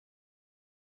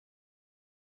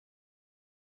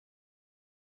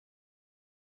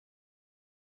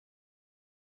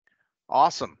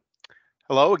Awesome.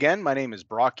 Hello again. My name is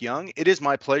Brock Young. It is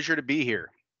my pleasure to be here.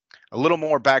 A little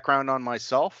more background on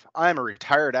myself. I am a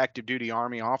retired active duty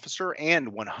Army officer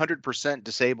and 100%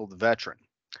 disabled veteran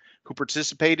who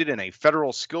participated in a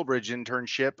federal skill bridge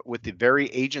internship with the very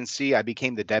agency I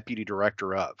became the deputy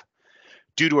director of.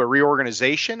 Due to a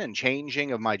reorganization and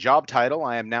changing of my job title,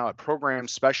 I am now a program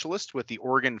specialist with the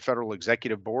Oregon Federal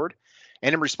Executive Board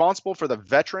and am responsible for the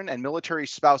veteran and military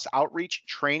spouse outreach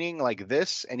training like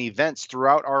this and events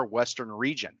throughout our Western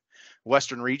region.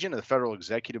 Western region of the Federal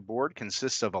Executive Board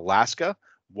consists of Alaska,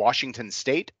 Washington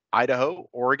State, Idaho,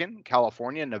 Oregon,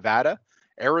 California, Nevada,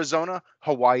 Arizona,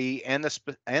 Hawaii, and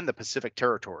the Pacific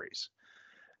Territories.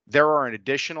 There are an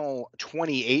additional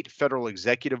 28 federal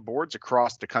executive boards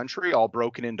across the country, all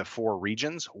broken into 4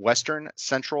 regions: Western,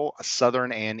 Central,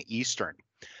 Southern, and Eastern.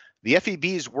 The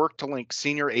FEBs work to link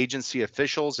senior agency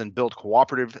officials and build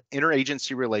cooperative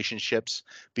interagency relationships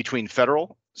between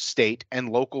federal, state, and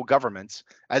local governments,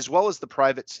 as well as the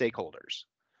private stakeholders.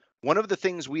 One of the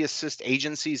things we assist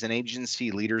agencies and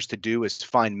agency leaders to do is to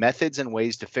find methods and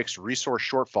ways to fix resource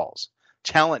shortfalls,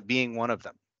 talent being one of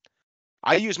them.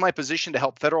 I use my position to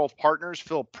help federal partners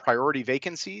fill priority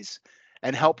vacancies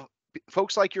and help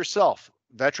folks like yourself,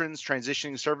 veterans,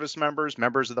 transitioning service members,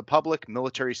 members of the public,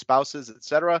 military spouses,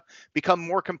 etc., become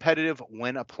more competitive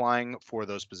when applying for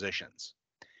those positions.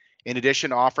 In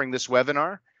addition to offering this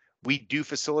webinar, we do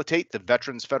facilitate the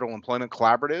Veterans Federal Employment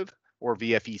Collaborative, or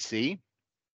VFEC,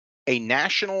 a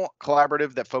national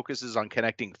collaborative that focuses on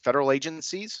connecting federal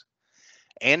agencies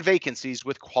and vacancies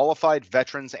with qualified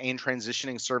veterans and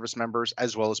transitioning service members,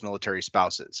 as well as military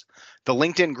spouses. The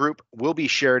LinkedIn group will be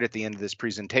shared at the end of this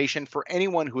presentation for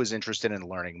anyone who is interested in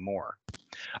learning more.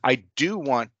 I do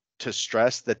want to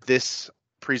stress that this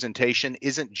presentation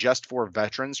isn't just for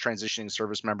veterans, transitioning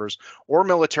service members, or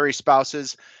military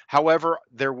spouses. However,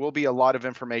 there will be a lot of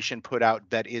information put out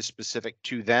that is specific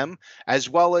to them, as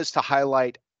well as to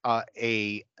highlight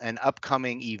an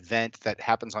upcoming event that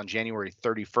happens on January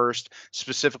 31st,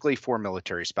 specifically for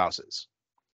military spouses.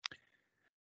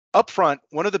 Up front,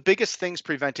 one of the biggest things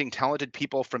preventing talented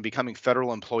people from becoming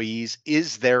federal employees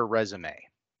is their resume.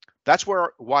 That's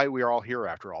why we are all here,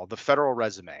 after all, the federal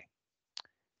resume.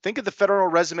 Think of the federal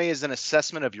resume as an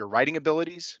assessment of your writing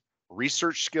abilities,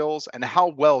 research skills, and how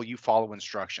well you follow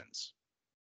instructions.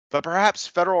 But perhaps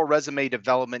federal resume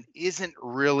development isn't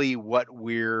really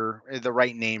the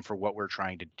right name for what we're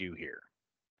trying to do here.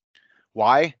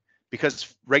 Why?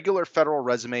 Because regular federal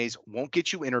resumes won't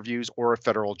get you interviews or a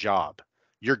federal job.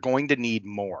 You're going to need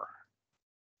more.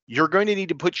 You're going to need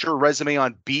to put your resume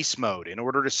on beast mode in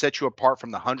order to set you apart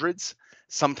from the hundreds,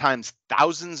 sometimes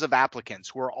thousands of applicants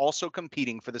who are also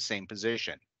competing for the same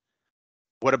position.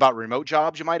 What about remote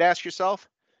jobs, you might ask yourself?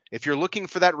 If you're looking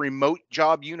for that remote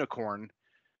job unicorn,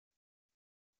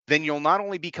 then you'll not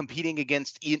only be competing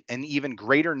against an even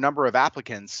greater number of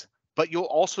applicants, but you'll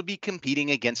also be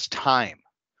competing against time.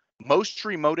 Most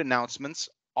remote announcements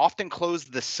often close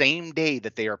the same day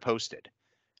that they are posted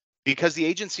because the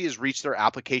agency has reached their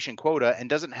application quota and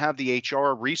doesn't have the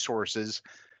HR resources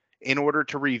in order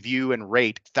to review and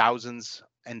rate thousands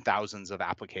and thousands of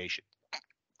applications.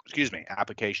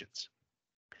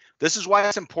 This is why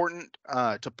it's important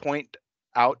to point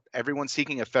out everyone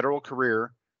seeking a federal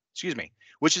career,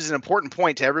 which is an important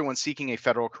point to everyone seeking a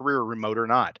federal career, remote or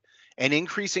not. An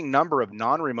increasing number of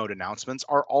non-remote announcements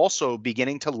are also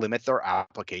beginning to limit their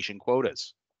application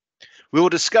quotas. We will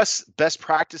discuss best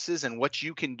practices and what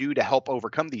you can do to help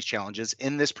overcome these challenges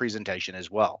in this presentation as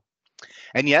well.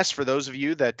 And yes, for those of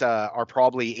you that are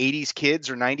probably 80s kids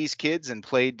or 90s kids and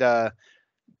played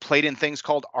in things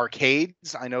called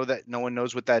arcades, I know that no one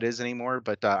knows what that is anymore,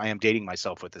 but I am dating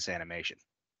myself with this animation.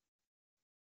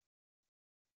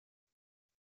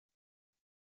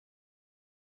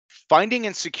 Finding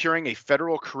and securing a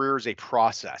federal career is a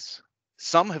process.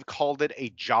 Some have called it a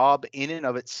job in and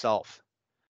of itself.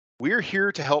 We're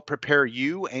here to help prepare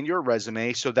you and your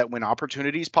resume so that when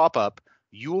opportunities pop up,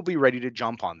 you will be ready to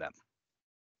jump on them.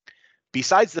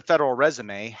 Besides the federal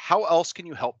resume, how else can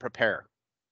you help prepare?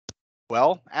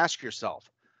 Well, ask yourself,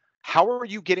 how are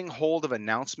you getting hold of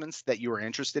announcements that you are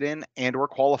interested in and or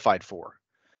qualified for?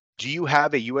 Do you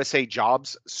have a USA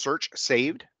Jobs search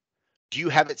saved? Do you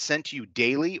have it sent to you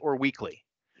daily or weekly?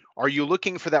 Are you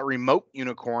looking for that remote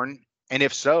unicorn? And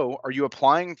if so, are you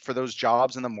applying for those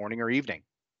jobs in the morning or evening?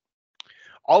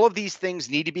 All of these things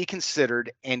need to be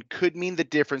considered and could mean the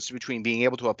difference between being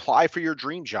able to apply for your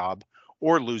dream job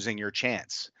or losing your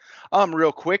chance.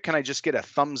 Real quick, can I just get a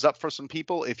thumbs up for some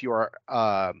people if you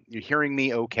are you're hearing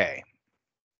me okay?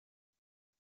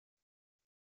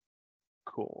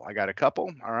 Cool, I got a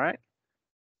couple, all right.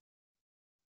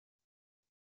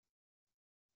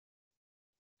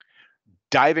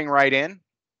 Diving right in,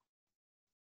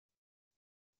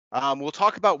 we'll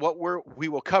talk about what we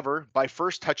will cover by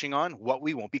first touching on what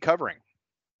we won't be covering.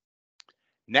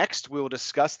 Next, we will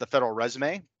discuss the federal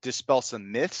resume, dispel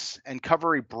some myths, and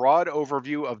cover a broad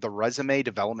overview of the resume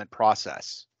development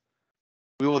process.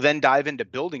 We will then dive into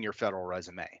building your federal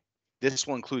resume. This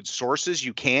will include sources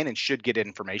you can and should get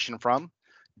information from,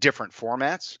 different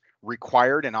formats,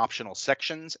 required and optional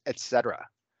sections, etc.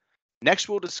 Next,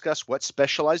 we'll discuss what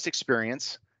specialized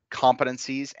experience,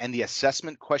 competencies, and the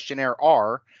assessment questionnaire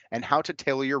are and how to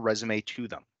tailor your resume to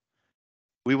them.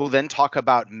 We will then talk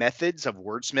about methods of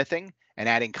wordsmithing and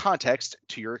adding context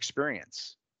to your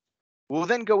experience. We'll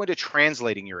then go into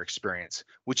translating your experience,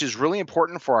 which is really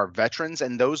important for our veterans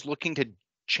and those looking to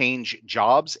change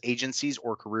jobs, agencies,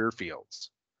 or career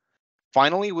fields.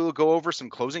 Finally, we will go over some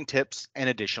closing tips and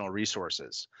additional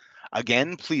resources.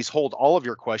 Again, please hold all of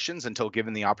your questions until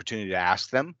given the opportunity to ask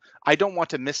them. I don't want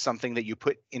to miss something that you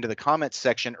put into the comments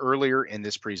section earlier in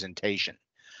this presentation.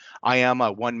 I am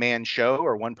a one-man show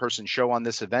or one-person show on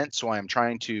this event, so I am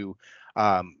trying to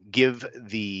give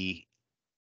the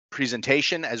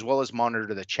presentation as well as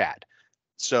monitor the chat.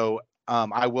 So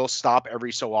I will stop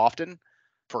every so often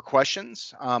for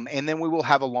questions, and then we will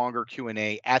have a longer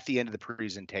Q&A at the end of the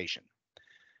presentation.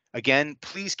 Again,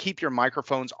 please keep your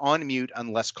microphones on mute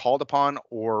unless called upon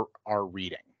or are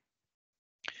reading.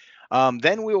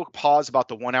 Then we will pause about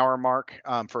the 1 hour mark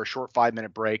for a short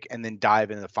 5-minute break and then dive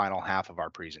into the final half of our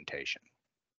presentation.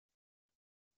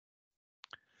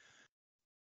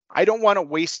 I don't want to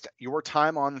waste your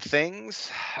time on things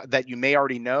that you may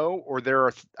already know, or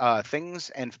there are things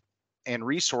and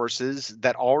resources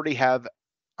that already have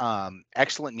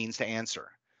excellent means to answer.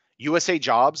 USA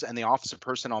Jobs and the Office of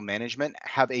Personnel Management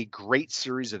have a great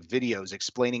series of videos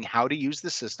explaining how to use the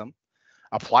system,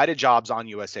 apply to jobs on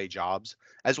USA Jobs,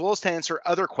 as well as to answer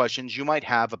other questions you might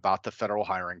have about the federal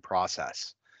hiring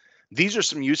process. These are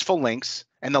some useful links,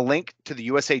 and the link to the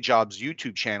USA Jobs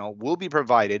YouTube channel will be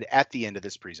provided at the end of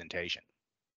this presentation.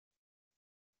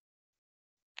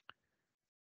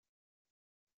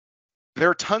 There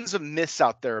are tons of myths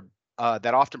out there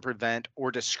that often prevent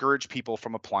or discourage people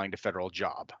from applying to federal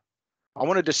job. I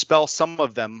want to dispel some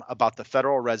of them about the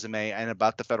federal resume and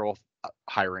about the federal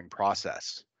hiring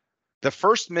process. The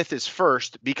first myth is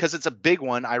first because it's a big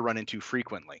one I run into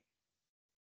frequently.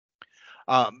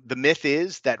 The myth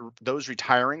is that those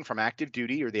retiring from active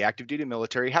duty or the active duty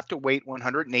military have to wait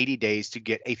 180 days to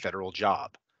get a federal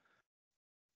job.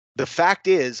 The fact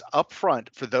is, upfront,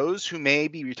 for those who may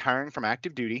be retiring from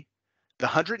active duty, the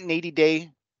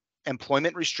 180-day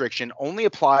employment restriction only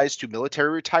applies to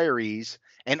military retirees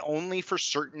and only for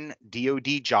certain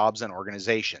DoD jobs and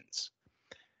organizations.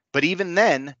 But even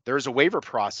then, there is a waiver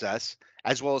process,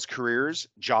 as well as careers,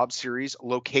 job series,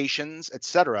 locations,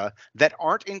 etc., that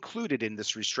aren't included in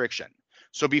this restriction.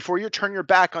 So before you turn your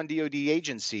back on DoD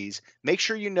agencies, make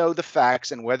sure you know the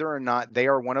facts and whether or not they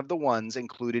are one of the ones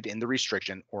included in the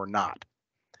restriction or not.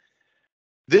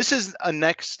 This is the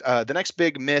next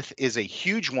big myth is a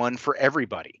huge one for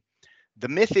everybody. The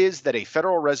myth is that a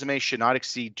federal resume should not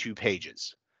exceed 2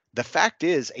 pages. The fact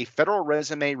is, a federal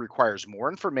resume requires more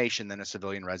information than a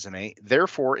civilian resume,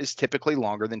 therefore is typically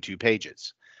longer than 2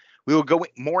 pages. We will go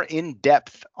more in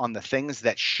depth on the things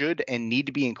that should and need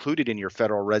to be included in your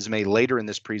federal resume later in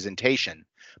this presentation,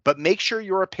 but make sure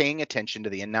you're paying attention to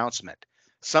the announcement.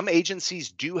 Some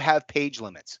agencies do have page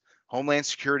limits. Homeland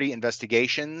Security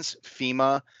Investigations,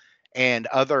 FEMA, and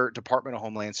other Department of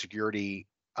Homeland Security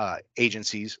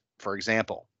agencies, for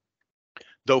example.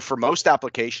 Though for most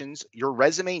applications, your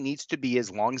resume needs to be as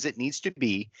long as it needs to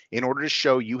be in order to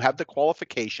show you have the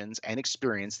qualifications and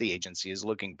experience the agency is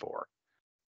looking for.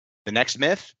 The next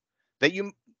myth, that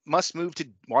you must move to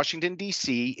Washington,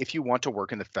 D.C. if you want to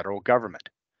work in the federal government.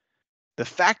 The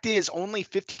fact is, only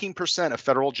 15% of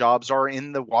federal jobs are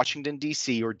in the Washington,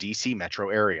 D.C. or D.C. metro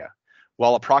area,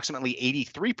 while approximately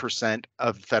 83%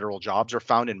 of federal jobs are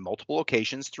found in multiple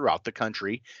locations throughout the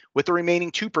country, with the remaining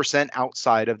 2%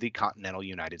 outside of the continental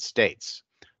United States.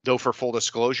 Though for full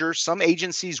disclosure, some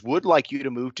agencies would like you to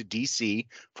move to DC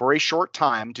for a short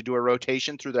time to do a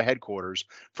rotation through the headquarters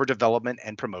for development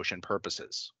and promotion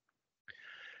purposes.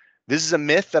 This is a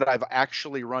myth that I've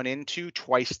actually run into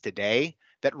twice today,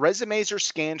 that resumes are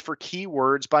scanned for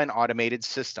keywords by an automated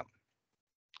system.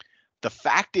 The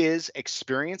fact is,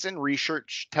 experience and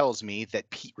research tells me that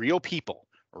real people,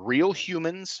 real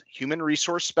humans, human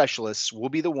resource specialists will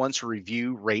be the ones who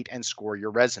review, rate, and score your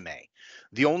resume.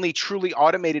 The only truly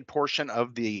automated portion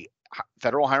of the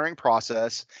federal hiring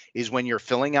process is when you're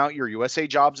filling out your USA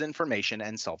Jobs information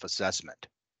and self-assessment.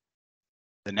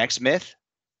 The next myth,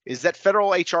 is that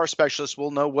federal HR specialists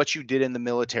will know what you did in the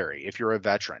military if you're a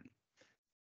veteran.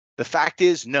 The fact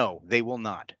is, no, they will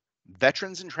not.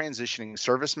 Veterans and transitioning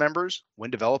service members, when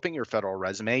developing your federal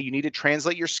resume, you need to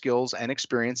translate your skills and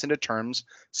experience into terms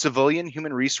civilian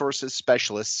human resources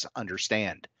specialists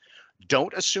understand.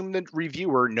 Don't assume the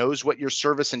reviewer knows what your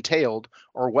service entailed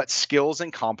or what skills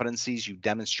and competencies you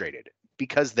demonstrated,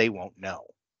 because they won't know.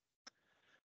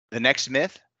 The next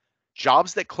myth,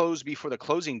 jobs that close before the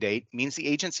closing date means the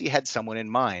agency had someone in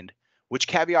mind, which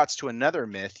caveats to another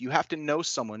myth, you have to know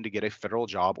someone to get a federal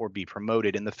job or be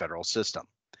promoted in the federal system.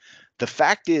 The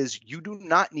fact is, you do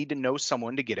not need to know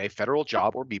someone to get a federal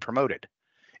job or be promoted.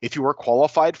 If you are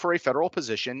qualified for a federal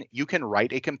position, you can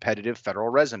write a competitive federal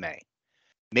resume.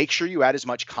 Make sure you add as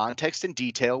much context and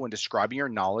detail when describing your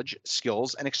knowledge,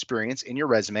 skills, and experience in your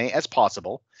resume as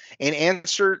possible, and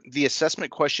answer the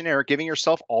assessment questionnaire, giving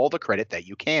yourself all the credit that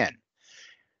you can.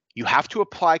 You have to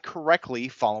apply correctly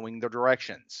following the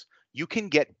directions. You can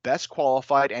get best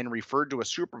qualified and referred to a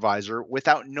supervisor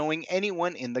without knowing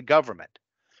anyone in the government.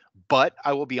 But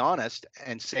I will be honest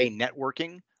and say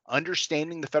networking,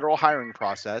 understanding the federal hiring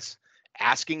process,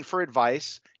 asking for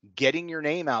advice, getting your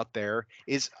name out there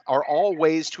are all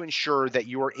ways to ensure that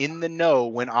you are in the know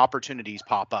when opportunities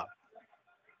pop up.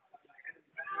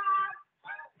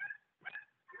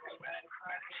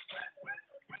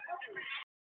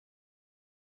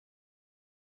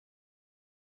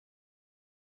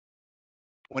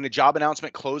 When a job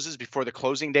announcement closes before the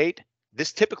closing date,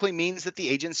 this typically means that the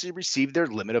agency received their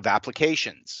limit of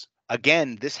applications.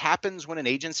 Again, this happens when an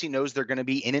agency knows they're going to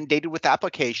be inundated with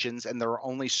applications and there are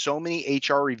only so many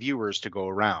HR reviewers to go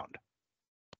around.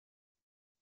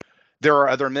 There are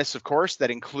other myths, of course,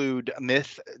 that include a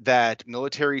myth that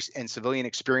military and civilian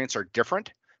experience are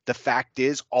different. The fact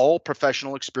is, all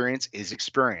professional experience is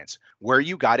experience. Where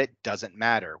you got it doesn't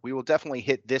matter. We will definitely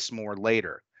hit this more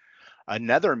later.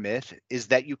 Another myth is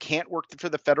that you can't work for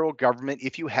the federal government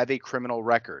if you have a criminal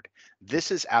record. This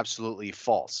is absolutely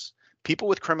false. People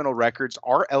with criminal records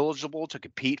are eligible to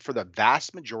compete for the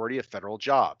vast majority of federal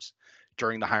jobs.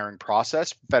 During the hiring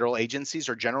process, federal agencies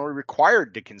are generally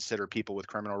required to consider people with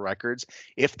criminal records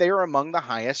if they are among the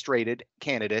highest rated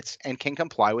candidates and can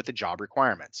comply with the job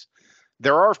requirements.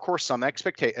 There are, of course, some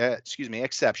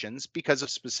exceptions because of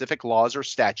specific laws or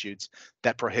statutes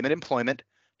that prohibit employment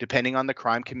depending on the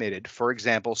crime committed. For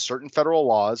example, certain federal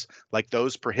laws, like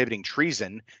those prohibiting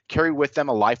treason, carry with them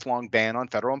a lifelong ban on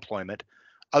federal employment.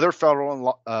 Other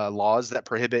federal laws that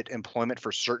prohibit employment for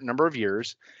a certain number of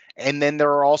years. And then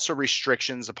there are also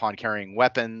restrictions upon carrying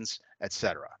weapons,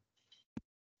 etc.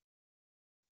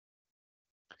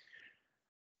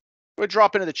 Go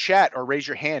drop into the chat or raise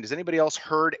your hand. Has anybody else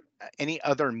heard any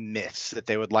other myths that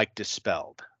they would like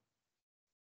dispelled?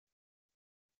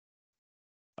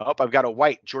 Oh, I've got a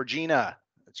white. Georgina,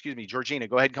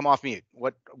 go ahead and come off mute.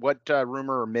 What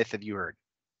rumor or myth have you heard?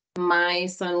 My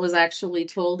son was actually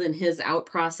told in his out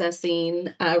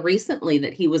processing recently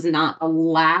that he was not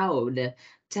allowed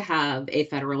to have a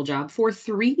federal job for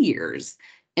 3 years.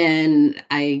 And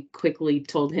I quickly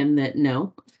told him that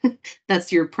no,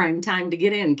 that's your prime time to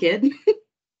get in, kid.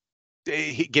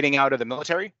 Getting out of the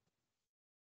military?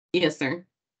 Yes, sir.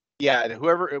 Yeah,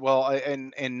 whoever, well,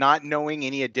 and not knowing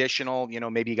any additional,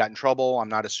 maybe he got in trouble. I'm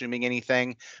not assuming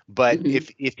anything, but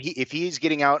Mhm. if he's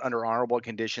getting out under honorable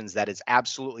conditions, that is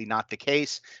absolutely not the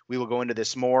case. We will go into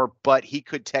this more, but he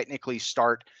could technically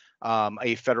start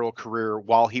a federal career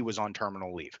while he was on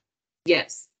terminal leave.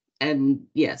 Yes. And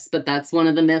yes, but that's one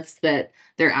of the myths that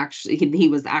he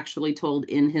was actually told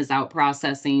in his out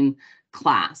processing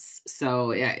class.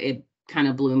 So yeah, it kind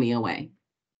of blew me away.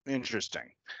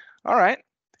 Interesting. All right.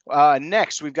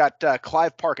 Next, we've got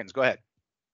Clive Parkins. Go ahead.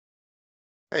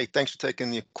 Hey, thanks for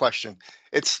taking the question.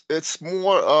 It's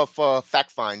more of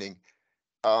fact finding,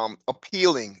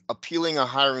 appealing a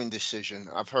hiring decision.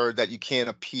 I've heard that you can't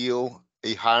appeal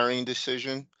a hiring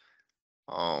decision.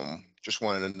 Just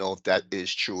wanted to know if that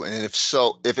is true, and if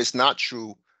so, if it's not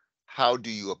true, how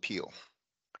do you appeal?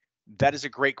 That is a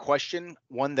great question,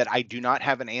 one that I do not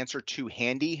have an answer to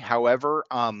handy. However,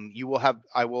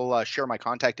 I will share my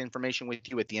contact information with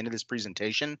you at the end of this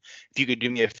presentation. If you could do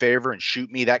me a favor and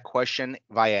shoot me that question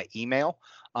via email,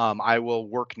 I will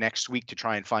work next week to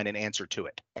try and find an answer to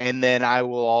it. And then I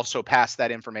will also pass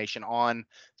that information on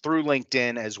through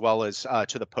LinkedIn as well as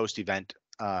to the post-event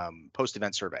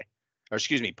survey, or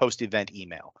excuse me, post-event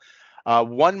email.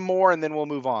 One more and then we'll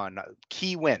move on.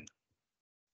 Key win.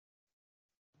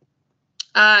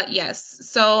 Yes.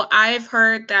 So I've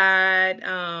heard that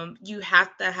you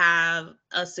have to have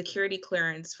a security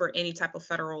clearance for any type of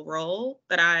federal role,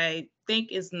 but I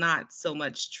think is not so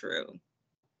much true.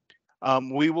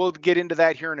 We will get into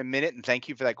that here in a minute, and thank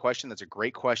you for that question. That's a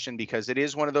great question because it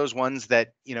is one of those ones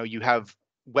that, you have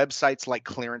websites like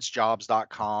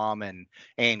clearancejobs.com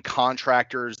and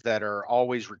contractors that are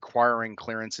always requiring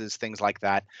clearances, things like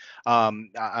that.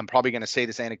 I'm probably going to say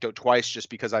this anecdote twice just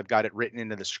because I've got it written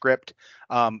into the script.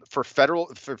 For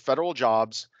federal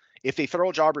jobs, if a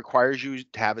federal job requires you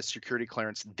to have a security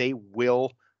clearance, they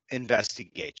will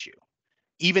investigate you,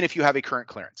 even if you have a current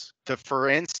clearance. So for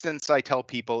instance, I tell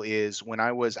people is when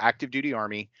I was active duty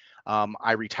Army,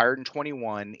 I retired in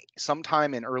 21.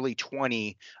 Sometime in early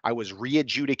 20, I was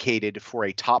readjudicated for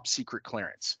a top secret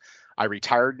clearance. I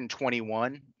retired in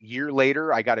 21. Year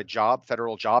later, I got a job,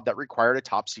 federal job that required a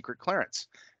top secret clearance.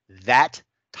 That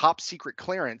top secret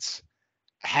clearance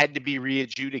had to be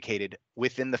readjudicated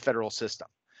within the federal system.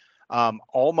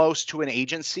 Almost to an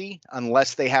agency,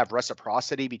 unless they have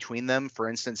reciprocity between them. For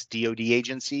instance, DoD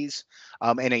agencies,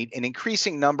 and an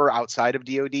increasing number outside of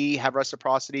DoD have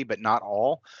reciprocity, but not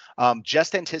all.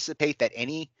 Just anticipate that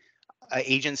any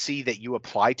agency that you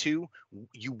apply to,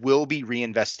 you will be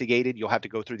reinvestigated. You'll have to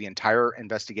go through the entire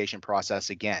investigation process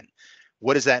again.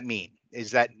 What does that mean?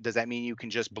 Does that mean you can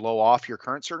just blow off your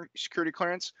current security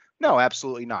clearance? No,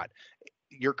 absolutely not.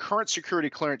 Your current security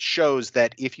clearance shows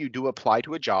that if you do apply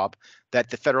to a job, that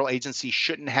the federal agency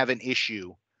shouldn't have an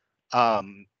issue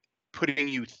putting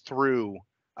you through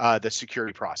the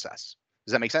security process.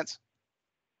 Does that make sense?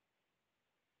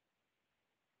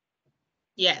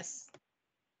 Yes.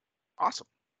 Awesome.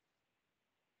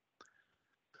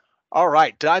 All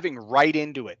right, diving right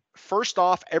into it. First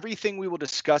off, everything we will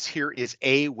discuss here is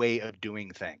a way of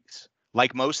doing things.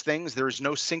 Like most things, there is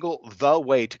no single the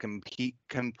way to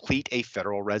complete a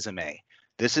federal resume.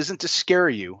 This isn't to scare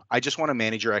you. I just want to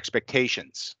manage your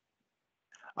expectations.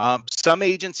 Some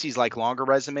agencies like longer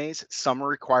resumes. Some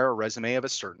require a resume of a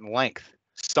certain length.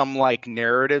 Some like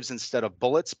narratives instead of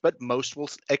bullets, but most will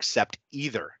accept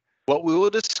either. What we will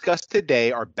discuss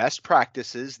today are best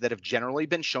practices that have generally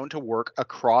been shown to work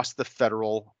across the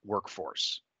federal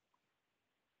workforce.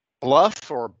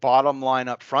 Bluff or bottom line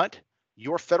up front,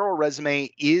 your federal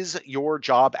resume is your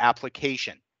job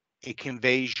application. It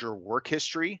conveys your work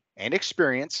history and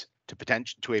experience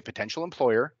to a potential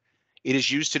employer. It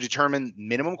is used to determine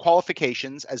minimum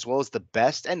qualifications as well as the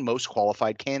best and most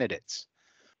qualified candidates.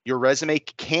 Your resume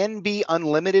can be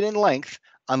unlimited in length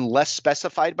unless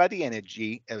specified by the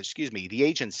agency.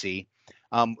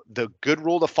 The good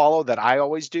rule to follow that I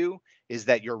always do is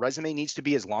that your resume needs to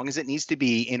be as long as it needs to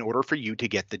be in order for you to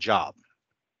get the job.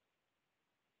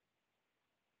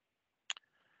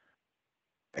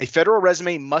 A federal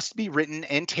resume must be written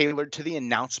and tailored to the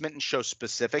announcement and show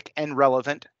specific and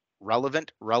relevant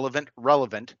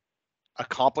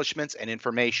accomplishments and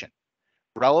information.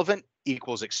 Relevant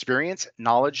equals experience,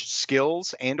 knowledge,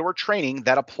 skills, and or training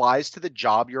that applies to the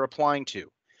job you're applying to.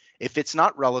 If it's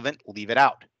not relevant, leave it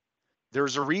out.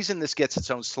 There's a reason this gets its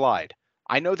own slide.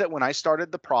 I know that when I started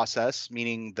the process,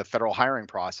 meaning the federal hiring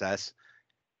process,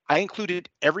 I included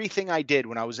everything I did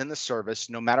when I was in the service,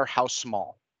 no matter how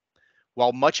small.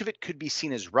 While much of it could be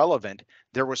seen as relevant,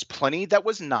 there was plenty that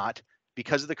was not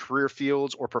because of the career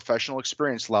fields or professional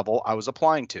experience level I was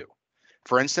applying to.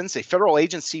 For instance, a federal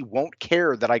agency won't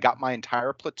care that I got my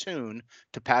entire platoon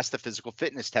to pass the physical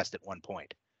fitness test at one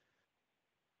point.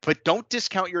 But don't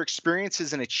discount your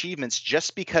experiences and achievements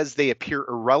just because they appear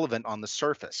irrelevant on the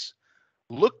surface.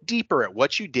 Look deeper at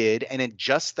what you did and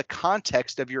adjust the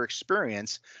context of your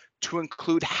experience to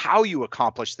include how you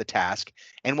accomplished the task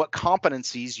and what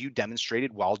competencies you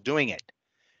demonstrated while doing it.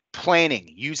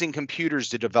 Planning, using computers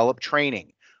to develop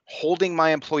training, holding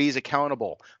my employees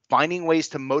accountable, finding ways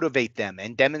to motivate them,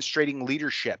 and demonstrating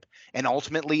leadership, and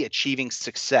ultimately achieving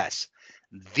success.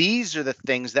 These are the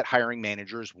things that hiring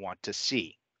managers want to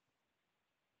see.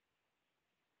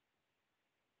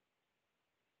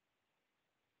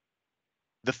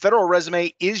 The federal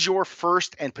resume is your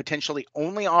first and potentially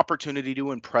only opportunity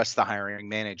to impress the hiring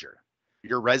manager.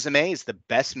 Your resume is the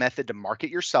best method to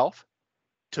market yourself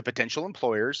to potential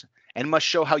employers and must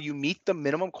show how you meet the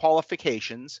minimum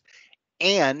qualifications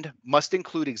and must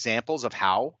include examples of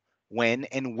how, when,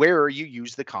 and where you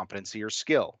use the competency or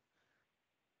skill.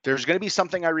 There's going to be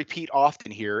something I repeat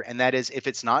often here, and that is if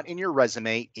it's not in your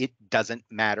resume, it doesn't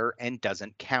matter and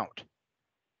doesn't count.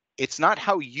 It's not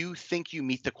how you think you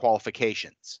meet the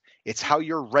qualifications. It's how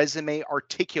your resume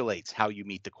articulates how you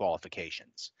meet the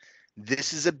qualifications.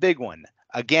 This is a big one.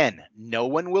 Again, no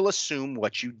one will assume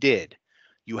what you did.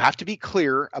 You have to be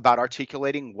clear about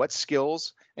articulating what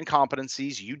skills and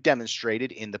competencies you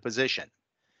demonstrated in the position.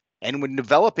 And when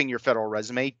developing your federal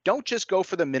resume, don't just go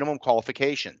for the minimum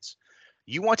qualifications.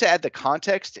 You want to add the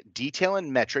context, detail,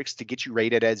 and metrics to get you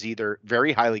rated as either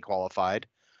very highly qualified,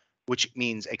 which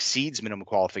means exceeds minimum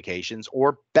qualifications,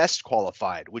 or best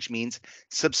qualified, which means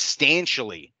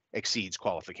substantially exceeds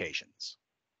qualifications.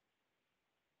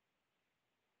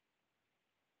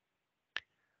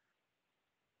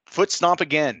 Foot stomp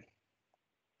again.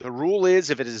 The rule is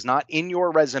if it is not in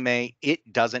your resume,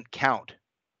 it doesn't count.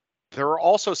 There are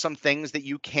also some things that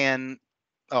you can,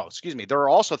 there are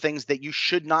also things that you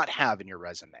should not have in your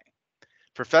resume.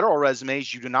 For federal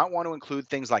resumes, you do not want to include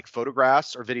things like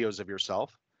photographs or videos of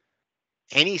yourself,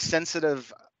 any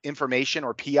sensitive information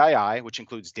or PII, which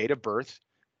includes date of birth,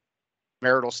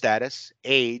 marital status,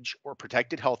 age, or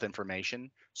protected health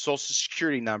information, social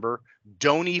security number.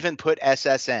 Don't even put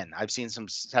SSN. I've seen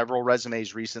several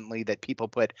resumes recently that people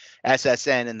put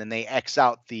SSN and then they X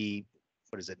out the,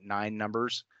 9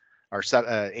 numbers or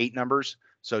 8 numbers.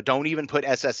 So don't even put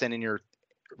SSN in your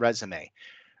resume.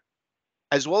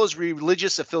 As well as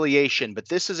religious affiliation, but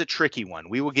this is a tricky one.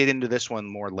 We will get into this one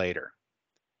more later.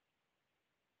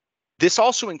 This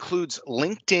also includes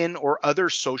LinkedIn or other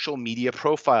social media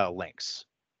profile links.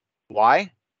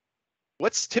 Why?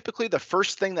 What's typically the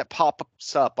first thing that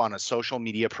pops up on a social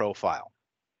media profile?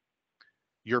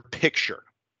 Your picture.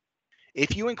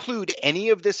 If you include any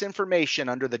of this information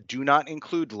under the do not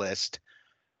include list,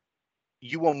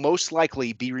 you will most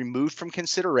likely be removed from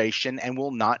consideration and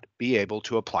will not be able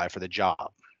to apply for the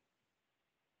job.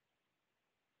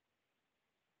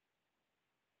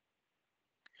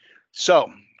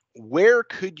 So, where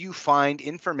could you find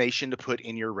information to put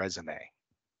in your resume?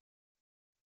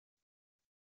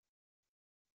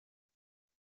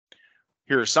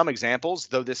 Here are some examples,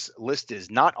 though this list is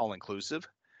not all inclusive.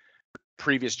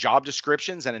 Previous job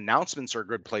descriptions and announcements are a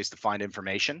good place to find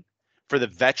information. For the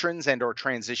veterans and or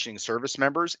transitioning service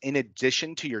members, in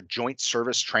addition to your joint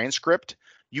service transcript,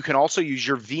 you can also use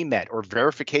your VMET or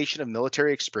verification of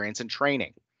military experience and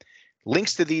training.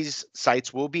 Links to these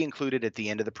sites will be included at the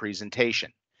end of the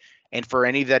presentation. And for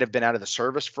any that have been out of the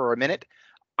service for a minute,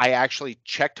 I actually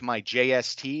checked my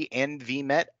JST and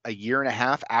VMET a year and a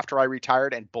half after I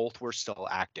retired, and both were still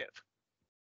active.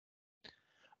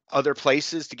 Other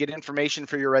places to get information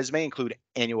for your resume include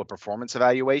annual performance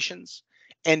evaluations,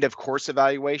 end of course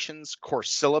evaluations, course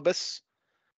syllabus,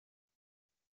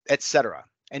 etc.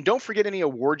 And don't forget any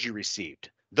awards you received.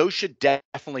 Those should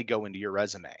definitely go into your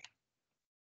resume.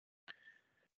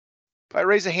 By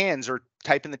raise of hands or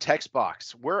type in the text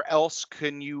box, where else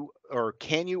can you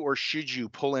or should you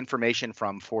pull information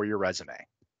from for your resume?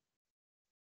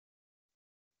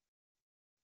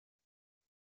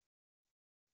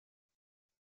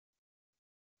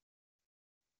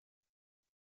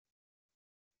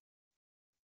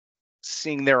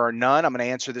 Seeing there are none, I'm going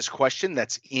to answer this question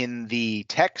that's in the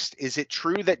text. Is it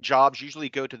true that jobs usually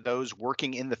go to those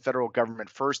working in the federal government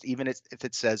first, even if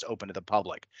it says open to the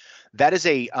public? That is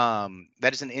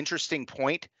an interesting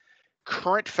point.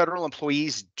 Current federal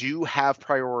employees do have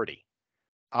priority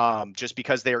just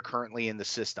because they are currently in the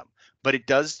system, but it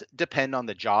does depend on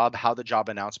the job, how the job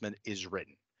announcement is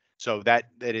written. So that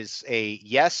is a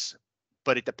yes,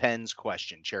 but it depends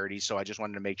question, Charity. So I just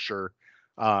wanted to make sure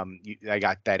I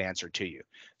got that answer to you.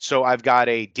 So I've got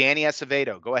a Danny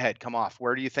Acevedo. Go ahead, come off.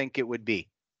 Where do you think it would be?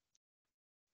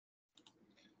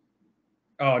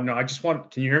 Oh, no, I just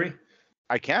want, can you hear me?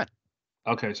 I can.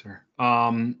 Okay, sir.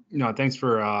 No, thanks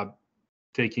for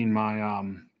taking my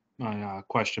my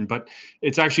question, but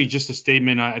it's actually just a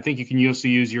statement. I think you can also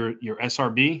use your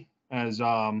SRB as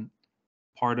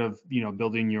part of,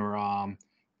 building your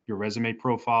resume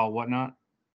profile, whatnot.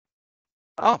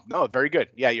 Oh, no, very good.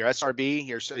 Yeah, your SRB,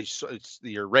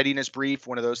 your readiness brief,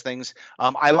 one of those things.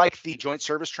 I like the joint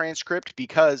service transcript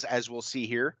because, as we'll see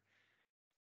here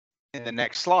in the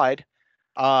next slide,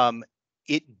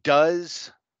 it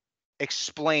does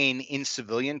explain in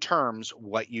civilian terms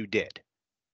what you did.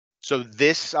 So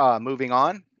this, moving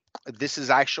on, this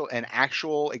is an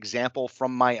actual example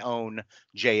from my own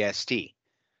JST.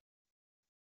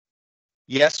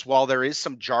 Yes, while there is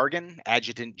some jargon,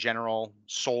 adjutant general,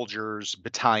 soldiers,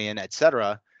 battalion,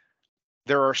 etc.,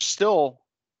 there are still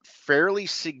fairly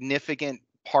significant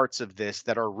parts of this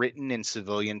that are written in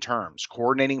civilian terms: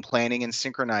 coordinating, planning, and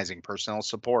synchronizing personnel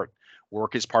support,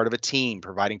 work as part of a team,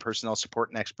 providing personnel support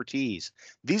and expertise.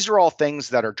 These are all things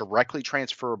that are directly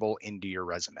transferable into your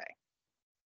resume.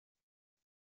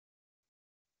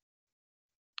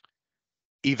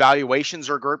 Evaluations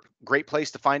are a great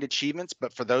place to find achievements,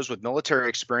 but for those with military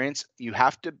experience, you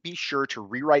have to be sure to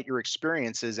rewrite your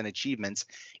experiences and achievements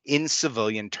in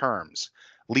civilian terms.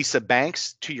 Lisa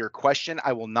Banks, to your question,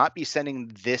 I will not be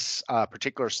sending this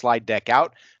particular slide deck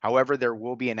out. However, there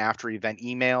will be an after event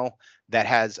email that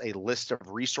has a list of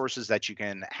resources that you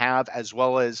can have, as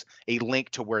well as a link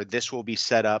to where this will be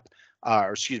set up,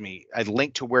 or excuse me, a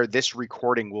link to where this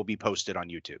recording will be posted on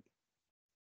YouTube.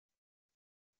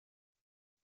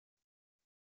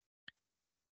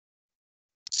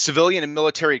 Civilian and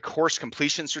military course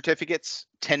completion certificates,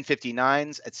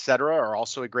 1059s, etc., are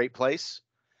also a great place,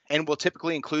 and will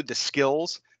typically include the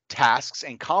skills, tasks,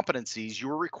 and competencies you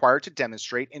are required to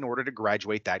demonstrate in order to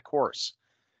graduate that course.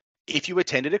 If you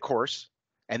attended a course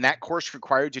and that course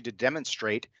required you to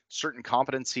demonstrate certain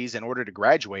competencies in order to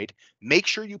graduate, make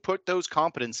sure you put those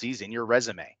competencies in your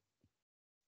resume.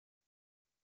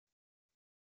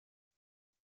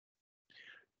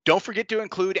 Don't forget to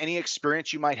include any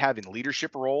experience you might have in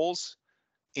leadership roles,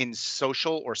 in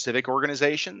social or civic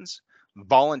organizations,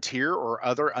 volunteer or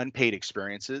other unpaid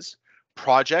experiences,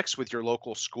 projects with your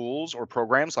local schools or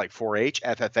programs like 4-H,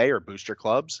 FFA, or booster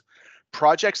clubs,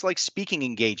 projects like speaking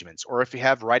engagements, or if you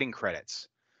have writing credits.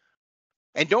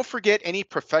 And don't forget any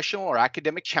professional or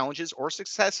academic challenges or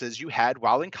successes you had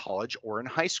while in college or in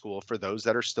high school for those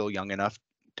that are still young enough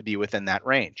to be within that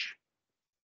range.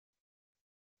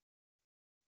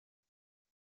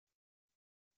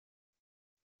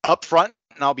 Up front,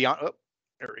 and I'll be on, oh,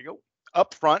 there we go.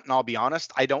 Up front, and I'll be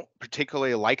honest, I don't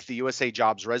particularly like the USA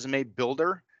Jobs resume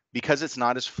builder because it's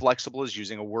not as flexible as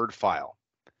using a Word file.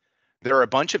 There are a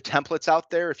bunch of templates out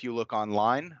there if you look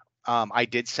online. I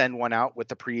did send one out with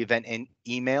the pre-event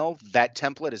email. That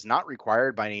template is not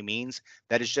required by any means.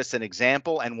 That is just an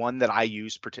example and one that I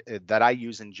use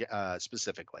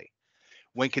specifically.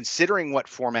 When considering what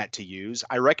format to use,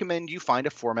 I recommend you find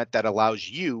a format that allows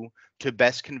you to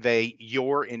best convey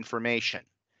your information.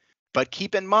 But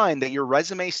keep in mind that your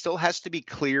resume still has to be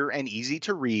clear and easy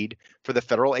to read for the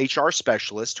federal HR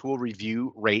specialist who will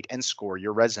review, rate, and score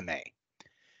your resume.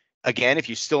 Again, if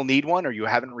you still need one or you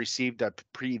haven't received a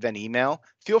pre-event email,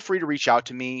 feel free to reach out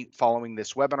to me following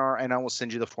this webinar and I will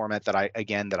send you the format that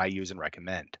I use and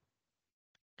recommend.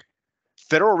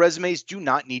 Federal resumes do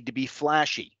not need to be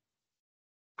flashy.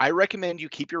 I recommend you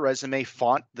keep your resume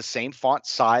font the same font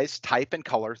size, type, and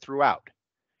color throughout.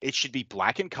 It should be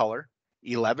black in color,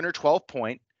 11 or 12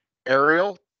 point,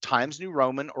 Arial, Times New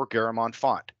Roman, or Garamond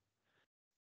font.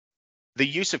 The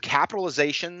use of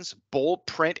capitalizations, bold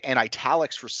print, and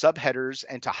italics for subheaders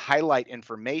and to highlight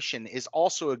information is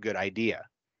also a good idea.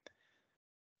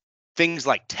 Things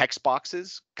like text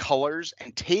boxes, colors,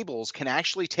 and tables can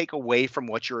actually take away from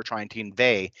what you're trying to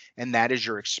convey, and that is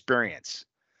your experience.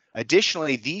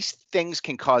 Additionally, these things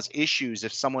can cause issues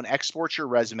if someone exports your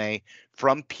resume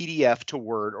from PDF to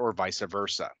Word or vice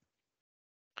versa.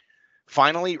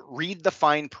 Finally, read the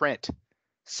fine print.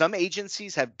 Some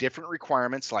agencies have different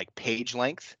requirements like page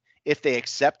length, if they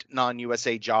accept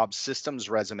non-USA Jobs Systems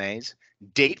resumes,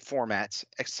 date formats,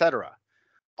 etc.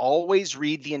 Always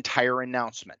read the entire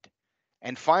announcement.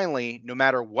 And finally, no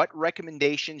matter what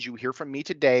recommendations you hear from me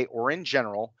today or in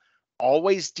general,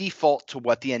 always default to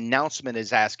what the announcement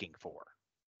is asking for.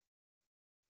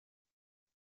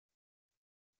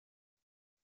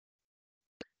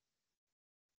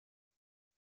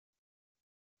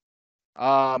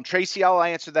 Tracy, I'll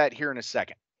answer that here in a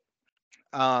second.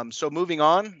 So moving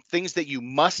on, things that you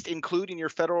must include in your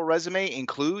federal resume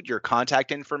include your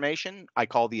contact information, I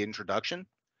call the introduction,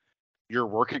 your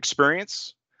work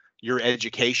experience, your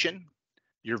education,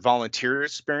 your volunteer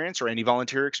experience or any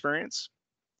volunteer experience,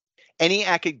 any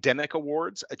academic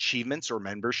awards, achievements, or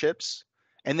memberships,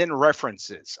 and then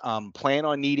references. Plan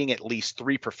on needing at least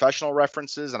 3 professional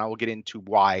references, and I will get into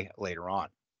why later on.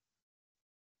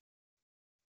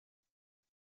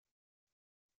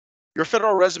 Your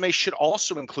federal resume should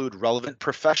also include relevant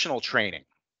professional training,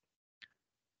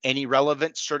 any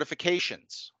relevant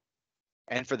certifications,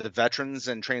 and for the veterans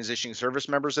and transitioning service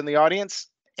members in the audience,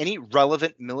 any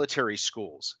relevant military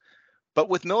schools. But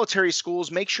with military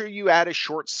schools, make sure you add a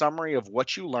short summary of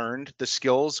what you learned, the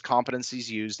skills, competencies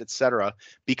used, etc.,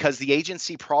 because the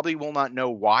agency probably will not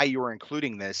know why you're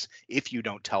including this if you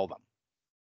don't tell them.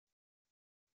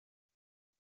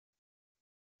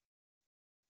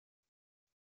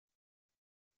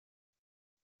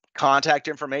 Contact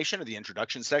information of the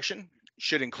introduction section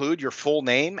should include your full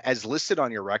name as listed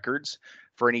on your records.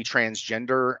 For any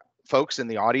transgender folks in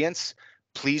the audience,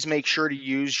 please make sure to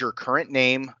use your current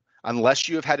name unless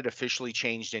you have had it officially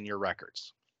changed in your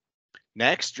records.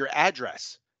 Next, your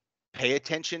address. Pay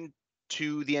attention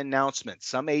to the announcement.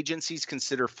 Some agencies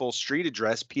consider full street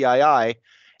address PII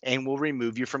and will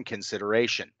remove you from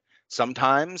consideration.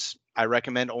 Sometimes I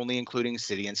recommend only including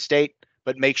city and state,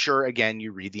 but make sure again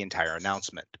you read the entire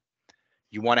announcement.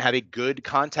 You want to have a good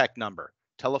contact number,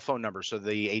 telephone number, so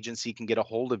the agency can get a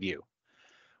hold of you.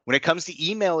 When it comes to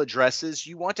email addresses,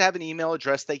 you want to have an email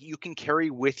address that you can carry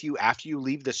with you after you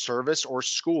leave the service or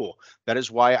school. That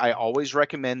is why I always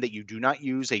recommend that you do not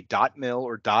use a .mil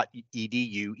or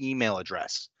 .edu email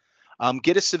address.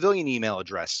 Get a civilian email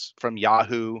address from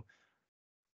Yahoo.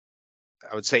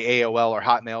 I would say AOL or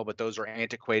Hotmail, but those are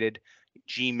antiquated.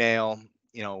 Gmail,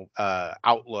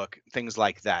 Outlook, things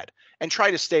like that. And try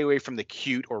to stay away from the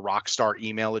cute or rockstar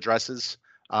email addresses.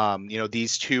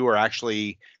 These two are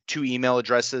actually two email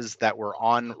addresses that were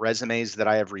on resumes that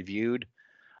I have reviewed.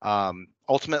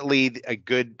 Ultimately, a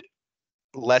good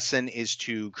lesson is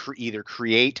to either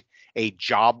create a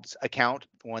jobs account,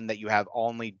 one that you have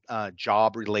only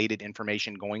job related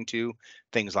information going to,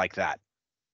 things like that.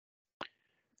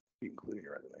 Including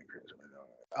your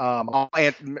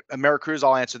Maricruz,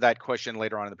 I'll answer that question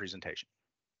later on in the presentation.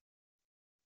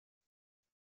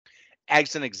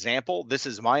 As an example, this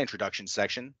is my introduction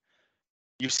section.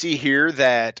 You see here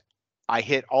that I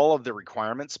hit all of the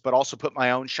requirements, but also put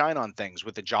my own shine on things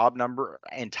with the job number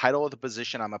and title of the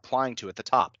position I'm applying to at the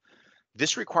top.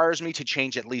 This requires me to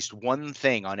change at least one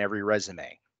thing on every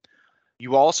resume.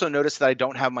 You also notice that I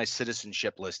don't have my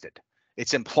citizenship listed.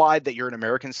 It's implied that you're an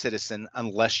American citizen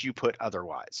unless you put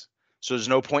otherwise. So there's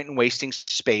no point in wasting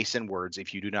space and words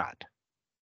if you do not.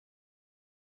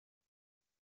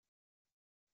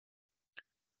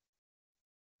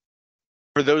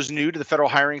 For those new to the federal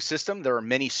hiring system, there are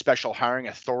many special hiring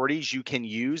authorities you can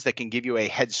use that can give you a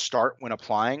head start when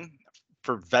applying.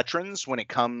 For veterans, when it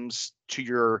comes to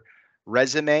your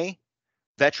resume,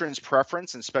 veterans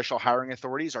preference and special hiring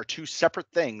authorities are two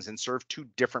separate things and serve two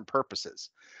different purposes.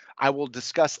 I will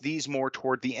discuss these more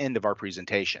toward the end of our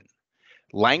presentation.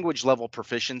 Language level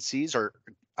proficiencies are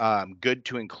good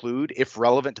to include if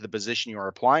relevant to the position you are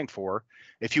applying for.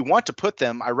 If you want to put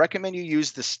them, I recommend you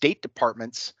use the State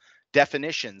Department's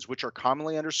definitions, which are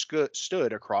commonly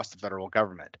understood across the federal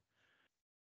government.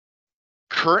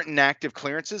 Current and active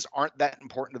clearances aren't that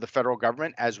important to the federal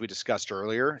government, as we discussed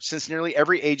earlier, since nearly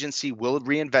every agency will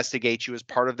reinvestigate you as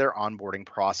part of their onboarding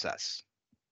process.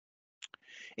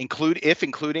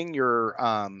 Including your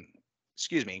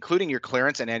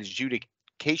clearance and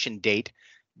adjudication date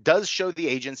does show the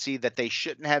agency that they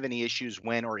shouldn't have any issues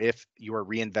when or if you are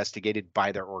reinvestigated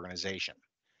by their organization.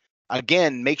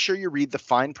 Again, make sure you read the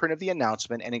fine print of the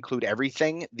announcement and include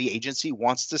everything the agency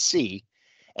wants to see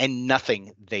and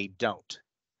nothing they don't.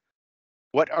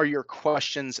 What are your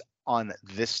questions on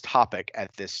this topic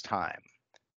at this time?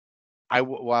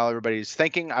 While everybody's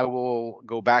thinking, I will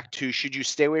go back to, should you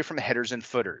stay away from headers and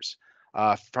footers?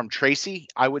 From Tracy,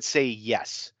 I would say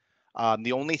yes.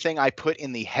 The only thing I put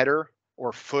in the header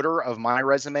or footer of my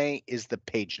resume is the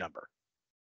page number.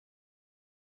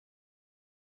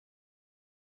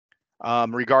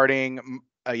 Regarding,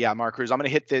 Mark Cruz, I'm going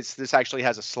to hit this. This actually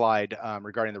has a slide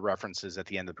regarding the references at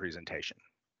the end of the presentation.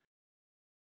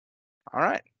 All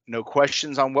right, no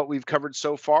questions on what we've covered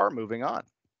so far. Moving on.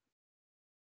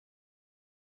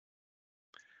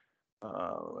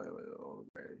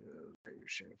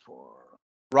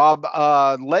 Rob,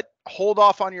 hold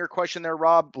off on your question there,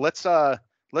 Rob. Let's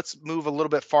move a little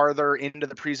bit farther into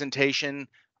the presentation.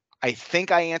 I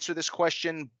think I answered this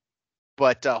question,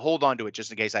 but hold on to it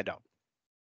just in case I don't.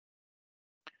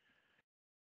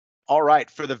 All right,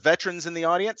 for the veterans in the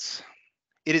audience,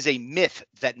 it is a myth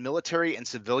that military and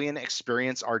civilian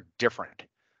experience are different.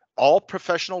 All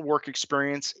professional work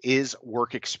experience is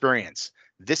work experience.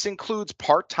 This includes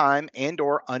part-time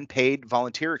and/or unpaid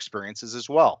volunteer experiences as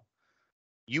well.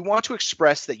 You want to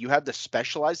express that you have the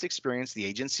specialized experience the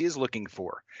agency is looking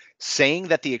for. Saying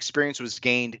that the experience was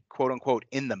gained, quote unquote,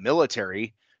 in the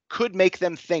military could make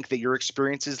them think that your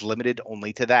experience is limited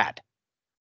only to that.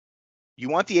 You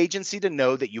want the agency to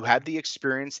know that you have the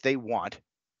experience they want.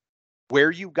 Where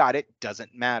you got it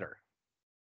doesn't matter.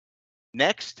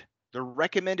 Next, the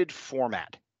recommended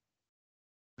format.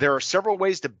 There are several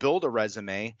ways to build a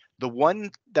resume. The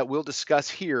one that we'll discuss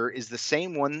here is the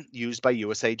same one used by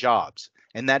USA Jobs,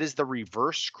 and that is the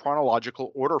reverse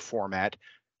chronological order format,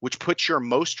 which puts your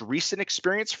most recent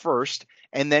experience first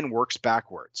and then works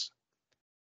backwards.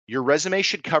 Your resume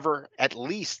should cover at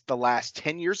least the last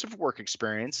 10 years of work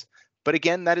experience, but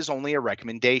again, that is only a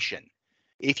recommendation.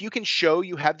 If you can show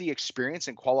you have the experience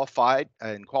and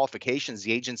qualifications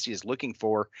the agency is looking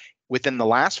for within the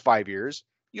last 5 years,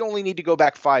 you only need to go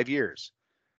back 5 years.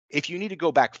 If you need to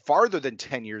go back farther than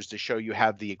 10 years to show you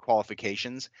have the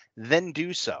qualifications, then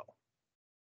do so.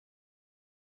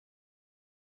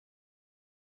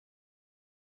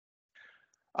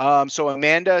 So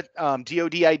Amanda,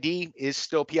 DOD ID is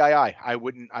still PII. I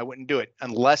wouldn't do it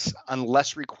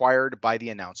unless required by the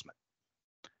announcement.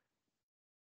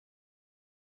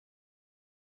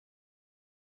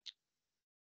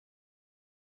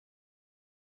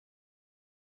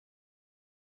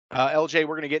 LJ,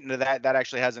 we're going to get into that. That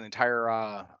actually has an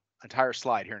entire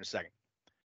slide here in a second.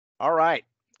 All right.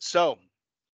 So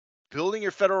building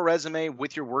your federal resume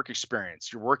with your work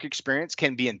experience. Your work experience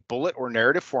can be in bullet or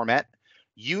narrative format.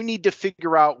 You need to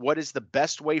figure out what is the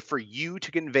best way for you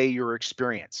to convey your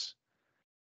experience.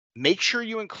 Make sure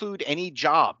you include any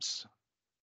jobs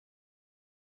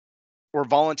or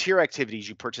volunteer activities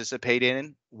you participate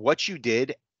in, what you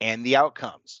did, and the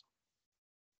outcomes.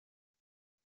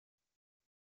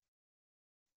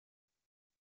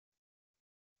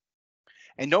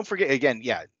 And don't forget, again,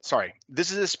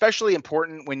 this is especially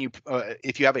important when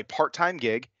if you have a part-time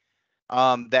gig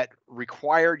that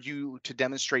required you to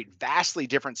demonstrate vastly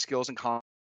different skills and competence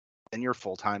than your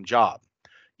full-time job.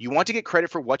 You want to get credit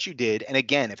for what you did, and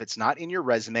again, if it's not in your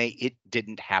resume, it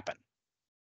didn't happen.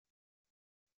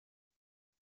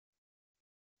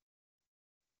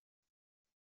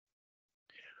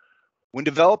 When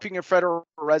developing your federal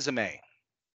resume,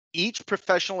 each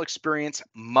professional experience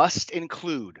must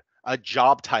include a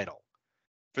job title.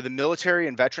 For the military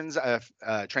and veterans,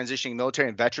 transitioning military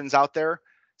and veterans out there,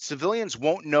 civilians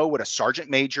won't know what a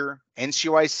sergeant major,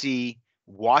 NCOIC,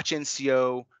 watch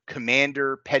NCO,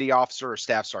 commander, petty officer, or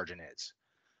staff sergeant is.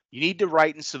 You need to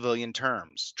write in civilian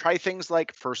terms. Try things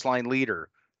like first line leader,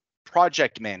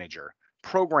 project manager,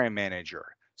 program manager,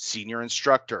 senior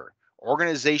instructor,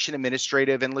 organization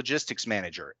administrative and logistics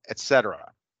manager,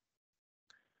 etc.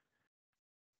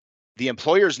 The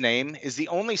employer's name is the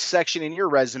only section in your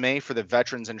resume for the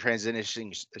veterans and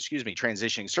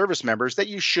transitioning service members that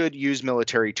you should use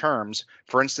military terms.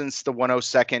 For instance, the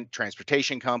 102nd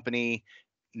Transportation Company,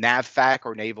 NAVFAC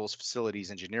or Naval Facilities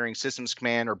Engineering Systems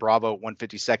Command, or Bravo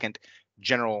 152nd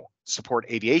General Support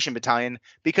Aviation Battalion,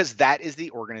 because that is the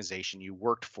organization you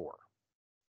worked for.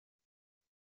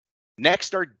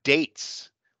 Next are dates.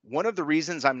 One of the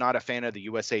reasons I'm not a fan of the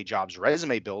USA Jobs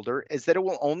Resume Builder is that it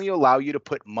will only allow you to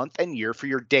put month and year for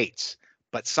your dates.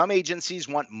 But some agencies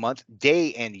want month,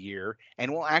 day, and year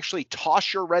and will actually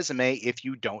toss your resume if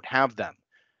you don't have them.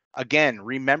 Again,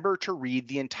 remember to read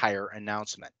the entire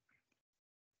announcement.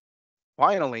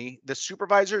 Finally, the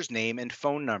supervisor's name and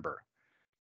phone number.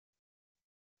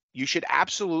 You should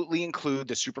absolutely include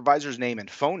the supervisor's name and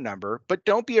phone number, but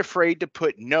don't be afraid to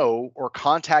put no or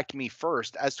contact me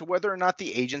first as to whether or not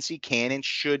the agency can and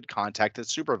should contact the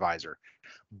supervisor.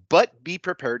 But be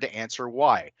prepared to answer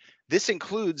why. This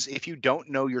includes if you don't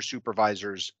know your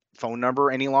supervisor's phone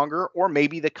number any longer, or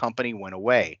maybe the company went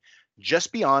away.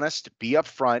 Just be honest, be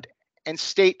upfront, and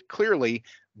state clearly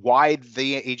why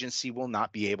the agency will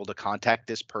not be able to contact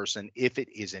this person if it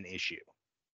is an issue.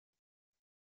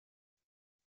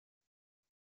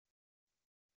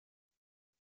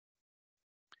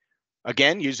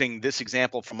 Again, using this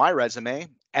example from my resume,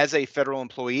 as a federal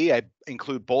employee, I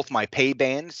include both my pay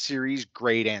band, series,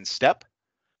 grade, and step.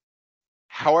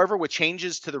 However, with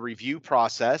changes to the review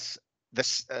process,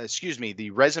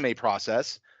 the resume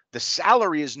process, the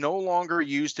salary is no longer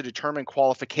used to determine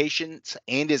qualifications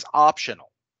and is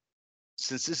optional.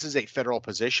 Since this is a federal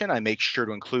position, I make sure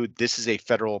to include this is a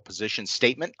federal position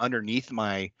statement underneath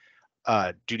my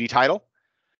duty title.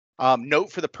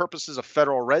 Note for the purposes of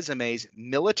federal resumes,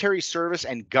 military service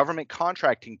and government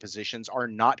contracting positions are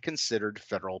not considered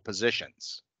federal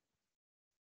positions.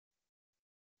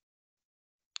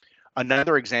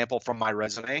 Another example from my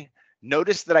resume,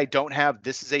 notice that I don't have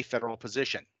this is a federal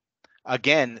position.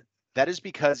 Again, that is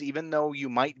because even though you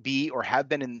might be or have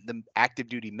been in the active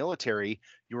duty military,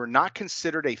 you are not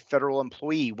considered a federal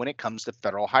employee when it comes to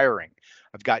federal hiring.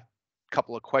 I've got a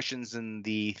couple of questions in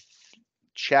the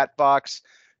chat box.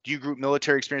 Do you group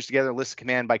military experience together, list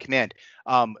command by command?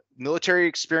 Military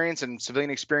experience and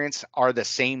civilian experience are the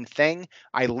same thing.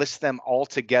 I list them all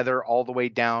together all the way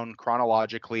down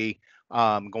chronologically,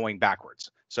 going backwards.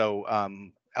 So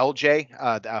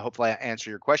LJ, hopefully I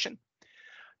answer your question.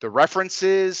 The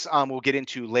references we'll get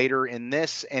into later in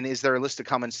this. And is there a list of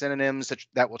common synonyms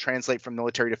that will translate from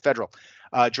military to federal?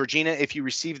 Georgina, if you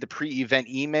received the pre-event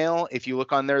email, if you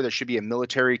look on there, there should be a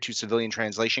military to civilian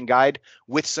translation guide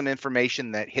with some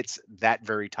information that hits that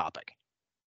very topic.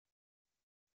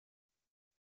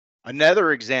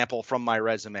 Another example from my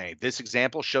resume. This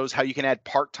example shows how you can add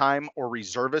part-time or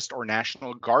reservist or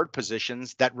National Guard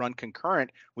positions that run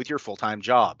concurrent with your full-time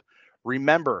job.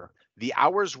 Remember, the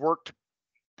hours worked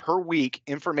per week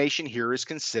information here is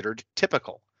considered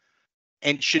typical.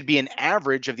 and should be an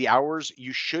average of the hours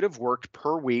you should have worked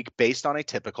per week based on a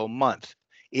typical month.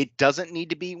 It doesn't need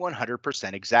to be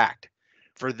 100% exact.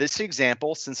 For this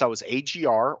example, since I was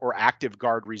AGR or Active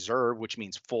Guard Reserve, which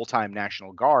means full-time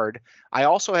National Guard, I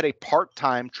also had a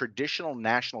part-time traditional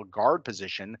National Guard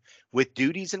position with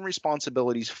duties and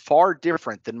responsibilities far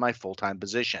different than my full-time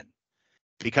position.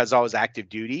 Because I was active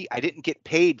duty, I didn't get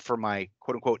paid for my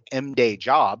quote unquote M-day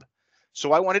job.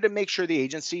 So I wanted to make sure the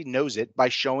agency knows it by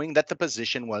showing that the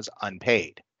position was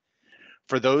unpaid.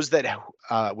 For those that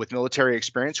with military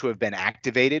experience who have been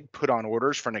activated, put on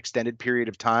orders for an extended period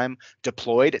of time,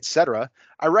 deployed, etc.,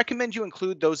 I recommend you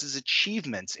include those as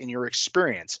achievements in your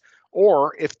experience,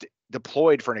 or if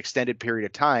deployed for an extended period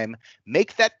of time,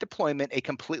 make that deployment a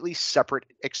completely separate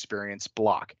experience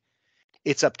block.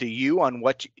 It's up to you on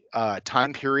what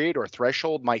time period or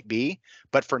threshold might be.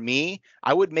 But for me,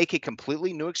 I would make a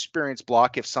completely new experience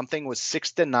block if something was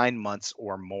 6 to 9 months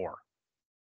or more.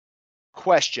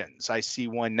 Questions. I see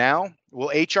one now. Will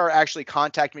HR actually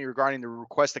contact me regarding the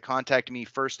request to contact me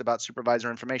first about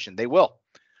supervisor information? They will.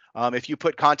 If you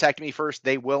put contact me first,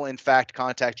 they will in fact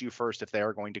contact you first if they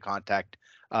are going to contact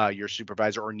your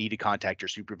supervisor or need to contact your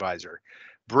supervisor.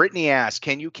 Brittany asks,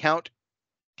 can you count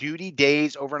duty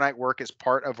days overnight work as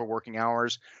part of a working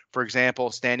hours? For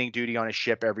example, standing duty on a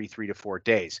ship every 3 to 4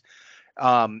 days.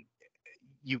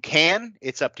 You can.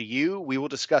 It's up to you. We will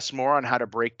discuss more on how to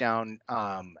break down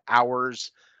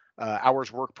hours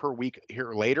work per week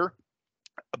here later,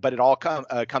 but it all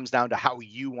comes down to how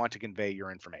you want to convey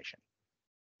your information.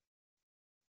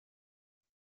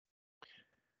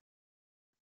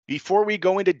 Before we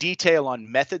go into detail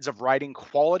on methods of writing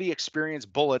quality experience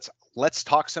bullets, let's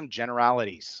talk some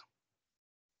generalities.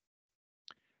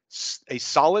 A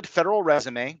solid federal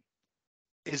resume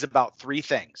is about 3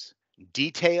 things: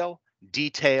 detail,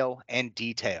 detail, and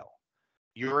detail.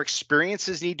 Your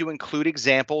experiences need to include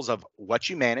examples of what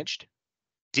you managed,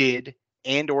 did,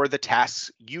 and or the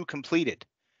tasks you completed,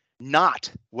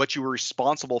 not what you were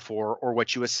responsible for or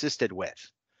what you assisted with.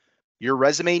 Your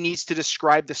resume needs to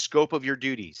describe the scope of your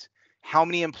duties, how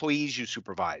many employees you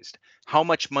supervised, how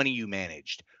much money you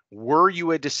managed, were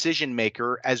you a decision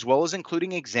maker, as well as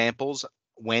including examples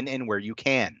when and where you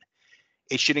can.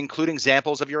 It should include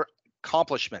examples of your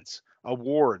accomplishments,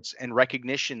 awards, and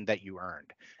recognition that you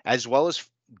earned, as well as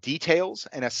details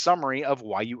and a summary of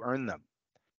why you earned them.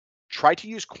 Try to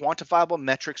use quantifiable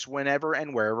metrics whenever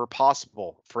and wherever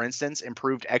possible. For instance,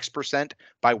 improved X%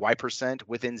 by Y%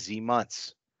 within Z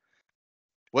months.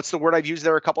 What's the word I've used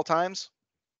there a couple times?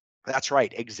 That's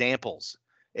right, examples.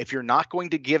 If you're not going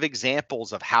to give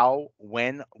examples of how,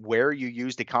 when, where you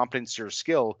used a competency or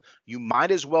skill, you might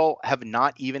as well have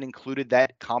not even included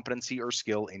that competency or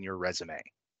skill in your resume.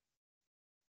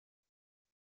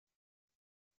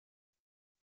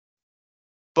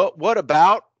 But what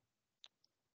about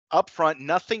upfront?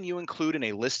 Nothing you include in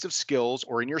a list of skills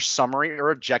or in your summary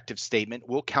or objective statement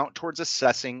will count towards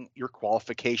assessing your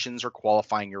qualifications or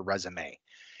qualifying your resume.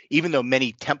 Even though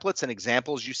many templates and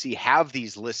examples you see have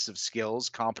these lists of skills,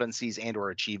 competencies, and or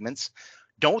achievements,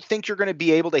 don't think you're going to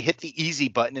be able to hit the easy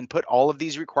button and put all of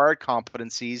these required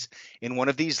competencies in one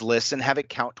of these lists and have it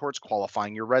count towards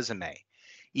qualifying your resume.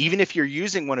 Even if you're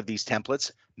using one of these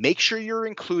templates, make sure you're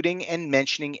including and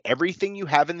mentioning everything you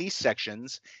have in these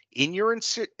sections in your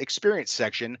experience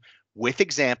section with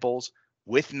examples,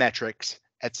 with metrics,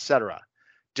 etc.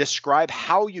 Describe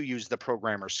how you use the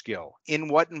program or skill, in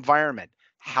what environment,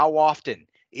 how often,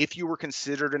 if you were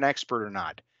considered an expert or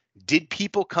not. Did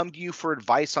people come to you for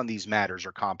advice on these matters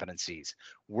or competencies?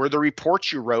 Were the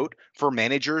reports you wrote for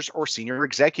managers or senior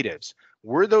executives?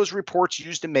 Were those reports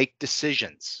used to make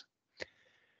decisions?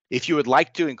 If you would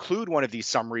like to include one of these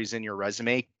summaries in your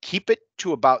resume, keep it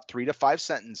to about 3 to 5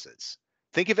 sentences.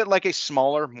 Think of it like a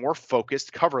smaller, more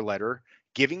focused cover letter,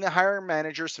 giving the hiring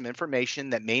manager some information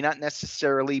that may not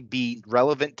necessarily be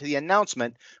relevant to the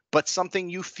announcement, but something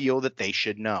you feel that they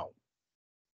should know.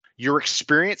 Your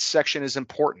experience section is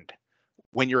important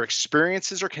when your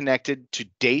experiences are connected to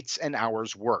dates and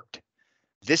hours worked.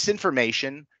 This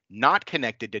information, not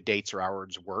connected to dates or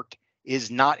hours worked,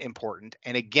 is not important.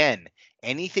 And again,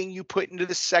 anything you put into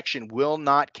this section will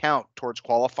not count towards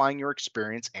qualifying your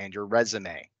experience and your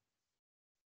resume.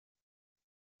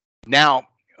 Now,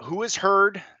 who has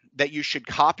heard that you should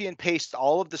copy and paste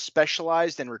all of the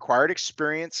specialized and required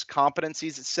experience,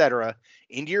 competencies, etc.,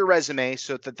 into your resume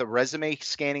so that the resume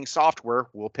scanning software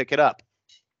will pick it up?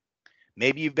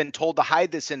 Maybe you've been told to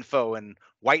hide this info in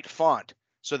white font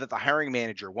so that the hiring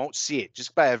manager won't see it.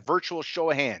 Just by a virtual show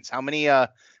of hands, how many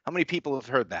people have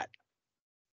heard that?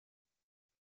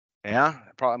 Yeah,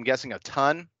 probably, I'm guessing a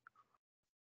ton.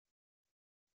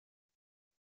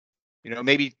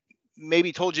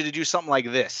 maybe told you to do something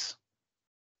like this.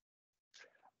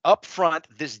 Up front,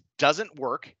 this doesn't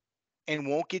work and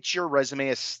won't get your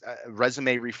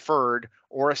resume referred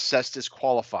or assessed as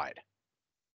qualified.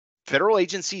 Federal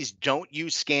agencies don't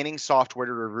use scanning software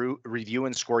to review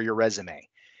and score your resume.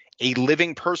 A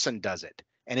living person does it.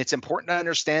 And it's important to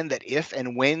understand that if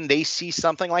and when they see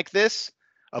something like this,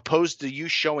 opposed to you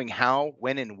showing how,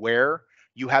 when, and where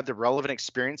you have the relevant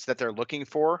experience that they're looking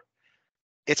for,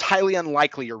 it's highly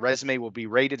unlikely your resume will be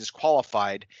rated as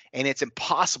qualified, and it's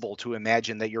impossible to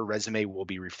imagine that your resume will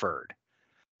be referred.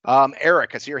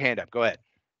 Eric, I see your hand up. Go ahead.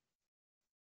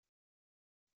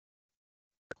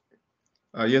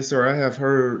 Yes, sir. I have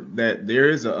heard that there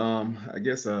is a, I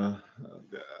guess a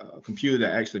computer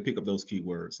that actually pick up those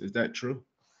keywords. Is that true?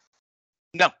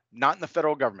 No, not in the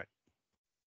federal government.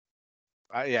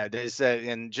 Yeah, there's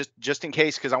and just in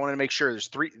case, because I wanted to make sure, this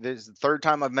is the third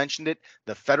time I've mentioned it.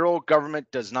 The federal government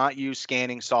does not use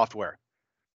scanning software.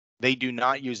 They do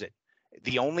not use it.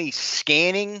 The only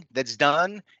scanning that's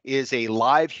done is a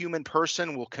live human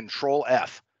person will control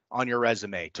F on your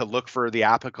resume to look for the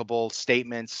applicable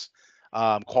statements,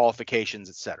 qualifications,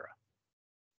 etc.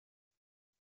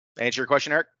 Answer your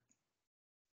question, Eric?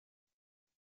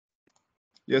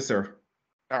 Yes, sir.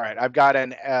 All right, I've got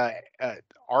an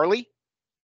Arlie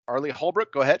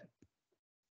Holbrook. Go ahead.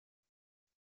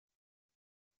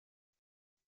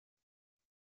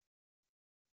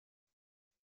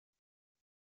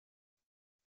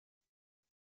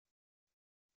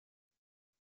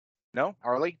 No,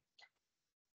 Arlie?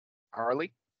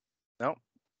 No.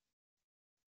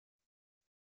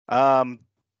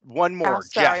 One more.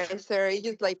 Sorry, Jeff. sir. You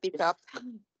just like pick up.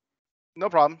 No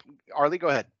problem. Arlie, go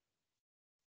ahead.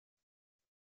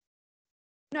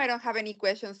 No, I don't have any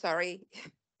questions. Sorry.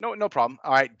 No problem.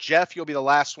 All right, Jeff, you'll be the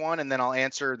last one, and then I'll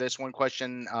answer this one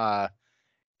question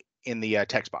in the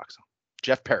text box.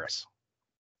 Jeff Paris.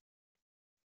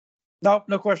 No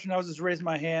question. I was just raising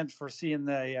my hand for seeing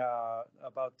the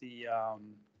about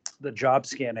the job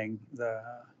scanning, the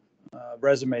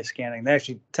resume scanning. They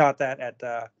actually taught that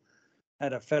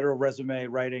at a federal resume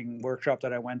writing workshop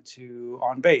that I went to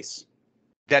on base.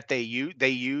 That they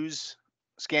use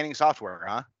scanning software,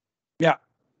 huh? Yeah.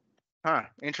 Huh.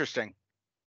 Interesting.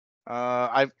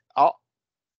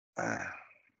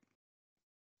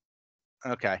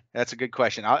 Okay, that's a good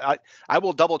question. I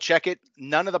will double check it.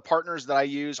 None of the partners that I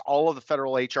use, all of the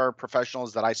federal HR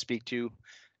professionals that I speak to,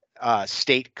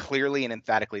 state clearly and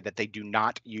emphatically that they do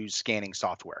not use scanning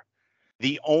software.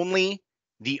 The only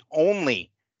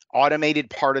automated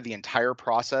part of the entire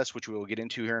process, which we will get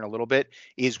into here in a little bit,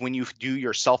 is when you do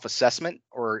your self-assessment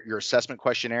or your assessment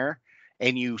questionnaire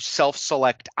and you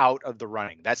self-select out of the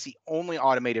running. That's the only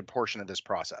automated portion of this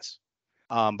process.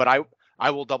 But I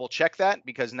will double check that,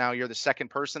 because now you're the second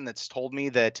person that's told me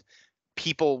that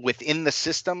people within the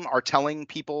system are telling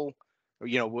people,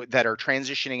 that are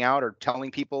transitioning out, or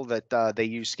telling people that they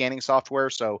use scanning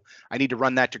software. So I need to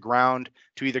run that to ground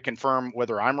to either confirm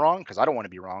whether I'm wrong, because I don't want to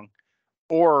be wrong,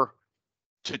 or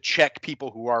to check people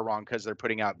who are wrong because they're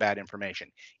putting out bad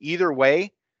information. Either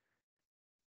way.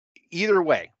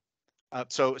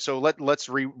 So let's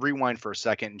rewind for a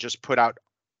second and just put out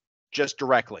just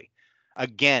directly.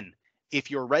 Again, if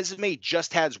your resume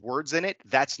just has words in it,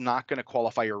 that's not going to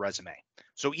qualify your resume.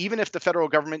 So even if the federal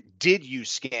government did use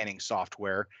scanning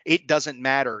software, it doesn't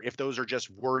matter if those are just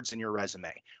words in your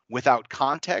resume. Without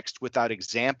context, without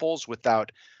examples,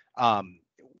 without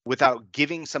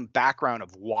giving some background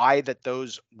of why that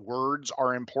those words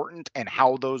are important and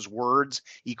how those words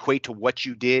equate to what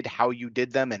you did, how you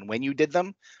did them, and when you did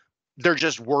them, they're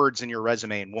just words in your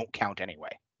resume and won't count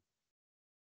anyway.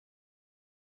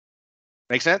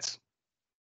 Make sense?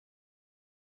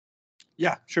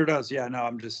 Yeah, sure does. Yeah, no,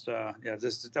 I'm just that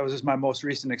was just my most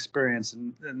recent experience,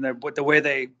 and the way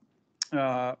they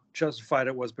justified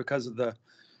it was because of the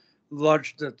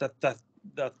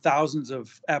thousands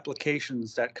of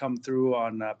applications that come through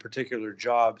on particular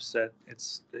jobs, that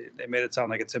they made it sound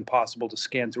like it's impossible to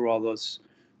scan through all those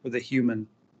with a human.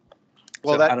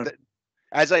 Well, so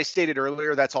as I stated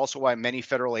earlier, that's also why many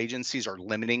federal agencies are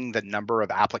limiting the number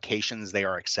of applications they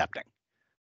are accepting.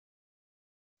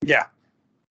 Yeah.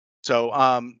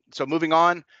 So moving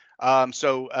on.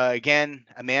 Again,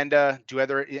 Amanda,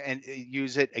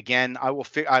 use it again. I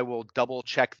will double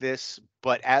check this,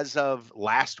 but as of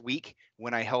last week,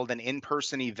 when I held an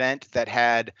in-person event that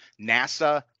had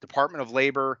NASA, Department of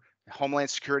Labor, Homeland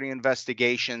Security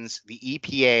Investigations, the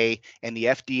EPA, and the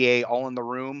FDA all in the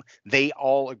room, they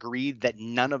all agreed that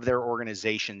none of their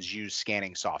organizations use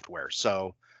scanning software.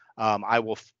 So I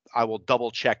will double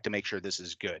check to make sure this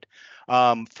is good.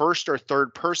 First or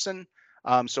third person,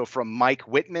 So from Mike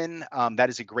Whitman, that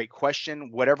is a great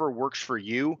question. Whatever works for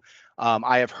you.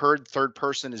 I have heard third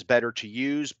person is better to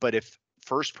use, but if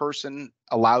first person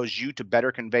allows you to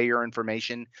better convey your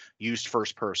information, use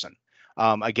first person.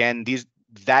 Again,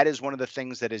 that is one of the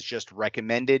things that is just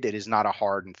recommended. It is not a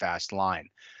hard and fast line.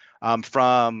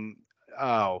 From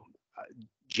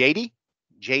JD,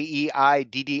 Jeiddy.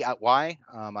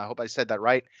 I hope I said that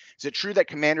right. Is it true that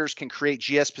commanders can create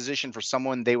GS position for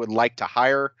someone they would like to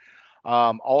hire?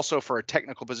 Also, for a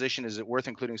technical position, is it worth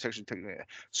including section?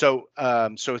 So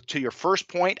to your first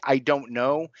point, I don't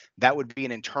know. That would be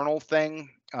an internal thing.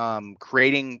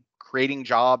 Creating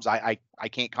jobs. I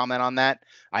can't comment on that.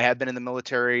 I have been in the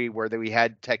military where we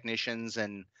had technicians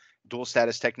and dual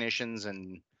status technicians,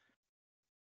 and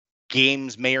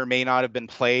games may or may not have been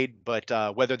played, but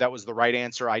whether that was the right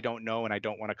answer, I don't know, and I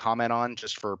don't want to comment on,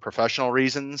 just for professional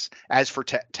reasons. As for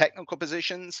technical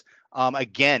positions,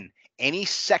 again, any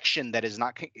section that is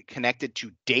not connected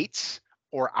to dates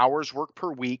or hours worked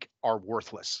per week are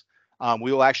worthless.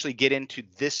 We will actually get into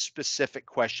this specific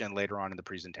question later on in the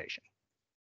presentation.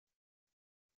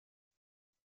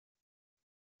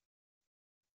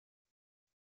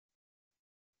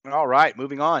 All right,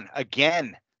 moving on.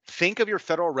 Again, think of your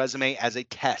federal resume as a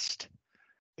test.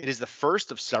 It is the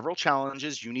first of several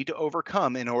challenges you need to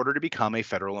overcome in order to become a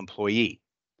federal employee.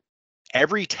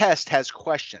 Every test has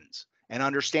questions, and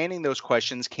understanding those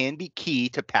questions can be key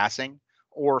to passing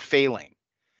or failing.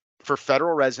 For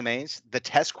federal resumes, the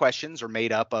test questions are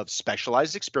made up of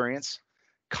specialized experience,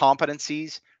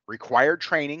 competencies, required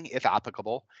training, if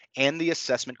applicable, and the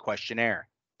assessment questionnaire.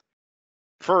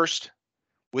 First,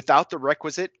 without the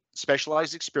requisite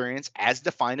specialized experience as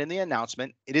defined in the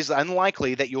announcement, it is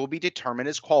unlikely that you will be determined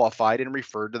as qualified and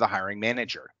referred to the hiring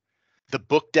manager. The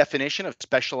book definition of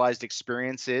specialized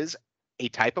experience is a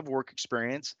type of work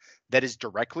experience that is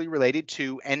directly related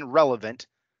to and relevant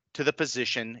to the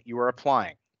position you are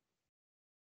applying.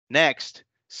 Next,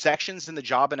 sections in the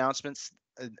job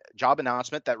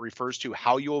announcement that refers to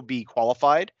how you will be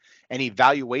qualified and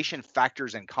evaluation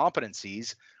factors and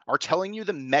competencies are telling you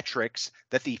the metrics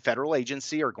that the federal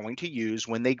agency are going to use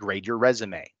when they grade your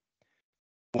resume.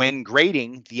 When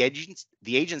grading, the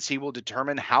agency will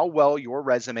determine how well your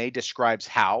resume describes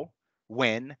how,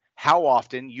 when, how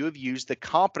often you have used the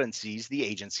competencies the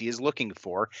agency is looking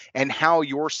for, and how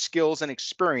your skills and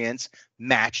experience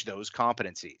match those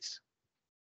competencies.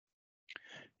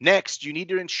 Next, you need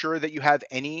to ensure that you have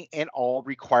any and all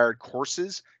required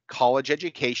courses, college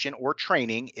education, or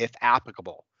training if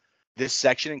applicable. This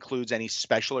section includes any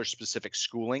special or specific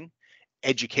schooling,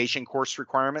 education course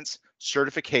requirements,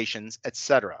 certifications,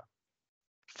 etc.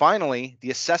 Finally,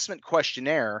 the assessment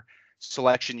questionnaire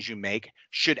selections you make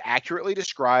should accurately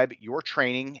describe your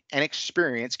training and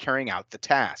experience carrying out the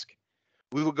task.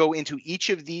 We will go into each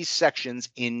of these sections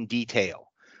in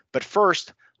detail. But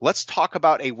first, let's talk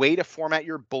about a way to format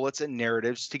your bullets and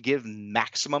narratives to give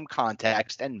maximum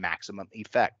context and maximum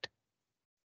effect.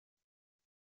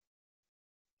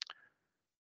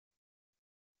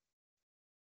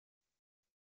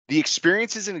 The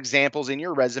experiences and examples in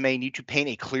your resume need to paint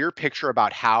a clear picture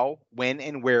about how, when,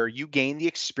 and where you gain the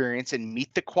experience and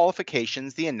meet the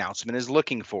qualifications the announcement is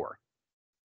looking for.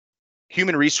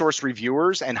 Human resource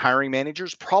reviewers and hiring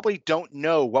managers probably don't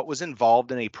know what was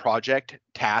involved in a project,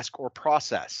 task, or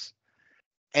process.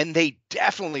 And they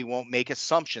definitely won't make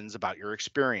assumptions about your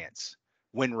experience.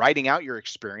 When writing out your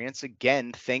experience,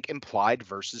 again, think implied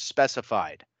versus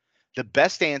specified. The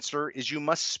best answer is you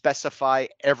must specify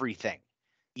everything,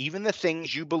 even the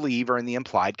things you believe are in the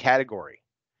implied category.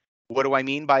 What do I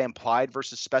mean by implied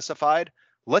versus specified?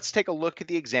 Let's take a look at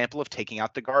the example of taking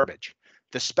out the garbage.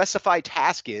 The specified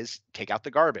task is take out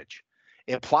the garbage.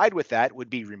 Implied with that would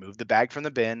be remove the bag from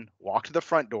the bin, walk to the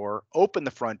front door, open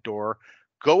the front door,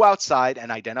 go outside and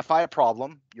identify a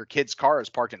problem. Your kid's car is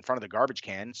parked in front of the garbage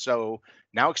can. So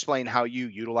now explain how you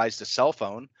utilized a cell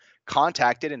phone,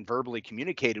 contacted and verbally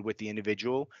communicated with the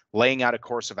individual, laying out a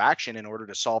course of action in order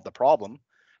to solve the problem,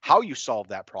 how you solved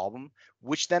that problem,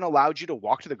 which then allowed you to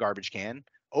walk to the garbage can,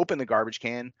 open the garbage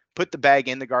can, put the bag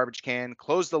in the garbage can,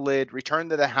 close the lid, return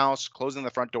to the house, closing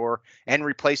the front door, and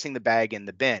replacing the bag in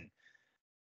the bin.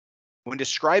 When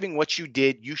describing what you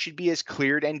did, you should be as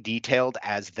clear and detailed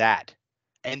as that.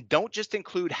 And don't just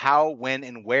include how, when,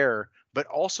 and where, but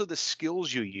also the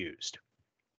skills you used.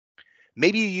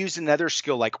 Maybe you used another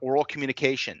skill like oral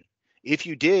communication. If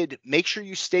you did, make sure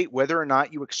you state whether or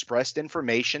not you expressed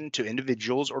information to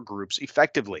individuals or groups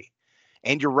effectively.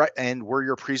 And were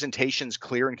your presentations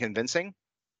clear and convincing?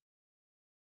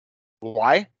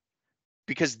 Why?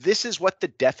 Because this is what the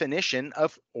definition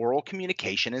of oral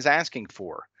communication is asking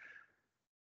for.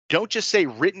 Don't just say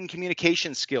written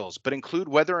communication skills, but include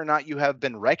whether or not you have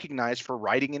been recognized for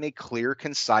writing in a clear,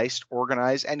 concise,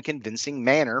 organized, and convincing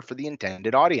manner for the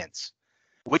intended audience,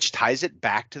 which ties it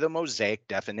back to the mosaic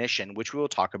definition, which we will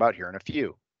talk about here in a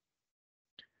few.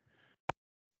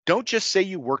 Don't just say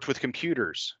you worked with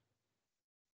computers.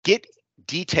 Get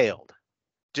detailed.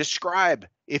 Describe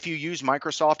if you use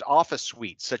Microsoft Office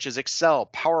suites such as Excel,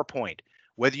 PowerPoint,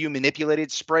 whether you manipulated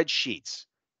spreadsheets.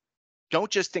 Don't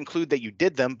just include that you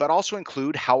did them, but also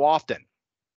include how often.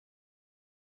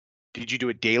 Did you do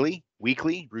it daily,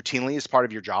 weekly, routinely as part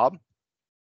of your job?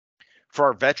 For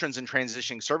our veterans and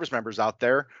transitioning service members out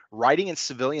there, writing in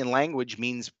civilian language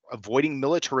means avoiding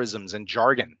militarisms and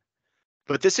jargon.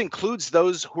 But this includes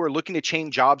those who are looking to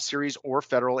change job series or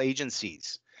federal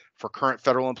agencies. For current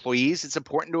federal employees, it's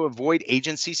important to avoid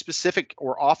agency-specific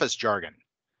or office jargon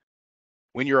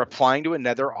when you're applying to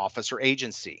another office or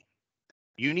agency.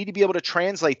 You need to be able to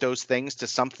translate those things to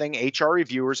something HR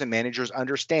reviewers and managers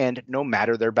understand, no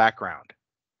matter their background.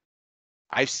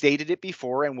 I've stated it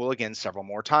before and will again several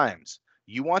more times.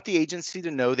 You want the agency to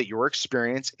know that your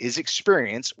experience is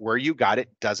experience. Where you got it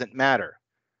doesn't matter.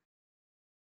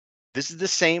 This is the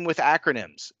same with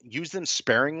acronyms. Use them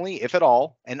sparingly, if at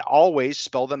all, and always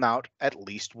spell them out at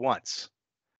least once.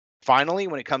 Finally,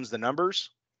 when it comes to numbers,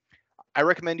 I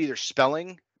recommend either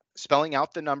spelling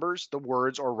out the numbers, the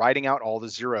words, or writing out all the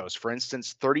zeros. For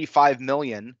instance, 35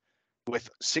 million with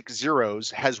 6 zeros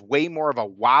has way more of a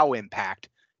wow impact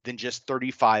than just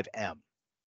 35M.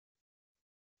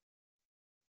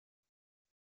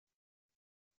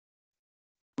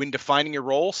 When defining your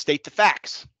role, state the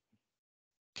facts.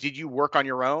 Did you work on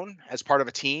your own as part of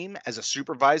a team, as a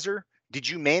supervisor? Did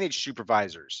you manage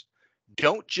supervisors?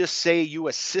 Don't just say you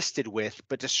assisted with,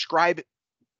 but describe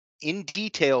in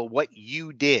detail what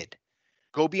you did.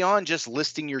 Go beyond just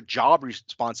listing your job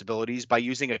responsibilities by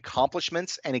using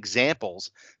accomplishments and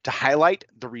examples to highlight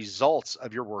the results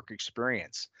of your work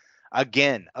experience.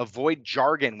 Again, avoid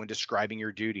jargon when describing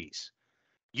your duties.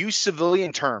 Use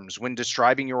civilian terms when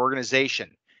describing your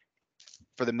organization.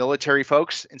 For the military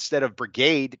folks, instead of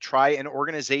brigade, try an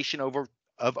organization of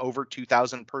over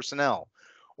 2,000 personnel,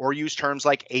 or use terms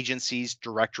like agencies,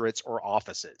 directorates, or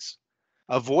offices.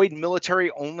 Avoid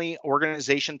military-only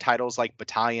organization titles like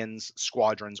battalions,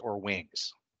 squadrons, or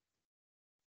wings.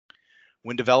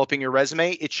 When developing your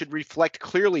resume, it should reflect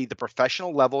clearly the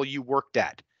professional level you worked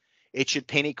at. It should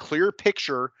paint a clear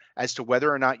picture as to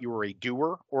whether or not you were a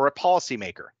doer or a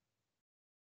policymaker.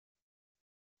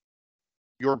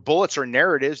 Your bullets or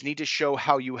narratives need to show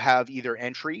how you have either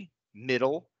entry,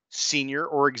 middle, senior,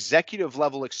 or executive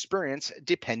level experience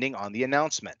depending on the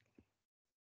announcement.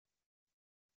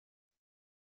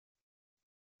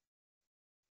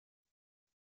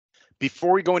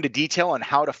 Before we go into detail on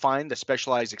how to find the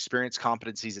specialized experience,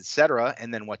 competencies, etc.,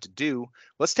 and then what to do,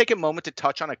 let's take a moment to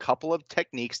touch on a couple of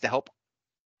techniques to help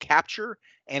capture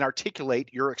and articulate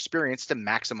your experience to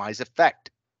maximize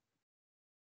effect.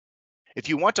 If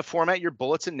you want to format your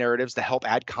bullets and narratives to help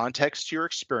add context to your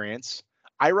experience,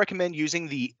 I recommend using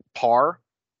the PAR,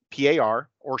 PAR,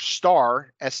 or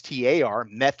STAR, STAR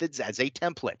methods as a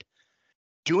template.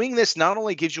 Doing this not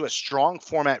only gives you a strong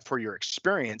format for your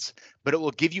experience, but it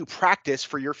will give you practice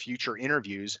for your future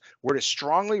interviews, where it is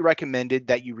strongly recommended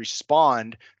that you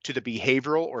respond to the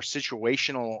behavioral or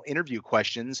situational interview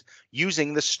questions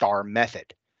using the STAR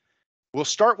method. We'll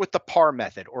start with the PAR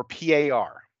method, or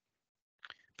PAR.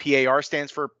 PAR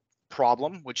stands for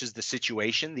problem, which is the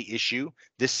situation, the issue.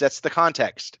 This sets the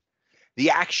context.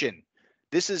 The action.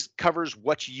 This covers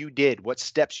what you did, what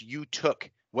steps you took,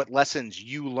 what lessons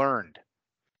you learned.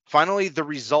 Finally, the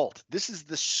result. This is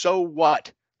the so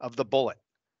what of the bullet.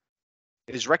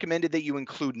 It is recommended that you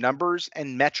include numbers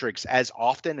and metrics as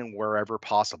often and wherever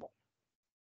possible.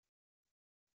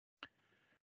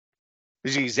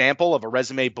 This is an example of a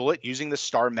resume bullet using the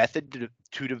STAR method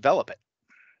to develop it.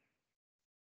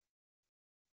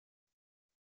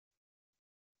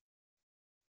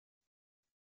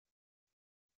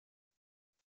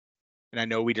 And I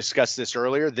know we discussed this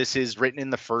earlier. This is written in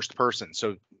the first person.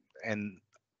 So, and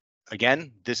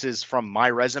again, this is from my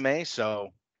resume. So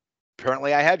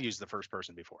apparently I have used the first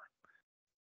person before.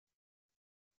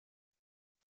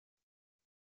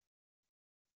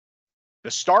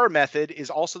 The STAR method is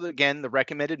also, again, the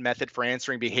recommended method for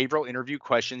answering behavioral interview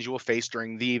questions you will face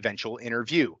during the eventual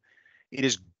interview. It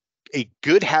is a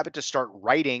good habit to start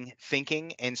writing,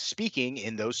 thinking, and speaking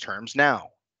in those terms now.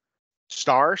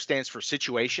 STAR stands for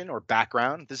situation or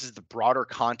background. This is the broader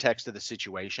context of the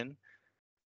situation.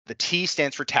 The T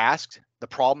stands for task, the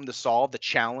problem to solve, the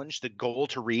challenge, the goal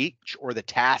to reach, or the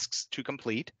tasks to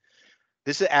complete.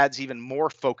 This adds even more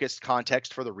focused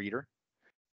context for the reader.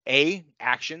 A,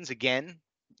 actions, again,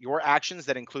 your actions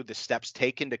that include the steps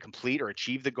taken to complete or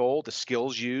achieve the goal, the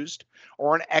skills used,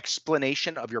 or an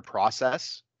explanation of your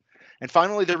process. And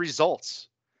finally, the results.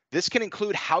 This can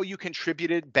include how you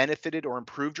contributed, benefited, or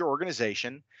improved your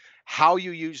organization, how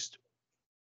you used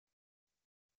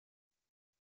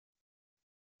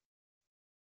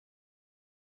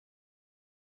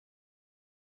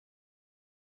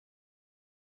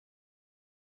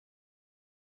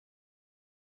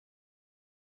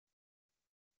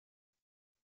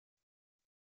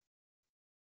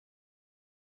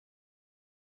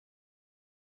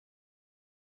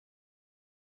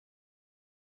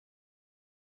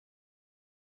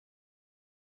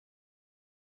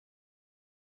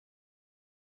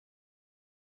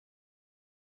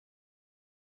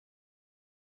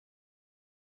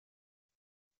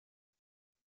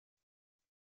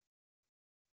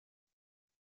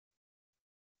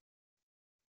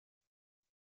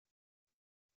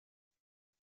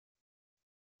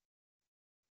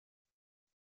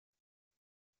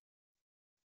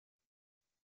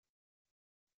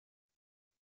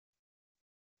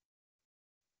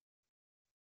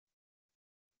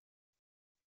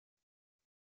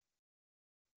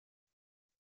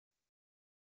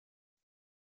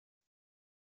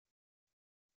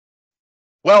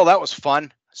Well, that was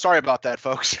fun. Sorry about that,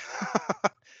 folks.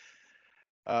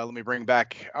 Let me bring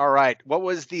back. All right. What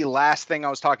was the last thing I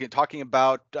was talking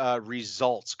about?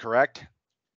 Results, correct?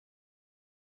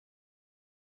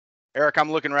 Eric,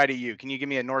 I'm looking right at you. Can you give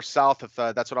me a north-south if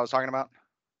that's what I was talking about?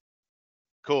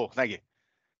 Cool. Thank you.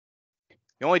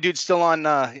 The only dude's still on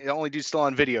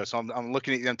video, so I'm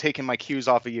looking at. I'm taking my cues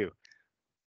off of you.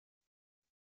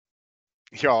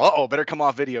 Yo, better come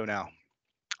off video now.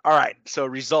 All right, so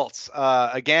results.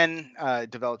 Again,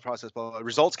 developed process.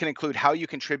 Results can include how you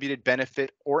contributed,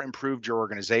 benefit, or improved your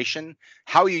organization,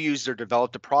 how you used or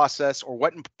developed a process, or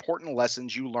what important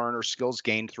lessons you learned or skills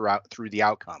gained through the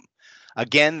outcome.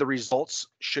 Again, the results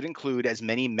should include as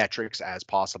many metrics as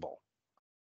possible.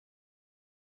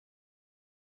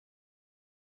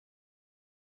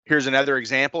 Here's another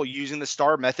example using the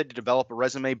STAR method to develop a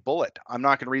resume bullet. I'm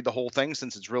not going to read the whole thing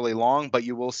since it's really long, but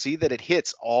you will see that it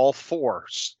hits all four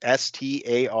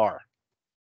STAR.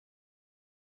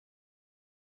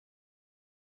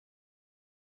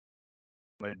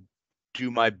 I'm going to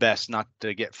do my best not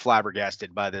to get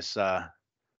flabbergasted by this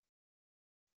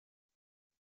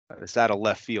this out of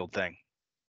left field thing.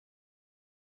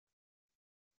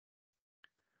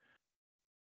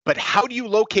 But how do you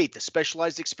locate the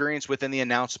specialized experience within the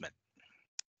announcement?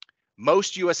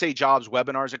 Most USA Jobs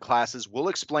webinars and classes will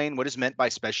explain what is meant by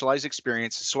specialized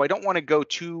experience, so I don't want to go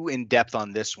too in depth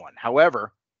on this one.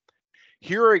 However,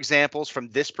 here are examples from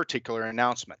this particular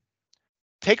announcement.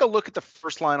 Take a look at the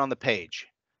first line on the page.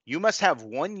 You must have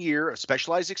 1 year of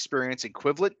specialized experience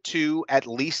equivalent to at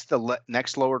least the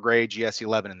next lower grade, GS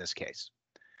 11 in this case.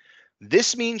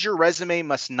 This means your resume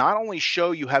must not only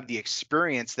show you have the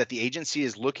experience that the agency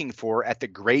is looking for at the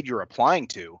grade you're applying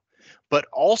to, but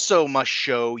also must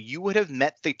show you would have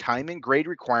met the time and grade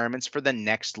requirements for the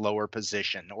next lower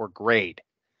position or grade.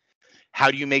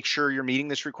 How do you make sure you're meeting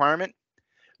this requirement?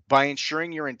 By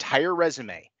ensuring your entire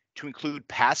resume, to include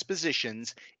past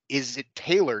positions, is it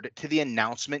tailored to the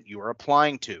announcement you are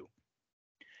applying to.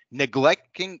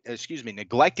 Neglecting this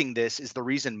is the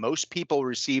reason most people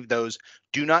receive those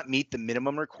do not meet the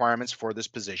minimum requirements for this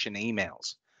position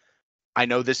emails. I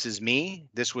know this is me.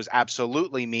 This was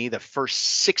absolutely me the first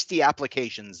 60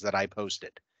 applications that I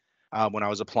posted when I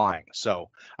was applying. So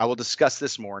I will discuss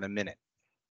this more in a minute.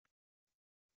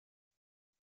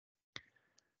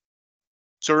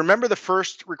 So remember the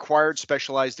first required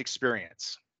specialized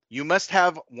experience. You must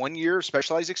have 1 year of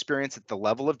specialized experience at the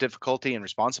level of difficulty and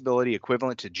responsibility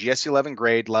equivalent to GS 11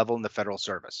 grade level in the federal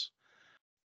service.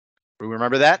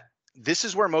 Remember that? This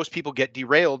is where most people get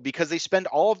derailed because they spend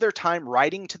all of their time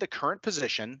writing to the current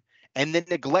position and then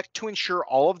neglect to ensure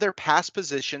all of their past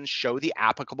positions show the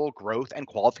applicable growth and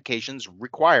qualifications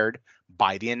required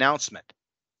by the announcement.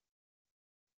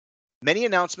 Many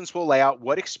announcements will lay out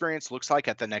what experience looks like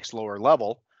at the next lower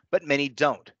level, but many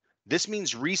don't. This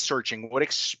means researching what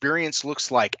experience looks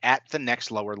like at the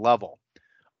next lower level.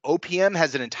 OPM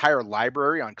has an entire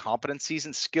library on competencies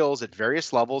and skills at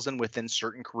various levels and within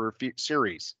certain career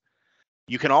series.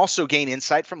 You can also gain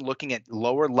insight from looking at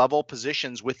lower level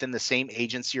positions within the same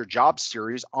agency or job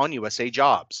series on USA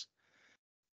Jobs.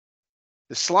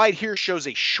 The slide here shows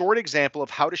a short example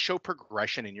of how to show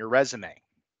progression in your resume.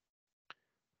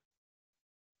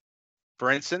 For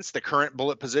instance, the current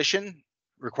bullet position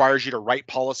requires you to write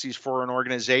policies for an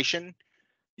organization.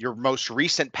 Your most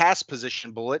recent past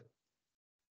position bullet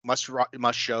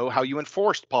must show how you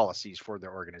enforced policies for the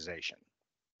organization.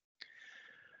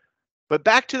 But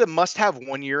back to the must have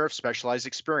 1 year of specialized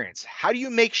experience. How do you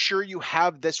make sure you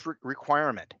have this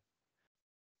requirement?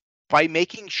 By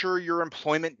making sure your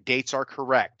employment dates are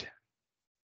correct.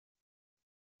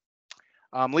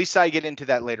 Lisa, I get into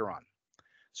that later on.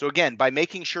 So again, by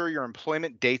making sure your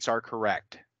employment dates are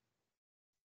correct.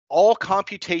 All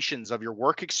computations of your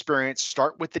work experience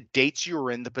start with the dates you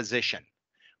were in the position.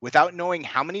 Without knowing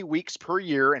how many weeks per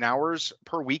year and hours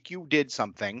per week you did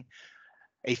something,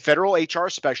 a federal HR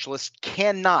specialist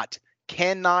cannot,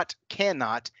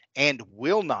 and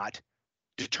will not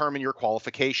determine your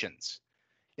qualifications.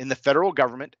 In the federal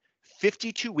government,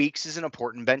 52 weeks is an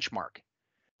important benchmark.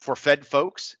 For Fed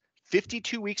folks,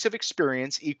 52 weeks of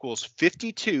experience equals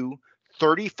 52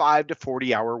 35 to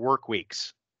 40-hour work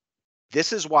weeks.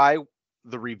 This is why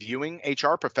the reviewing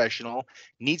HR professional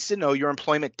needs to know your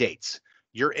employment dates,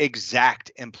 your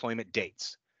exact employment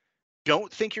dates.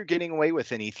 Don't think you're getting away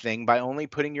with anything by only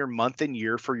putting your month and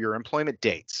year for your employment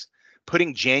dates.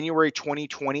 Putting January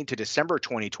 2020 to December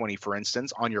 2020, for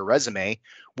instance, on your resume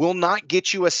will not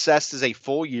get you assessed as a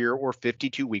full year or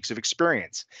 52 weeks of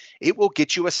experience. It will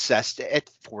get you assessed at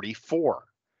 44.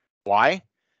 Why?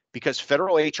 Because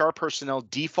federal HR personnel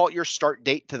default your start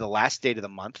date to the last date of the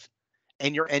month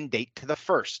and your end date to the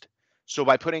first. So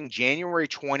by putting January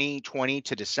 2020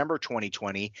 to December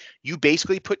 2020, you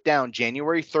basically put down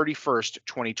January 31st,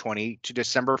 2020 to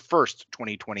December 1st,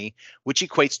 2020, which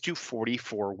equates to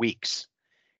 44 weeks.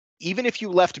 Even if you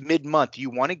left mid-month, you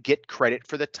want to get credit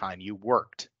for the time you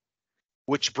worked.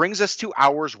 Which brings us to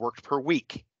hours worked per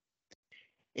week.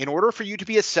 In order for you to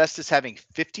be assessed as having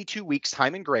 52 weeks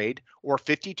time and grade or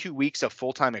 52 weeks of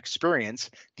full-time experience,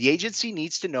 the agency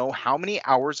needs to know how many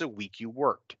hours a week you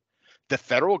worked. The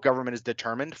federal government has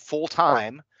determined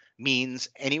full-time means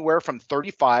anywhere from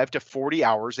 35 to 40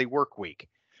 hours a work week.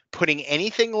 Putting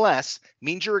anything less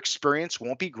means your experience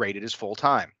won't be graded as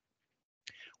full-time.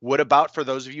 What about for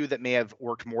those of you that may have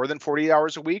worked more than 40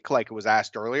 hours a week, like it was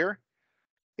asked earlier?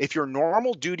 If your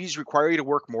normal duties require you to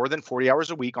work more than 40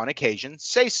 hours a week on occasion,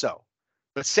 say so.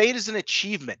 But say it is an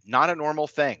achievement, not a normal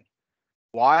thing.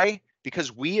 Why?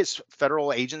 Because we as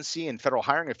federal agency and federal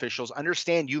hiring officials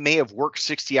understand you may have worked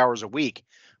 60 hours a week,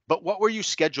 but what were you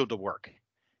scheduled to work?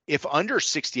 If under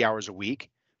 60 hours a week,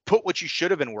 put what you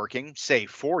should have been working, say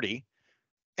 40,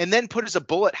 and then put as a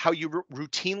bullet how you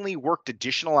routinely worked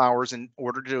additional hours in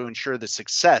order to ensure the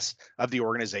success of the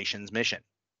organization's mission.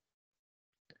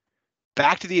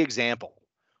 Back to the example.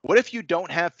 What if you don't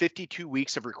have 52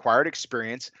 weeks of required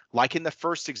experience like in the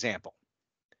first example?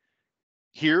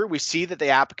 Here we see that the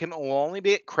applicant will only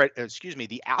get credit,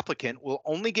 the applicant will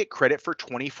only get credit for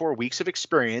 24 weeks of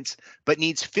experience, but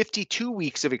needs 52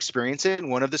 weeks of experience in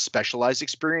one of the specialized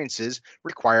experiences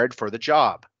required for the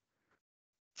job.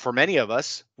 For many of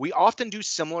us, we often do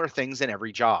similar things in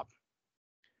every job.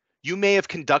 You may have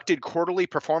conducted quarterly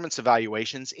performance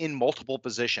evaluations in multiple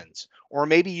positions, or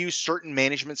maybe used certain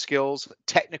management skills,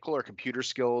 technical or computer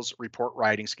skills, report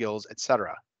writing skills,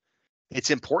 etc. It's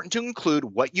important to include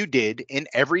what you did in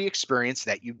every experience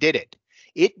that you did it.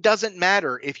 It doesn't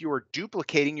matter if you are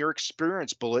duplicating your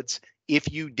experience bullets if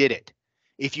you did it.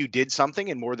 If you did something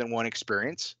in more than one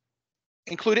experience,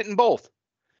 include it in both.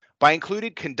 By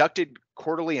including conducted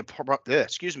quarterly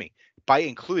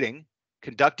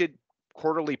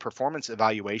performance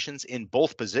evaluations in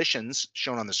both positions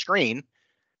shown on the screen,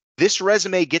 this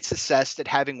resume gets assessed at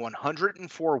having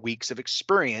 104 weeks of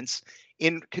experience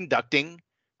in conducting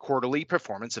quarterly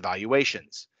performance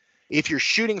evaluations. If you're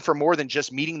shooting for more than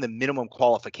just meeting the minimum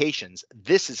qualifications,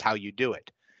 this is how you do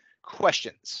it.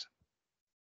 Questions?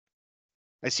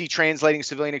 I see translating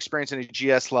civilian experience into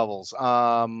GS levels,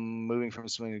 moving from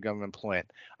civilian to government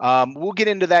employment. We'll get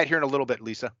into that here in a little bit,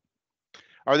 Lisa.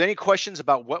 Are there any questions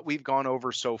about what we've gone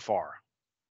over so far?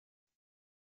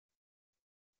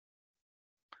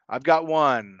 I've got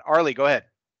one. Arlie, go ahead.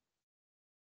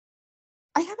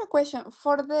 I have a question.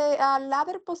 For the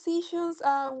ladder positions,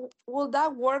 will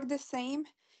that work the same,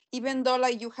 even though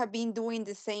like you have been doing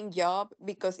the same job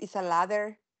because it's a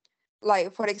ladder?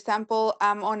 Like, for example,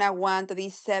 I'm on a one that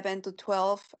is 7 to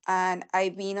 12, and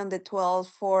I've been on the 12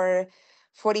 for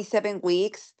 47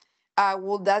 weeks.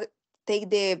 Will that take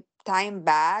the time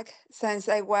back since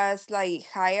I was like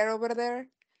higher over there?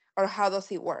 Or how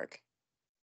does it work?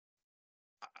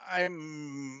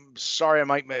 I'm sorry,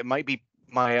 it might be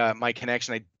my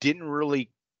connection. I didn't really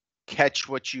catch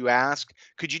what you asked.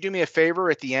 Could you do me a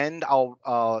favor at the end?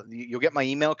 You'll get my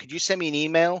email. Could you send me an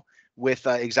email with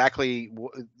exactly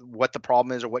what the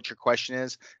problem is or what your question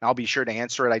is? And I'll be sure to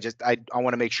answer it. I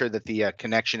want to make sure that the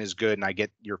connection is good and I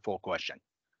get your full question.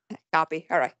 Copy.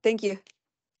 All right. Thank you.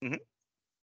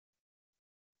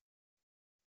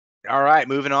 All right,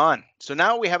 moving on. So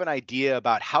now we have an idea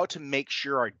about how to make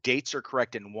sure our dates are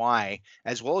correct and why,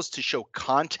 as well as to show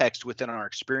context within our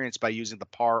experience by using the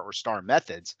PAR or STAR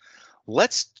methods.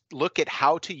 Let's look at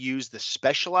how to use the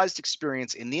specialized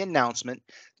experience in the announcement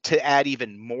to add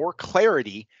even more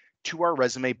clarity to our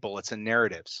resume bullets and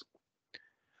narratives.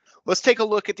 Let's take a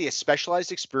look at the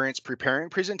specialized experience preparing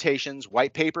presentations,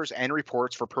 white papers, and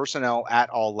reports for personnel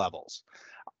at all levels.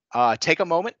 Take a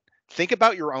moment, think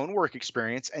about your own work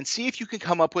experience, and see if you can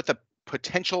come up with a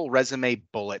potential resume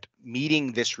bullet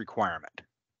meeting this requirement.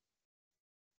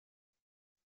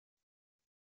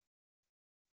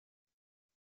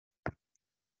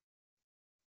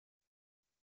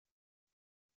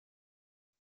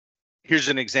 Here's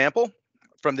an example.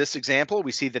 From this example,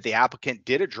 we see that the applicant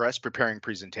did address preparing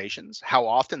presentations, how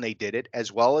often they did it,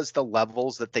 as well as the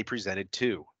levels that they presented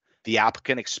to. The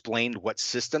applicant explained what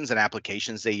systems and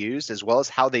applications they used, as well as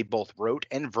how they both wrote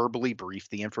and verbally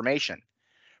briefed the information.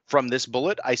 From this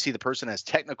bullet, I see the person has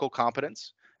technical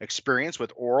competence, experience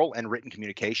with oral and written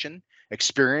communication,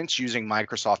 experience using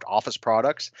Microsoft Office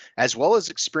products, as well as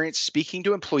experience speaking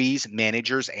to employees,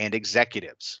 managers, and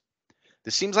executives.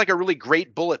 This seems like a really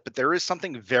great bullet, but there is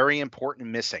something very important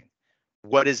missing.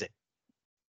 What is it?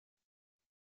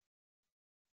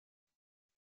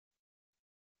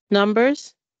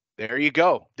 Numbers. There you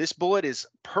go. This bullet is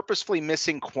purposefully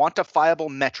missing quantifiable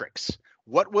metrics.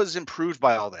 What was improved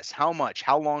by all this? How much?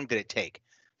 How long did it take?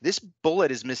 This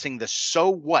bullet is missing the so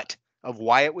what of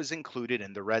why it was included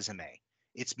in the resume.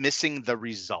 It's missing the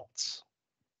results.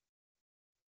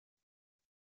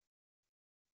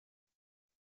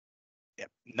 Yep,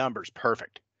 numbers,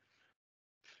 perfect.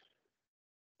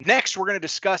 Next, we're going to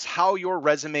discuss how your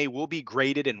resume will be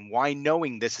graded and why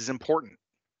knowing this is important.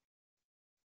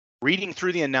 Reading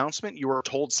through the announcement, you are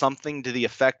told something to the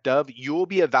effect of, you will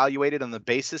be evaluated on the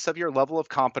basis of your level of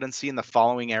competency in the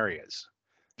following areas.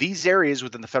 These areas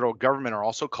within the federal government are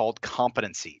also called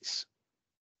competencies.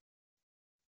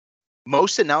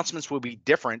 Most announcements will be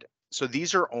different, so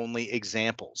these are only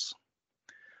examples.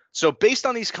 So based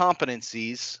on these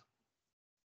competencies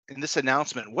in this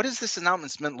announcement, what is this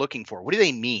announcement looking for? What do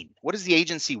they mean? What does the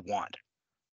agency want?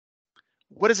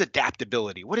 What is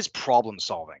adaptability? What is problem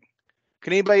solving?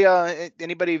 Can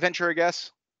anybody venture a guess?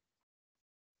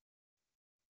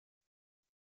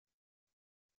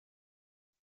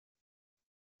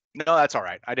 No, that's all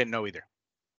right. I didn't know either.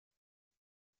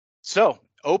 So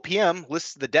OPM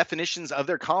lists the definitions of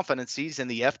their competencies in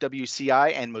the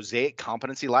FWCI and Mosaic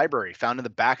Competency Library found in the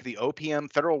back of the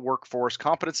OPM Federal Workforce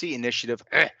Competency Initiative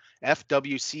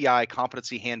FWCI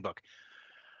Competency Handbook.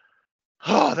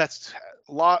 Oh, that's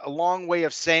a long way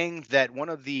of saying that one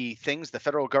of the things the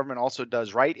federal government also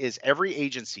does right is every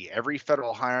agency, every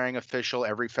federal hiring official,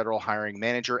 every federal hiring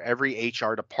manager, every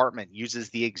HR department uses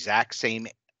the exact same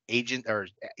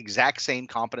exact same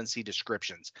competency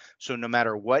descriptions. So no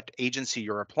matter what agency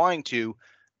you're applying to,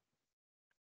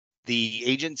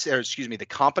 the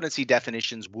competency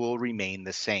definitions will remain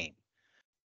the same.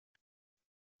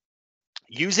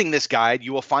 Using this guide,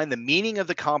 you will find the meaning of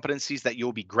the competencies that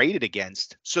you'll be graded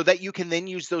against so that you can then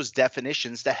use those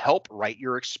definitions to help write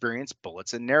your experience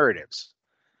bullets and narratives.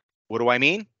 What do I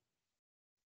mean?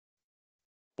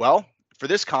 Well, for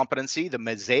this competency, the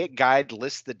Mosaic Guide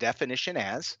lists the definition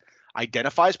as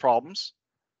identifies problems,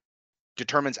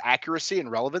 determines accuracy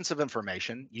and relevance of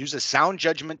information, uses sound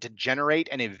judgment to generate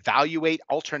and evaluate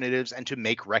alternatives and to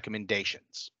make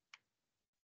recommendations.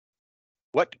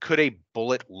 What could a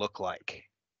bullet look like?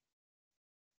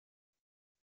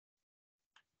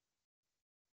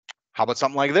 How about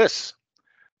something like this?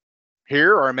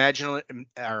 Here, our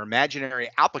imaginary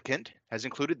applicant has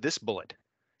included this bullet.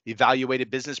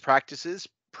 Evaluated business practices,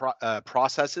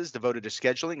 processes devoted to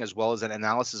scheduling, as well as an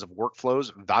analysis of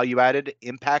workflows, value-added,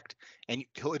 impact, and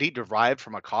utility derived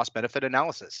from a cost-benefit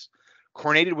analysis.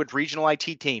 Coordinated with regional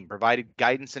IT team, provided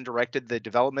guidance and directed the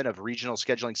development of regional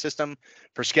scheduling system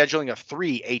for scheduling of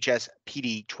 3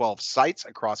 HSPD 12 sites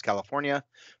across California.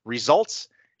 Results: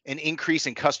 an increase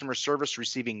in customer service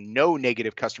receiving no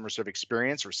negative customer service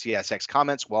experience or CSX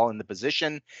comments while in the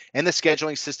position, and the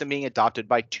scheduling system being adopted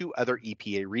by 2 other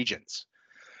EPA regions.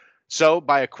 So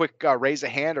by a quick raise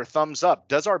of hand or thumbs up,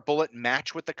 does our bullet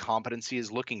match what the competency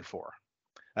is looking for?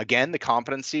 Again, the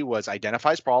competency was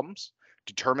identifies problems,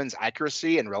 determines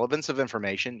accuracy and relevance of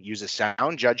information, uses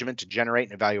sound judgment to generate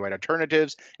and evaluate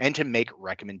alternatives, and to make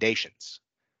recommendations.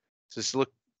 Does this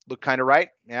look kind of right?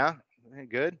 Yeah,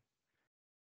 good.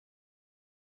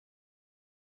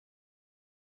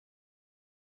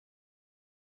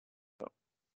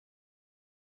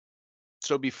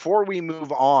 So before we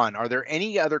move on, are there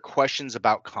any other questions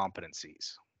about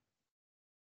competencies?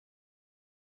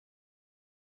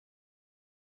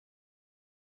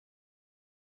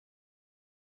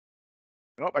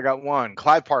 Nope, I got one.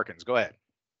 Clive Parkins, go ahead.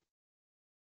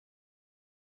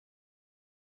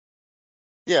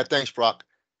 Yeah, thanks, Brock.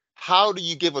 How do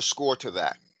you give a score to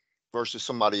that versus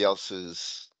somebody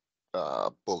else's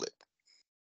bullet?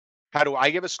 How do I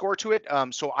give a score to it?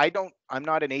 So I'm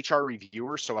not an HR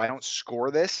reviewer, so I don't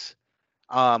score this.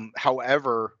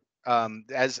 However,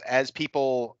 as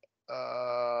people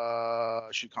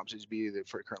should competencies be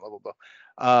for a current level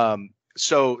though.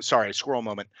 So sorry, squirrel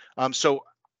moment. So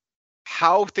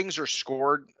how things are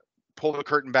scored, pull the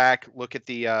curtain back, look at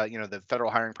the the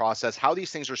federal hiring process. How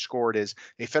these things are scored is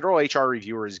a federal HR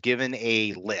reviewer is given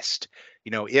a list.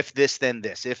 If this then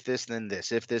this, if this then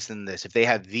this, if this then this. If they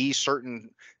have these certain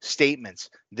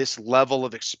statements, this level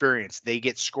of experience, they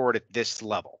get scored at this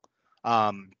level.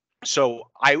 So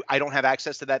I don't have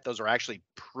access to that. Those are actually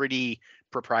pretty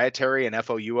proprietary and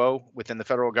FOUO within the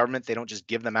federal government. They don't just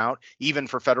give them out, even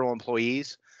for federal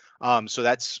employees. So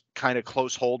that's kind of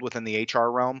close hold within the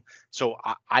HR realm. So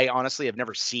I honestly have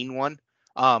never seen one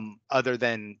other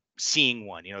than seeing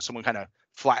one, someone kind of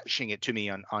flashing it to me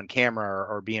on camera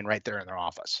or being right there in their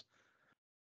office.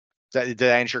 Did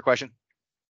that answer your question?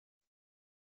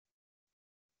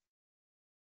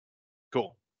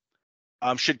 Cool.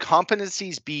 Should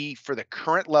competencies be for the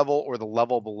current level or the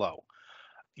level below?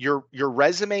 Your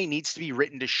resume needs to be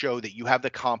written to show that you have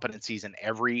the competencies in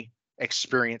every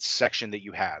experience section that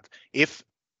you have. If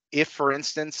for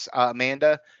instance,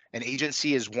 Amanda, an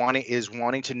agency is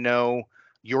wanting to know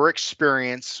your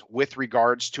experience with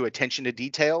regards to attention to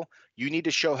detail, you need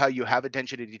to show how you have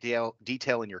attention to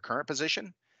detail in your current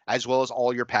position as well as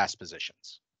all your past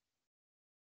positions.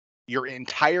 Your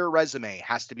entire resume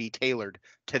has to be tailored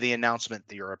to the announcement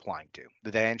that you're applying to.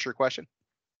 Did that answer your question?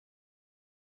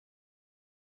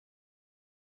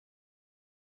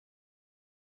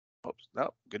 Oops,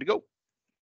 no, good to go.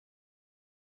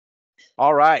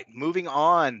 All right, moving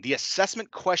on. The assessment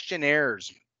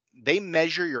questionnaires. They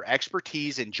measure your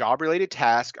expertise in job-related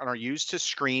tasks and are used to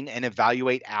screen and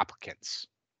evaluate applicants.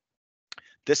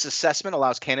 This assessment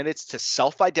allows candidates to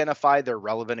self-identify their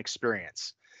relevant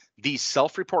experience. These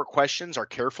self-report questions are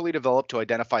carefully developed to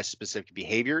identify specific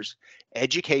behaviors,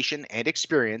 education, and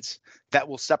experience that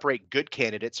will separate good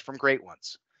candidates from great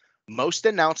ones. Most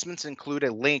announcements include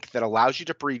a link that allows you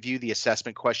to preview the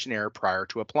assessment questionnaire prior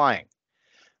to applying.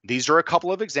 These are a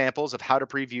couple of examples of how to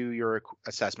preview your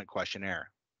assessment questionnaire.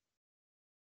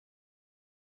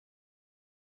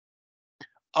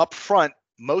 Up front,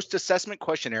 most assessment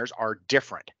questionnaires are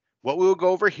different. What we will go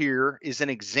over here is an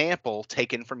example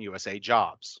taken from USA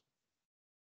Jobs.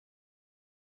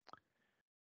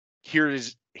 Here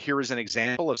is an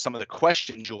example of some of the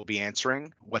questions you'll be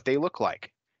answering, what they look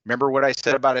like. Remember what I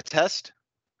said about a test?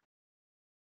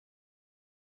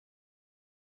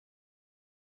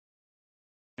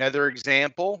 Another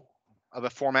example of a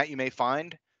format you may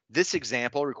find. This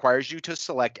example requires you to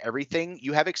select everything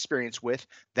you have experience with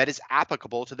that is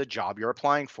applicable to the job you're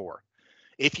applying for.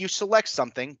 If you select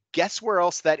something, guess where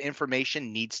else that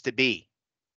information needs to be?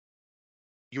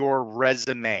 Your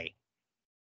resume.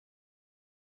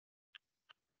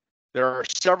 There are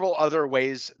several other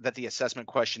ways that the assessment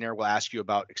questionnaire will ask you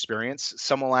about experience.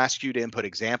 Some will ask you to input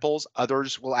examples.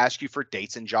 Others will ask you for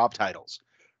dates and job titles.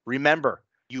 Remember,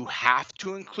 you have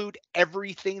to include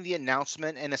everything the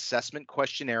announcement and assessment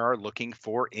questionnaire are looking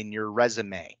for in your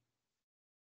resume.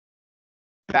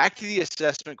 Back to the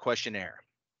assessment questionnaire.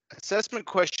 Assessment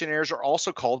questionnaires are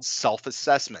also called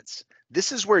self-assessments.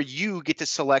 This is where you get to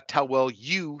select how well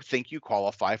you think you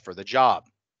qualify for the job.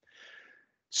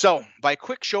 So, by a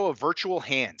quick show of virtual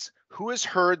hands, who has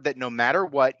heard that no matter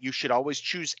what, you should always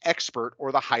choose expert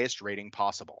or the highest rating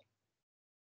possible?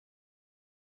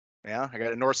 Yeah, I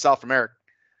got a North-South from Eric.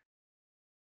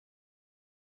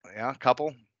 Yeah, a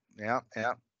couple. Yeah.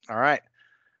 All right.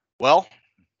 Well,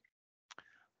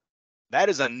 that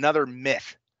is another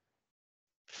myth.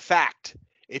 Fact,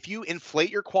 if you inflate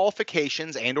your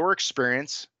qualifications and or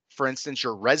experience, for instance,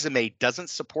 your resume doesn't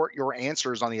support your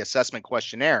answers on the assessment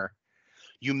questionnaire,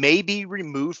 you may be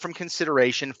removed from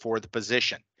consideration for the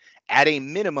position. At a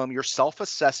minimum, your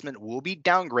self-assessment will be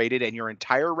downgraded and your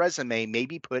entire resume may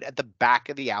be put at the back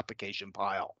of the application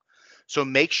pile. So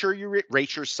make sure you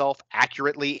rate yourself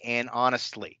accurately and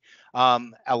honestly.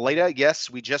 Aleda, yes,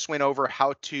 we just went over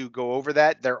how to go over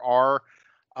that. There are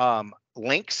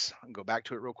links. I'll go back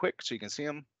to it real quick so you can see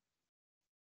them.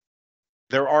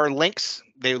 There are links.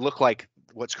 They look like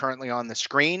what's currently on the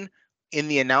screen. In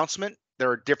the announcement, there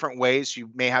are different ways. You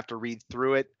may have to read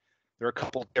through it There are a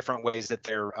couple different ways that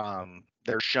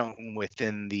they're shown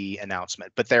within the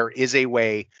announcement, but there is a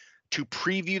way to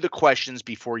preview the questions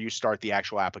before you start the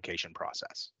actual application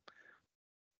process.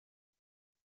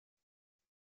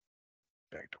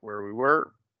 Back to where we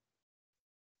were.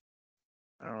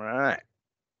 All right.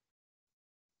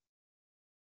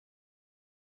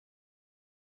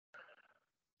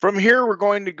 From here, we're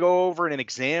going to go over an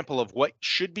example of what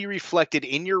should be reflected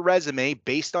in your resume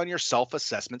based on your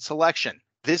self-assessment selection.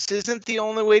 This isn't the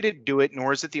only way to do it,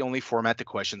 nor is it the only format the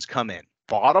questions come in.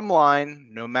 Bottom line,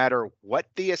 no matter what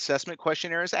the assessment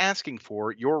questionnaire is asking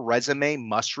for, your resume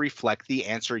must reflect the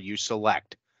answer you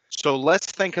select. So let's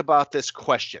think about this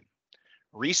question.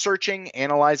 Researching,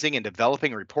 analyzing, and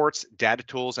developing reports, data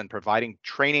tools, and providing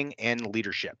training and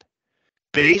leadership.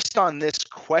 Based on this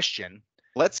question,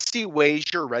 let's see ways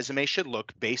your resume should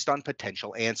look based on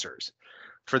potential answers.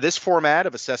 For this format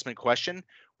of assessment question,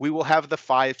 we will have the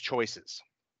 5 choices.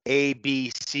 A,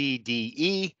 B, C, D,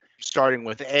 E. Starting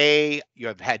with A, you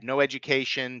have had no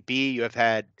education. B, you have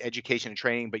had education and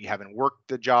training, but you haven't worked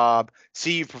the job.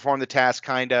 C, you've performed the task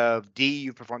kind of. D,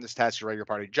 you've performed this task as a regular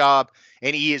part of your job.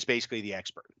 And E is basically the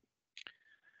expert.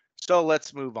 So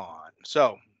let's move on.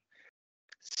 So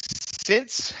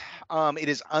since it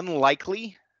is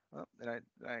unlikely, did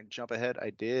I jump ahead?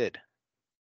 I did.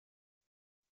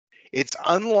 It's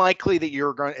unlikely that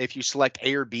you're going, if you select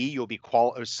A or B, you'll be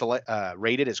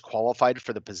rated as qualified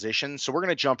for the position. So we're going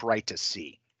to jump right to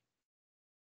C.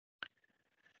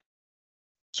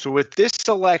 So with this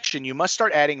selection, you must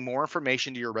start adding more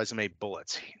information to your resume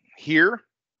bullets. Here,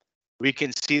 we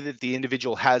can see that the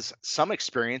individual has some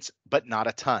experience, but not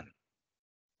a ton.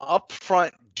 Up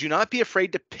front, do not be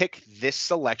afraid to pick this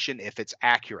selection if it's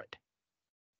accurate.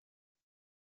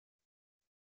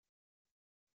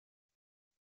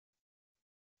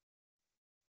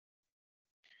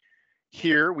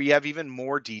 Here, we have even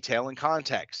more detail and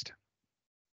context.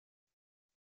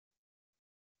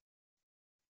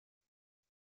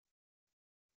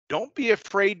 Don't be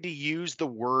afraid to use the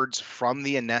words from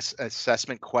the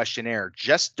assessment questionnaire.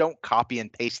 Just don't copy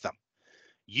and paste them.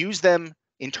 Use them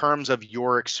in terms of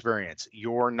your experience,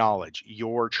 your knowledge,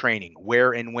 your training,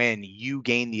 where and when you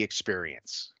gain the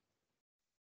experience.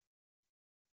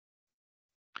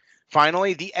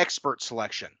 Finally, the expert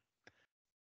selection.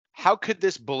 How could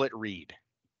this bullet read?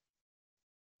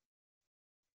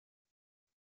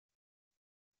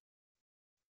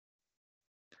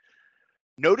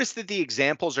 Notice that the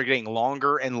examples are getting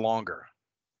longer and longer.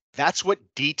 That's what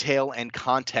detail and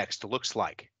context looks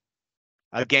like.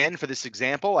 Again, for this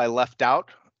example, I left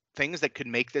out things that could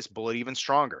make this bullet even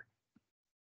stronger.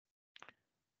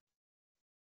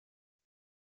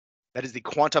 That is the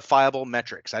quantifiable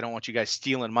metrics. I don't want you guys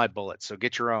stealing my bullets, so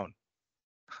get your own.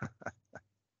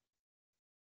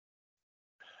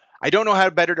 I don't know how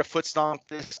better to foot stomp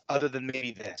this other than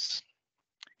maybe this.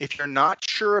 If you're not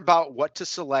sure about what to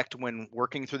select when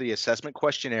working through the assessment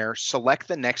questionnaire, select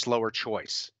the next lower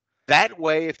choice. That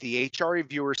way, if the HR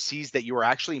reviewer sees that you are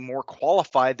actually more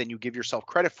qualified than you give yourself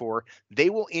credit for,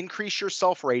 they will increase your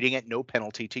self-rating at no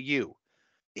penalty to you.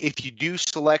 If you do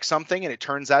select something and it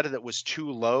turns out that it was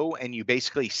too low and you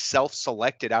basically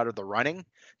self-selected out of the running,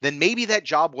 then maybe that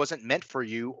job wasn't meant for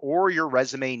you or your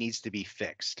resume needs to be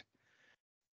fixed.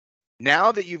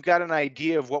 Now that you've got an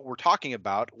idea of what we're talking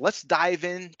about, let's dive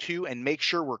into and make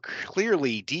sure we're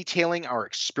clearly detailing our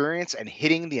experience and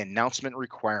hitting the announcement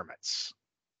requirements.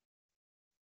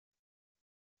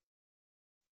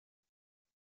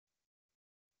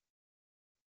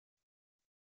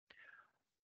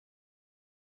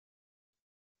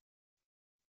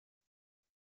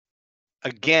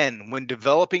 Again, when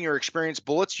developing your experience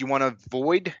bullets, you want to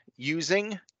avoid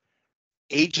using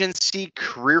agency,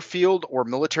 career field, or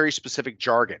military specific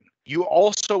jargon. You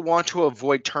also want to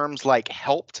avoid terms like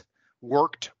helped,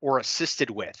 worked, or assisted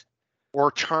with,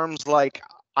 or terms like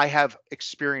I have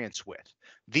experience with.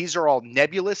 These are all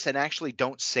nebulous and actually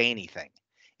don't say anything.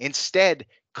 Instead,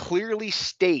 clearly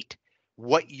state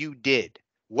what you did,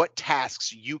 what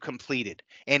tasks you completed,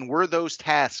 and were those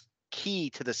tasks key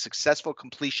to the successful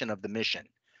completion of the mission?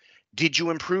 Did you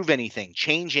improve anything,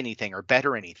 change anything, or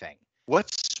better anything?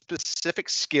 What specific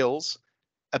skills,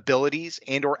 abilities,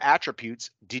 and or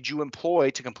attributes did you employ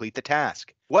to complete the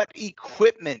task? What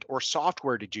equipment or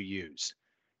software did you use?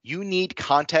 You need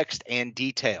context and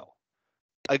detail.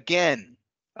 Again,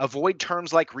 avoid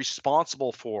terms like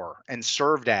responsible for and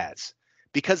served as,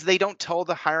 because they don't tell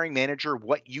the hiring manager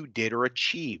what you did or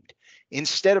achieved.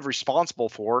 Instead of responsible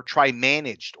for, try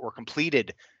managed or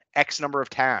completed X number of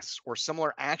tasks or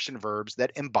similar action verbs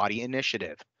that embody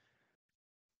initiative.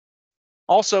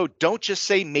 Also, don't just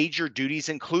say major duties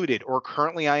included or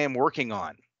currently I am working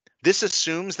on. This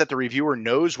assumes that the reviewer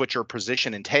knows what your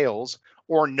position entails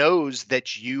or knows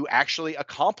that you actually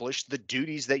accomplished the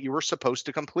duties that you were supposed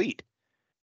to complete.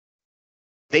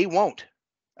 They won't.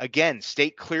 Again,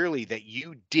 state clearly that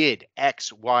you did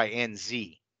X, Y, and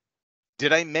Z.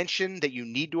 Did I mention that you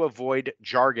need to avoid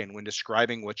jargon when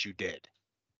describing what you did?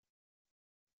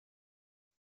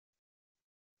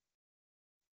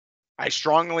 I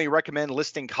strongly recommend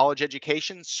listing college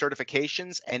education,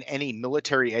 certifications, and any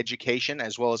military education,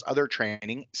 as well as other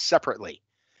training, separately.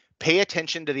 Pay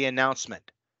attention to the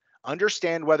announcement.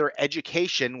 Understand whether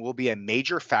education will be a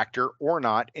major factor or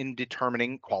not in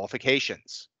determining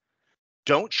qualifications.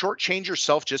 Don't shortchange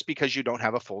yourself just because you don't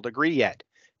have a full degree yet.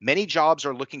 Many jobs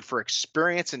are looking for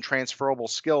experience and transferable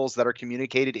skills that are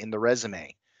communicated in the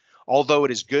resume. Although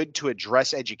it is good to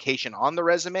address education on the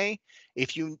resume,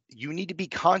 if you need to be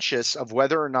conscious of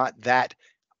whether or not that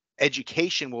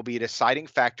education will be a deciding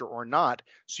factor or not,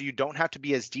 so you don't have to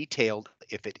be as detailed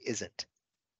if it isn't.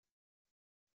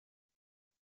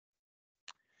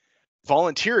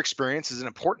 Volunteer experience is an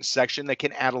important section that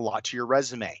can add a lot to your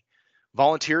resume.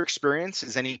 Volunteer experience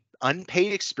is any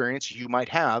unpaid experience you might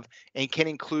have and can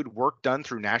include work done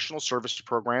through national service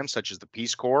programs such as the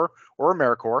Peace Corps or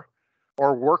AmeriCorps,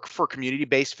 or work for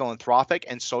community-based philanthropic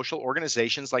and social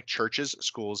organizations like churches,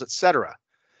 schools, etc.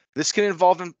 This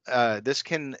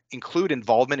can include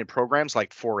involvement in programs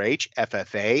like 4-H,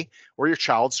 FFA, or your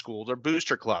child's school or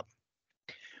booster club.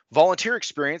 Volunteer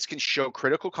experience can show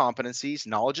critical competencies,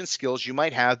 knowledge, and skills you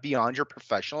might have beyond your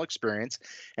professional experience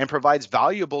and provides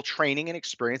valuable training and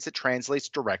experience that translates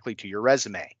directly to your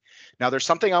resume. Now, there's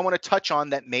something I want to touch on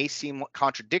that may seem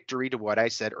contradictory to what I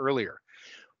said earlier.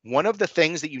 One of the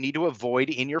things that you need to avoid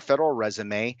in your federal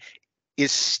resume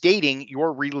is stating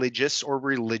your religious or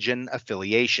religion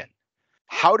affiliation.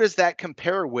 How does that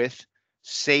compare with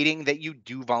stating that you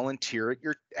do volunteer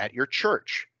at your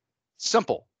church?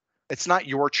 Simple. It's not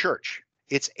your church.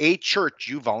 It's a church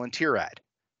you volunteer at.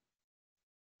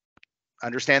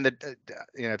 Understand that,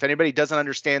 if anybody doesn't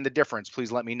understand the difference,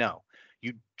 please let me know.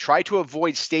 You try to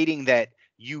avoid stating that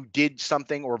you did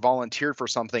something or volunteered for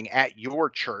something at your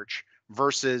church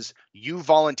versus you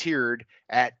volunteered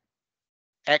at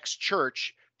X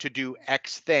church to do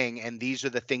X thing, and these are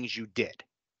the things you did.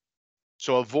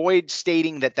 So avoid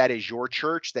stating that that is your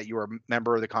church, that you are a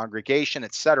member of the congregation,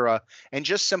 etc., and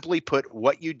just simply put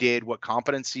what you did, what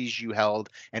competencies you held,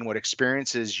 and what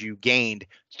experiences you gained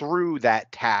through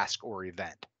that task or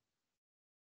event.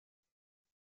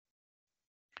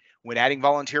 When adding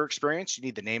volunteer experience, you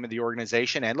need the name of the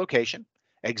organization and location,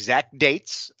 exact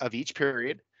dates of each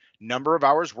period, number of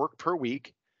hours worked per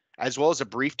week, as well as a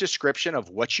brief description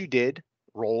of what you did,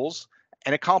 roles,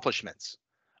 and accomplishments.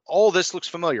 All this looks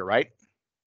familiar, right?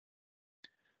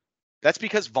 That's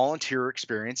because volunteer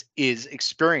experience is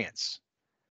experience.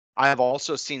 I have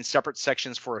also seen separate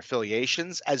sections for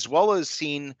affiliations, as well as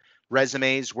seen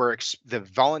resumes where the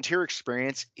volunteer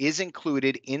experience is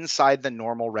included inside the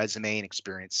normal resume and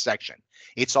experience section.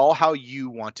 It's all how you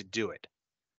want to do it.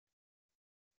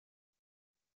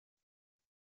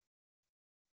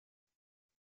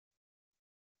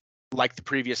 Like the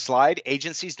previous slide,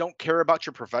 agencies don't care about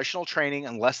your professional training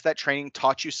unless that training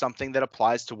taught you something that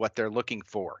applies to what they're looking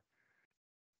for.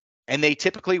 And they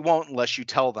typically won't unless you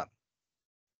tell them.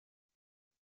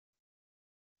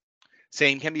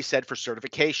 Same can be said for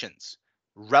certifications.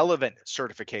 Relevant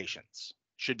certifications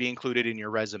should be included in your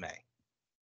resume.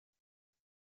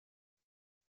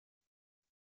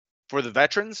 For the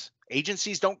veterans,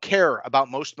 agencies don't care about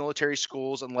most military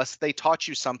schools unless they taught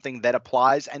you something that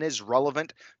applies and is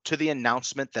relevant to the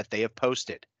announcement that they have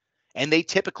posted. And they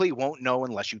typically won't know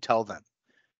unless you tell them.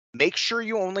 Make sure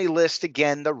you only list,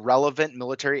 again, the relevant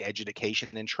military education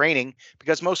and training,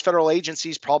 because most federal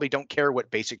agencies probably don't care what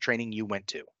basic training you went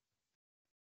to.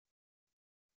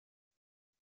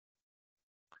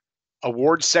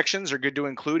 Awards sections are good to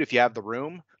include if you have the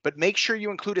room, but make sure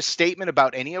you include a statement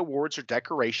about any awards or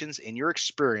decorations in your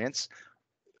experience,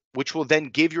 which will then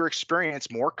give your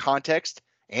experience more context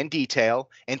and detail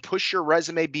and push your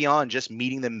resume beyond just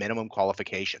meeting the minimum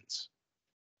qualifications.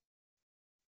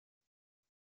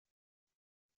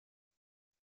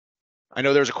 I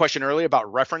know there was a question earlier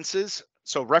about references.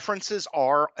 So references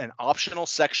are an optional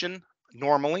section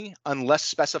normally, unless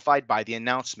specified by the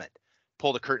announcement.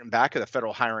 Pull the curtain back of the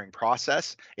federal hiring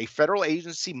process. A federal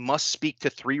agency must speak to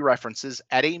 3 references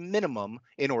at a minimum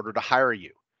in order to hire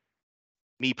you.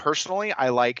 Me personally, I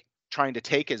like trying to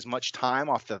take as much time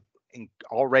off the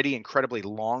already incredibly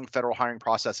long federal hiring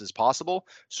process as possible.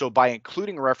 So by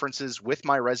including references with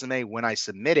my resume when I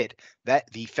submit it,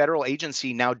 that the federal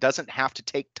agency now doesn't have to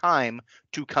take time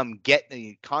to come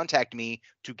contact me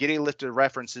to get a list of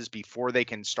references before they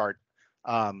can start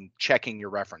checking your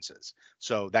references.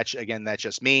 So that's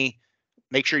just me.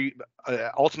 Make sure you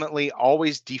ultimately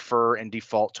always defer and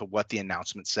default to what the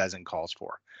announcement says and calls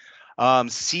for.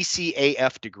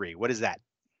 CCAF degree, what is that?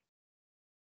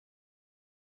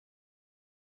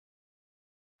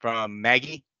 From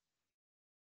Maggie?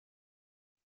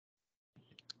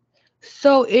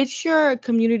 So it's your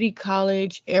community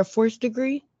college Air Force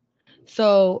degree.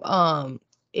 So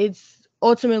it's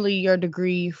ultimately your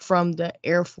degree from the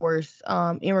Air Force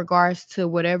in regards to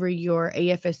whatever your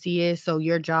AFSC is, so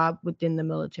your job within the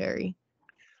military.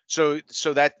 So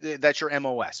that's your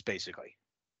MOS basically.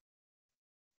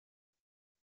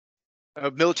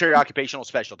 A military occupational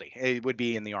specialty. It would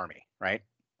be in the Army, right?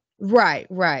 Right,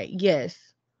 yes.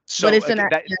 So But it's again,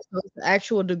 it's an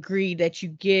actual degree that you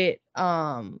get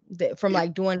from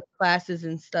like doing classes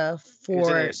and stuff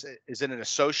for is it an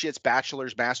associate's,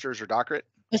 bachelor's, master's, or doctorate?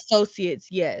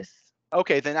 associates, yes.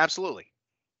 Okay, then absolutely.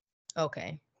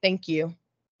 Okay, thank you.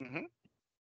 Mm-hmm.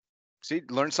 See,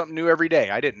 learn something new every day.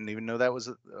 I didn't even know that was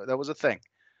a thing.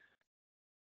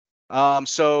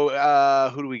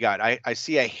 So who do we got? I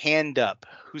see a hand up.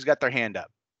 Who's got their hand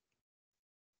up?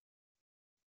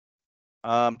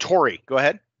 Tori, go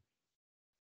ahead.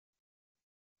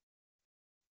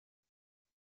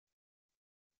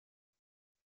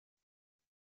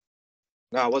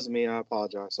 No, it wasn't me. I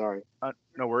apologize. Sorry.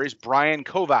 No worries. Brian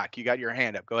Kovac, you got your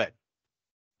hand up. Go ahead.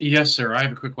 Yes, sir. I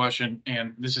have a quick question,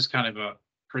 and this is kind of a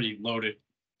pretty loaded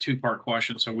two-part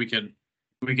question, so we can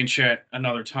chat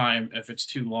another time if it's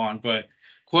too long. But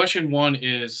question one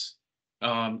is,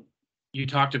 you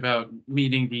talked about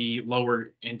meeting the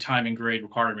lower in time and grade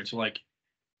requirements. Like,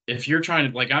 if you're trying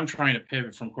to, like, I'm trying to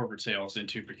pivot from corporate sales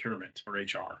into procurement or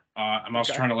HR. I'm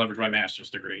also trying to leverage my master's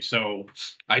degree. So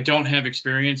I don't have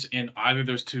experience in either of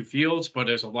those two fields, but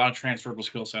there's a lot of transferable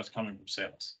skill sets coming from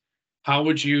sales. How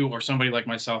would you, or somebody like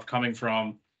myself coming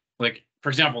from, like, for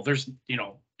example, there's,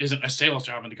 isn't a sales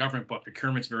job in the government, but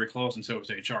procurement's very close and so is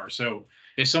HR. So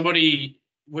if somebody,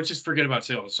 let's just forget about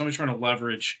sales. Somebody's trying to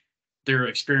leverage their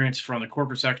experience from the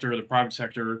corporate sector or the private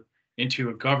sector into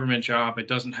a government job, it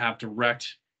doesn't have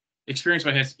direct experience,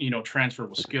 but has,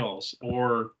 transferable skills.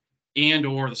 Or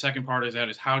the second part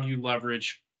is how do you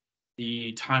leverage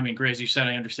the time and grade? As you said,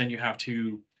 I understand you have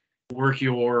to work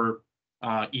your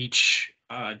each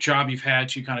job you've had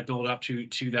to kind of build up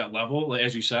to that level,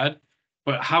 as you said.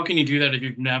 But how can you do that if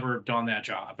you've never done that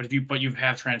job? But you've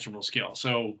had transferable skills.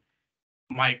 So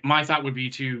my thought would be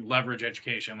to leverage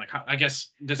education. Like, I guess,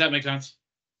 does that make sense?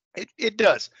 It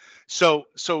does. So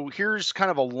here's kind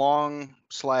of a long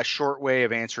 / short way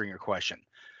of answering your question.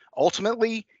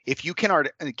 Ultimately, if you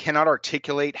cannot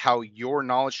articulate how your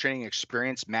knowledge training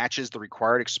experience matches the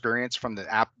required experience from the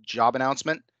job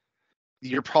announcement,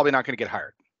 you're probably not going to get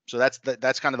hired. So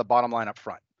that's kind of the bottom line up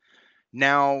front.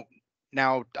 Now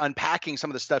unpacking some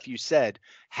of the stuff you said,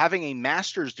 having a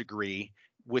master's degree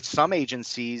with some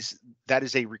agencies, that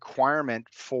is a requirement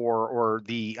for, or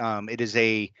it is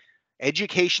a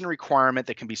education requirement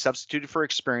that can be substituted for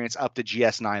experience up to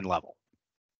GS9 level,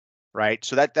 right?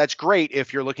 So that's great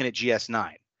if you're looking at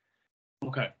GS9.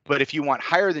 Okay. But if you want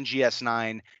higher than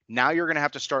GS9, now you're going to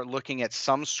have to start looking at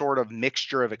some sort of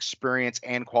mixture of experience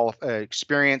and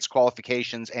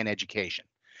qualifications, and education.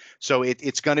 So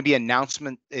it's going to be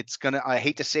announcement. I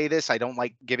hate to say this, I don't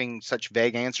like giving such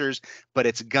vague answers, but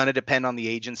it's going to depend on the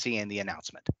agency and the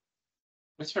announcement.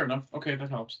 That's fair enough. Okay, that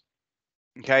helps.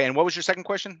 Okay, and what was your second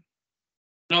question?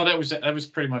 No, that was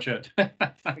pretty much it.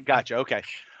 Gotcha. Okay.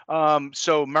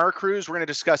 So Maricruz, we're going to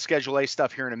discuss Schedule A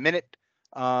stuff here in a minute.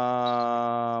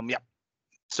 Yeah.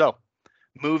 So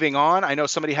moving on, I know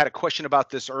somebody had a question about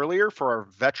this earlier for our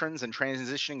veterans and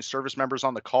transitioning service members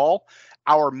on the call.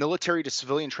 Our military to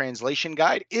civilian translation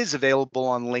guide is available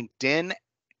on LinkedIn,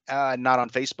 not on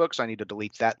Facebook, so I need to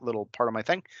delete that little part of my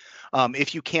thing.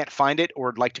 If you can't find it or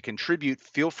would like to contribute,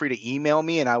 feel free to email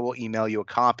me and I will email you a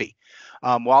copy.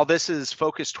 While this is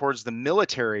focused towards the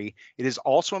military, it is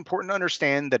also important to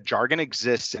understand that jargon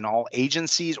exists in all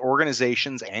agencies,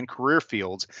 organizations, and career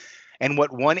fields. And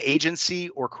what one agency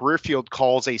or career field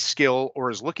calls a skill or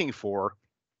is looking for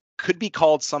could be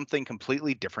called something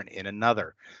completely different in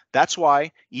another. That's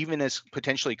why, even as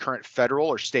potentially current federal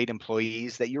or state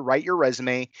employees, that you write your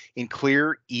resume in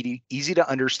clear, easy to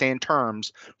understand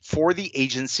terms for the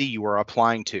agency you are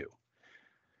applying to.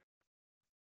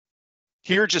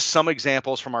 Here are just some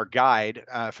examples from our guide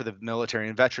for the military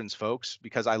and veterans folks,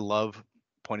 because I love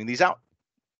pointing these out.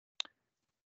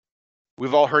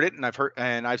 We've all heard it,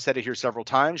 and I've said it here several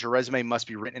times. Your resume must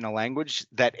be written in a language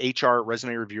that HR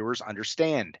resume reviewers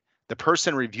understand. The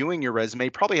person reviewing your resume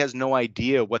probably has no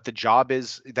idea what the job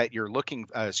is that you're looking,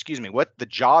 what the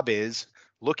job is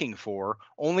looking for,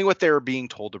 only what they're being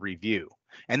told to review.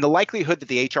 And the likelihood that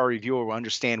the HR reviewer will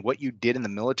understand what you did in the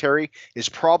military is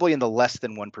probably in the less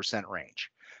than 1% range.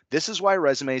 This is why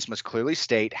resumes must clearly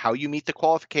state how you meet the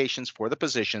qualifications for the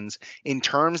positions in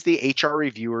terms the HR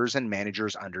reviewers and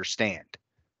managers understand.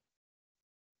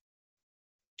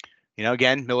 You know,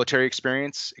 again, military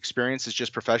experience is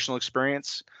just professional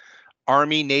experience.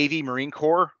 Army, Navy, Marine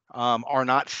Corps are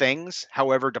not things.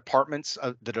 However, departments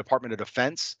of the Department of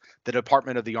Defense, the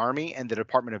Department of the Army, and the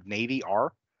Department of Navy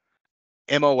are.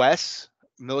 MOS,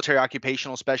 military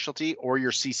occupational specialty, or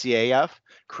your CCAF,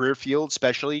 career field,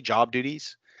 specialty, job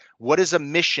duties. What is a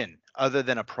mission other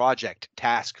than a project,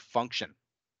 task, function,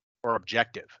 or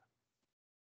objective?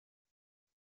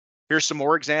 Here's some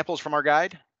more examples from our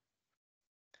guide.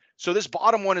 So this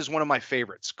bottom one is one of my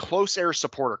favorites, close air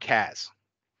support, or CAS.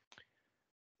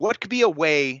 What could be a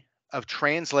way of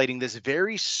translating this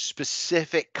very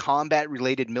specific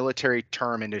combat-related military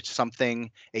term into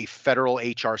something a federal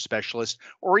HR specialist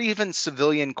or even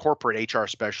civilian corporate HR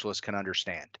specialist can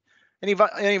understand?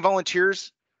 Any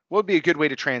volunteers? What would be a good way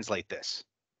to translate this?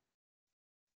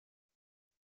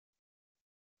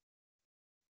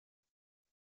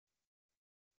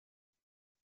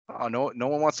 Oh, no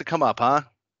one wants to come up, huh?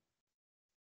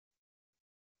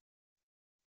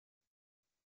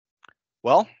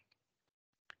 Well,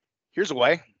 here's a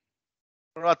way.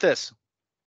 What about this?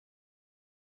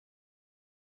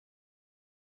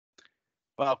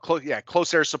 Well,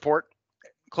 close air support.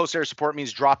 Close air support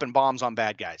means dropping bombs on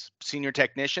bad guys. Senior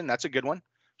technician, that's a good one,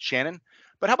 Shannon.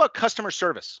 But how about customer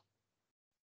service?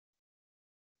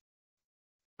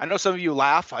 I know some of you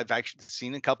laugh. I've actually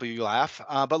seen a couple of you laugh,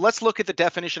 but let's look at the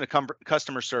definition of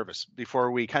customer service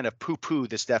before we kind of poo-poo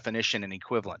this definition and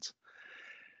equivalence.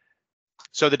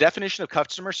 So the definition of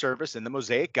customer service in the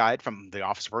Mosaic Guide from the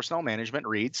Office of Personnel Management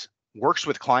reads, works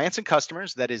with clients and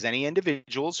customers, that is any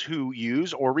individuals who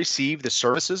use or receive the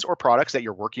services or products that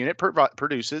your work unit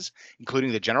produces,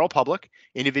 including the general public,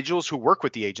 individuals who work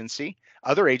with the agency,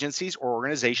 other agencies or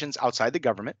organizations outside the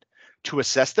government, to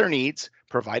assess their needs,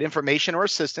 provide information or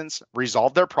assistance,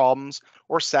 resolve their problems,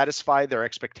 or satisfy their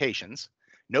expectations,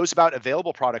 knows about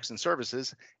available products and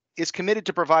services, is committed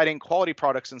to providing quality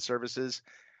products and services,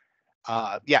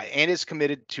 and is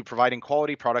committed to providing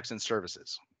quality products and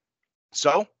services.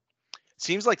 So,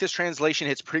 seems like this translation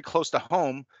hits pretty close to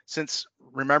home, since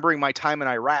remembering my time in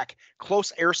Iraq,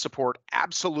 close air support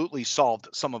absolutely solved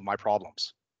some of my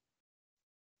problems.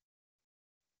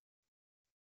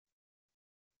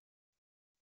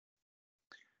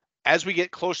 As we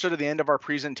get closer to the end of our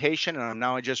presentation, and I'm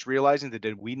now just realizing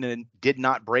that we did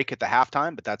not break at the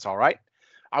halftime, but that's all right.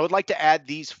 I would like to add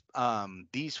these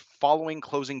following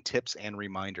closing tips and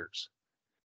reminders.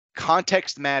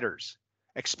 Context matters.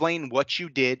 Explain what you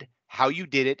did, how you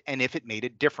did it, and if it made a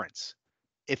difference.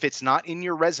 If it's not in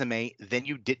your resume, then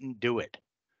you didn't do it.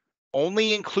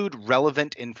 Only include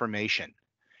relevant information.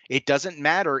 It doesn't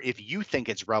matter if you think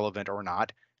it's relevant or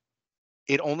not.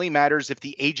 It only matters if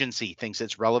the agency thinks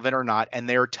it's relevant or not, and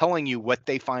they're telling you what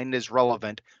they find is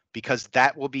relevant, because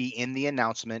that will be in the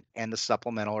announcement and the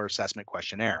supplemental or assessment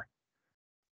questionnaire.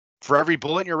 For every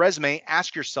bullet in your resume,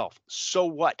 ask yourself, so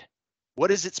what?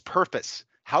 What is its purpose?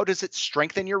 How does it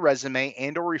strengthen your resume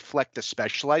and or reflect the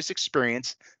specialized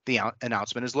experience the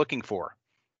announcement is looking for?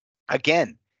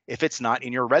 Again, if it's not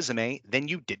in your resume, then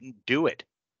you didn't do it.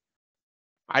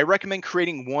 I recommend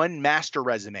creating one master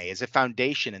resume as a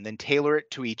foundation and then tailor it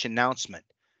to each announcement.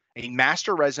 A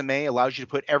master resume allows you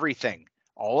to put everything,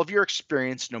 all of your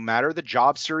experience, no matter the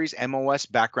job series, MOS,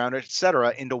 background,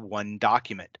 etc., into one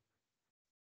document.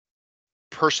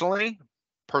 Personal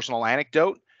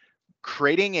anecdote,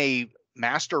 creating a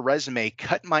master resume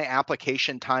cut my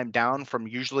application time down from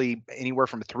usually anywhere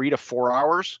from 3 to 4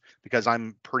 hours, because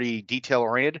I'm pretty detail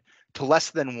oriented, to less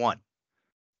than 1.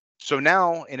 So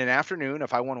now in an afternoon,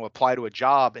 if I want to apply to a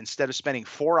job, instead of spending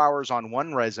 4 hours on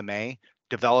one resume,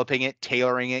 developing it,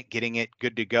 tailoring it, getting it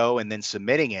good to go, and then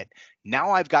submitting it,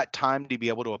 now I've got time to be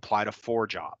able to apply to 4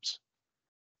 jobs.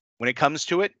 When it comes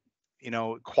to it,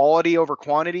 quality over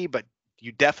quantity, but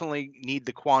you definitely need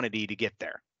the quantity to get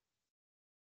there.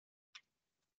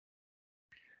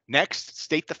 Next,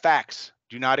 state the facts.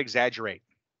 Do not exaggerate.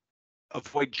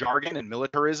 Avoid jargon and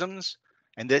militarisms.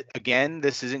 And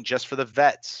this isn't just for the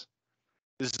vets.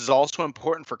 This is also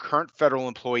important for current federal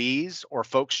employees or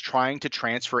folks trying to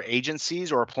transfer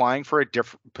agencies or applying for a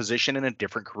different position in a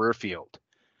different career field.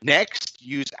 Next,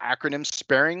 use acronyms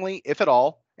sparingly, if at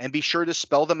all, and be sure to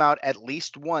spell them out at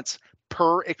least once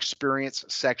per experience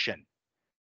section.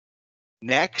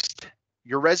 Next,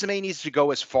 your resume needs to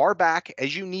go as far back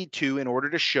as you need to in order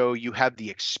to show you have the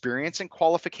experience and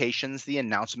qualifications the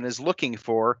announcement is looking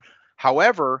for.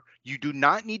 However, you do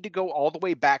not need to go all the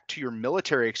way back to your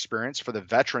military experience for the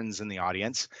veterans in the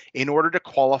audience in order to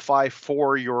qualify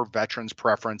for your veterans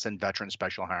preference and veteran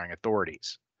special hiring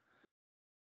authorities.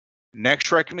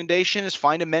 Next recommendation is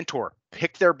find a mentor,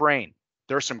 pick their brain.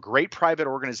 There are some great private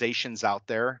organizations out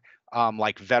there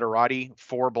like Veterati,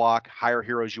 4Block, Hire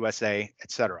Heroes USA,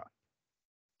 etc.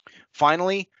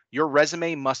 Finally, your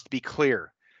resume must be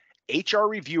clear. HR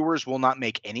reviewers will not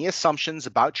make any assumptions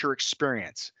about your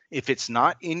experience. If it's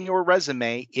not in your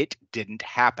resume, it didn't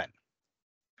happen.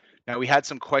 Now, we had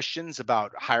some questions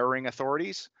about hiring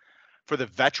authorities. For the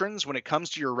veterans, when it comes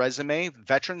to your resume,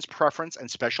 veterans preference and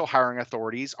special hiring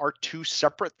authorities are two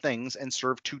separate things and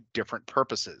serve two different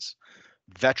purposes.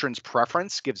 Veterans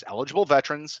preference gives eligible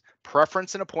veterans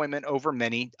preference and appointment over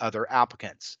many other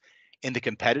applicants. In the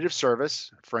competitive service,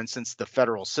 for instance, the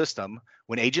federal system,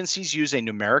 when agencies use a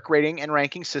numeric rating and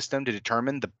ranking system to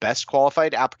determine the best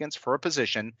qualified applicants for a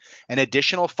position, an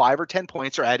additional 5 or 10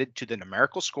 points are added to the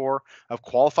numerical score of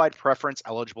qualified preference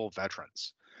eligible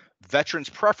veterans. Veterans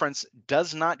preference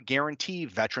does not guarantee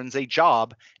veterans a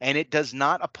job, and it does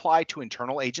not apply to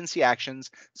internal agency actions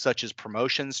such as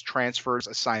promotions, transfers,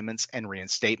 assignments, and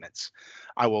reinstatements.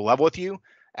 I will level with you.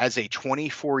 As a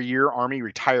 24-year Army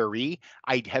retiree,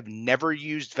 I have never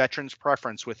used veterans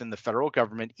preference within the federal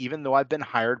government, even though I've been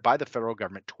hired by the federal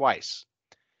government twice.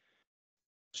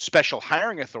 Special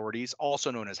hiring authorities,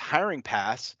 also known as hiring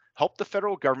paths, help the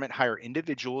federal government hire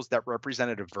individuals that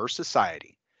represent a diverse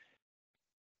society.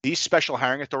 These special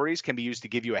hiring authorities can be used to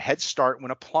give you a head start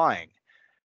when applying.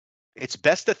 It's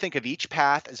best to think of each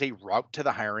path as a route to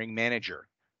the hiring manager.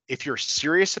 If you're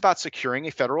serious about securing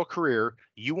a federal career,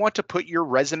 you want to put your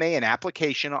resume and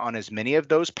application on as many of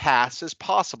those paths as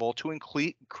possible to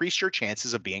increase your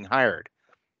chances of being hired.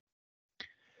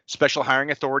 Special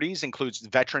hiring authorities includes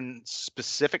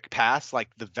veteran-specific paths like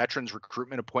the Veterans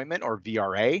Recruitment Appointment, or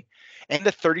VRA, and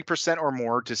the 30% or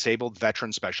more disabled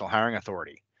veteran special hiring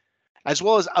authority, as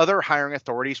well as other hiring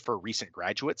authorities for recent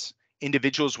graduates,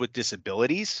 individuals with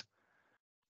disabilities,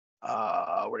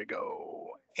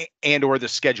 and or the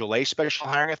Schedule A Special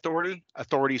Hiring Authority,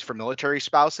 authorities for military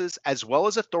spouses, as well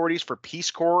as authorities for Peace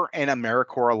Corps and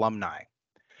AmeriCorps alumni.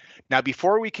 Now,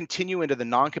 before we continue into the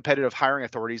non-competitive hiring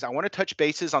authorities, I want to touch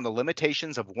bases on the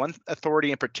limitations of one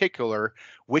authority in particular,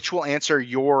 which will answer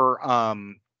your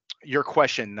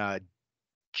question.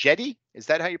 Jetty, is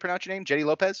that how you pronounce your name? Jetty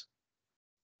Lopez?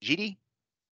 Jetty?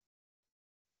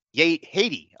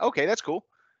 Haiti. Okay, that's cool.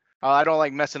 I don't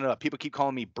like messing it up. People keep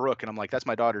calling me Brooke, and I'm like, that's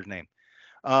my daughter's name.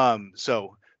 But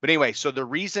anyway, so the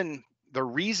reason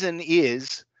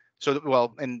is,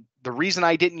 and the reason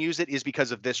I didn't use it is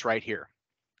because of this right here.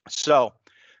 So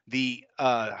the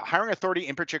hiring authority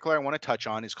in particular I want to touch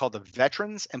on is called the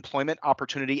Veterans Employment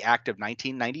Opportunity Act of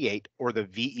 1998, or the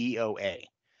VEOA.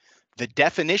 The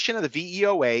definition of the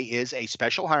VEOA is a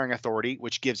special hiring authority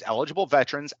which gives eligible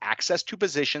veterans access to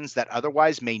positions that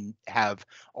otherwise may have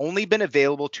only been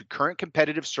available to current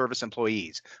competitive service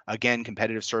employees. Again,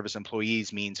 competitive service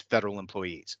employees means federal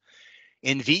employees.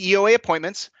 In VEOA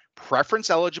appointments, preference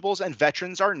eligibles and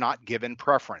veterans are not given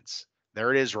preference.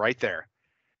 There it is right there.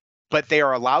 But they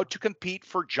are allowed to compete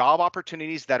for job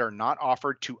opportunities that are not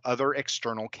offered to other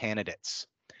external candidates.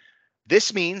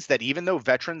 This means that even though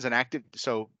veterans and active,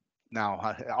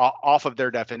 now, off of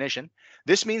their definition,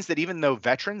 this means that even though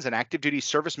veterans and active duty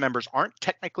service members aren't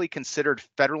technically considered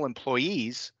federal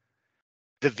employees,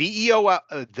 the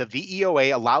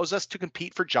VEOA allows us to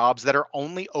compete for jobs that are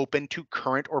only open to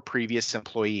current or previous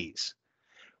employees.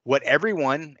 What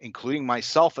everyone, including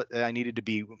myself, I needed to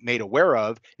be made aware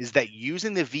of is that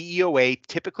using the VEOA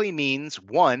typically means,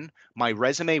 one, my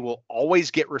resume will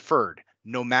always get referred,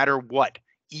 no matter what,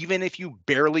 even if you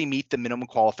barely meet the minimum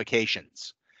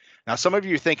qualifications. Now, some of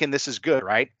you are thinking this is good,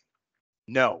 right?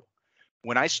 No.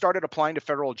 When I started applying to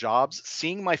federal jobs,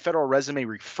 seeing my federal resume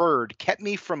referred kept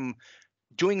me from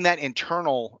doing that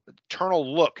internal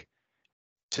look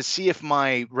to see if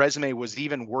my resume was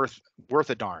even worth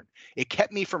a darn. It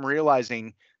kept me from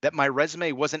realizing that my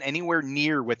resume wasn't anywhere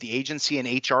near what the agency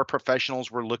and HR professionals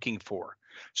were looking for.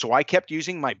 So I kept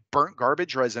using my burnt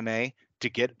garbage resume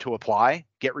to apply,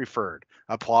 get referred,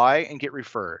 apply and get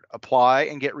referred, apply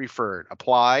and get referred,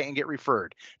 apply and get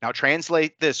referred. Now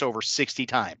translate this over 60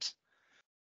 times.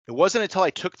 It wasn't until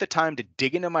I took the time to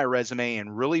dig into my resume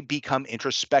and really become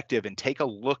introspective and take a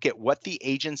look at what the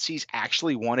agencies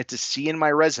actually wanted to see in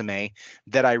my resume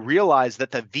that I realized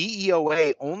that the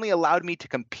VEOA only allowed me to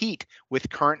compete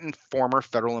with current and former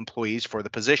federal employees for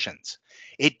the positions.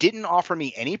 It didn't offer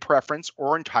me any preference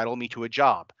or entitle me to a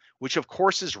job, which of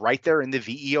course is right there in the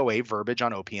VEOA verbiage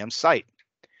on OPM's site.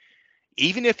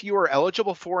 Even if you are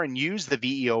eligible for and use the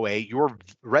VEOA, your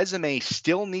resume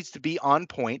still needs to be on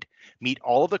point, meet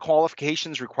all of the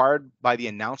qualifications required by the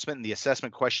announcement and the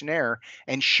assessment questionnaire,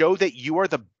 and show that you are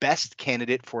the best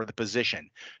candidate for the position.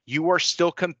 You are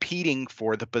still competing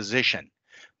for the position.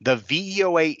 The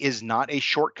VEOA is not a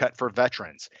shortcut for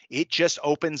veterans. It just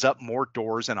opens up more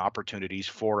doors and opportunities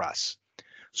for us.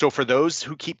 So for those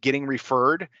who keep getting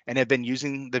referred and have been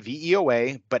using the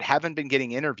VEOA but haven't been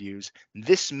getting interviews,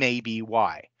 this may be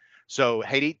why. So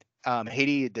Haiti,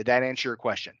 did that answer your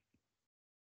question?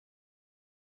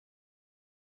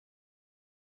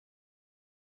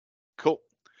 Cool.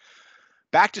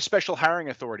 Back to special hiring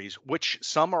authorities, which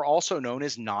some are also known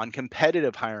as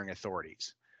non-competitive hiring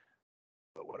authorities.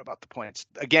 But what about the points?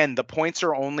 Again, the points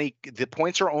are only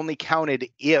counted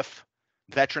if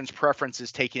veterans' preference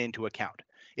is taken into account.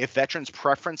 If veterans'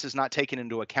 preference is not taken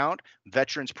into account,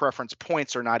 veterans' preference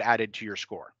points are not added to your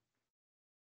score.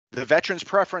 The veterans'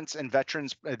 preference and the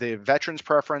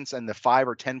 5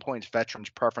 or 10 points veterans'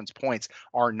 preference points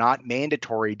are not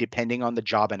mandatory depending on the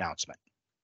job announcement.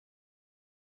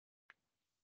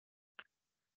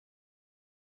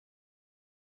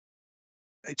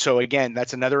 So again,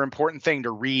 that's another important thing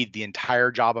to read the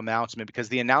entire job announcement, because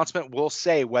the announcement will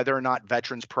say whether or not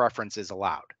veterans' preference is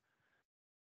allowed.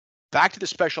 Back to the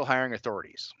special hiring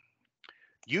authorities.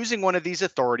 Using one of these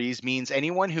authorities means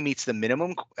anyone who meets the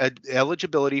minimum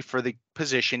eligibility for the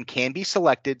position can be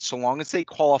selected so long as they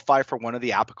qualify for one of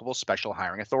the applicable special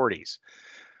hiring authorities.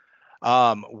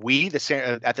 At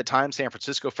the time, San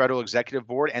Francisco Federal Executive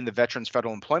Board and the Veterans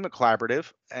Federal Employment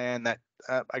Collaborative, and that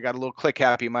I got a little click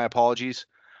happy, my apologies.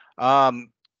 Hiring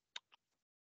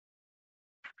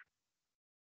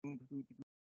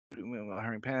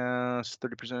pass,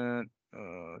 30%,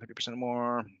 30%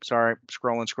 more. Sorry,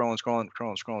 scrolling.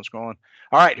 All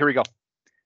right, here we go.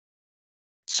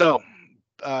 So,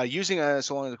 using a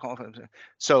so long as the qualified.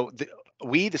 So the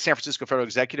San Francisco Federal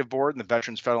Executive Board and the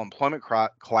Veterans Federal Employment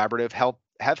Collaborative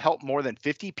have helped more than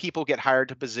 50 people get hired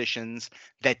to positions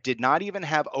that did not even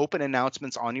have open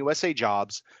announcements on USA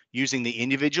Jobs, using the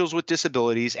individuals with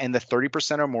disabilities and the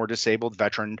 30% or more disabled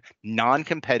veteran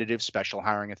non-competitive special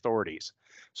hiring authorities.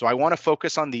 So I want to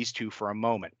focus on these two for a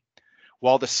moment.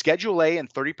 While the Schedule A and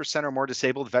 30% or more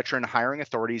disabled veteran hiring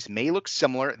authorities may look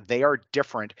similar, they are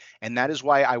different, and that is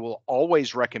why I will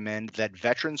always recommend that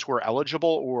veterans who are eligible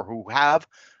or who have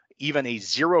even a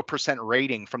 0%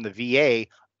 rating from the VA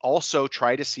also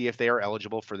try to see if they are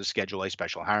eligible for the Schedule A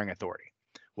special hiring authority.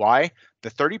 Why?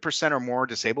 The 30% or more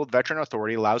disabled veteran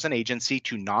authority allows an agency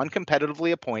to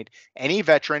non-competitively appoint any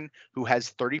veteran who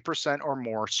has 30% or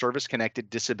more service-connected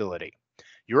disability.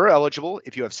 You are eligible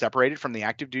if you have separated from the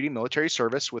active duty military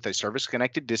service with a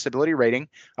service-connected disability rating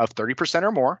of 30%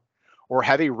 or more, or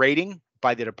have a rating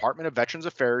by the Department of Veterans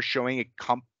Affairs showing a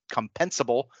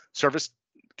compensable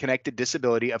service-connected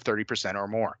disability of 30% or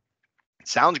more.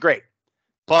 Sounds great,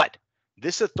 but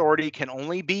this authority can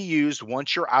only be used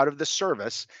once you're out of the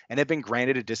service and have been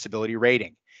granted a disability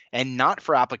rating, and not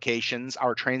for applications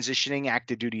our transitioning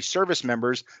active duty service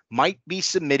members might be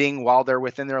submitting while they're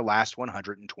within their last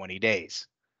 120 days.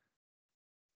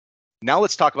 Now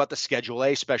let's talk about the Schedule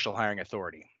A Special Hiring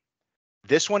Authority.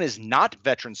 This one is not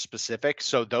veteran specific,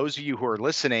 so those of you who are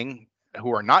listening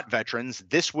who are not veterans,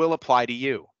 this will apply to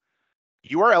you.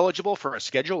 You are eligible for a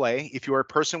Schedule A if you are a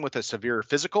person with a severe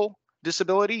physical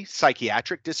disability,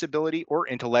 psychiatric disability, or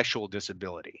intellectual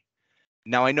disability.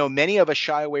 Now, I know many of us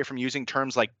shy away from using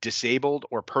terms like disabled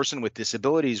or person with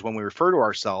disabilities when we refer to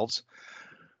ourselves,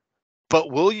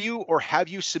 but will you or have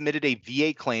you submitted a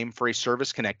VA claim for a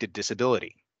service-connected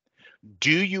disability?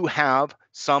 Do you have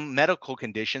some medical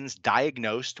conditions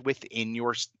diagnosed within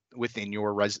your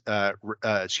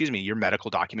medical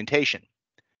documentation?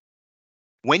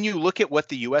 When you look at what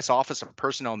the U.S. Office of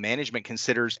Personnel Management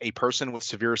considers a person with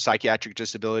severe psychiatric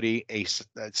disability, a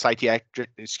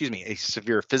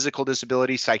severe physical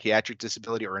disability, psychiatric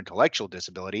disability, or intellectual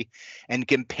disability, and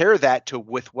compare that to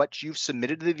with what you've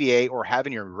submitted to the VA or have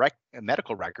in your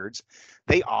medical records,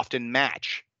 they often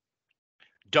match.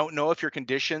 Don't know if your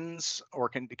conditions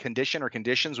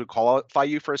would qualify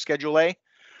you for a Schedule A?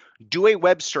 Do a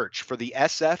web search for the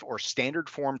SF or Standard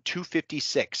Form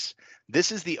 256.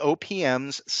 This is the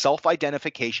OPM's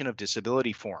self-identification of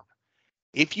disability form.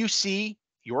 If you see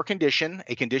your condition,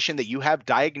 a condition that you have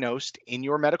diagnosed in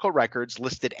your medical records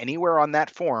listed anywhere on that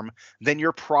form, then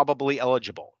you're probably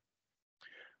eligible.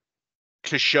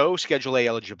 To show Schedule A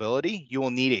eligibility, you will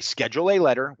need a Schedule A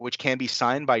letter, which can be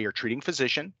signed by your treating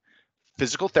physician,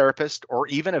 physical therapist, or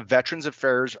even a Veterans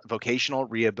Affairs vocational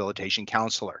rehabilitation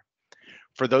counselor.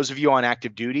 For those of you on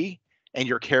active duty and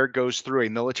your care goes through a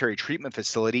military treatment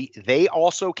facility, they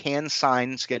also can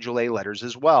sign Schedule A letters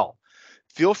as well.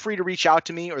 Feel free to reach out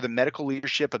to me or the medical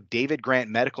leadership of David Grant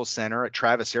Medical Center at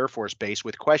Travis Air Force Base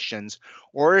with questions,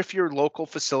 or if your local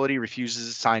facility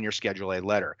refuses to sign your Schedule A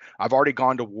letter. I've already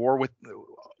gone to war with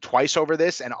twice over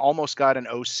this and almost got an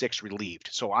 06 relieved.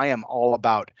 So I am all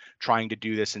about trying to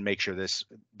do this and make sure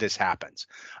this happens.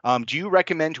 Do you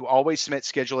recommend to always submit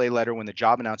Schedule A letter when the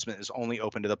job announcement is only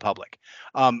open to the public?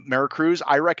 Maricruz,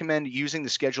 I recommend using the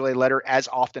Schedule A letter as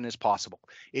often as possible.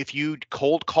 If you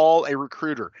cold call a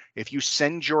recruiter, if you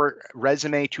send your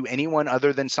resume to anyone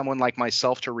other than someone like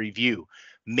myself to review,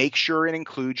 make sure it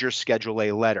includes your Schedule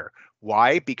A letter.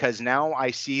 Why? Because now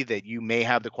I see that you may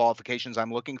have the qualifications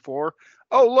I'm looking for.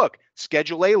 Oh, look,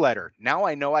 Schedule A letter. Now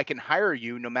I know I can hire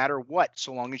you no matter what,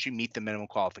 so long as you meet the minimum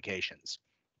qualifications.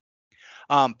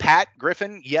 Pat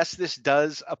Griffin, yes, this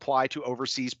does apply to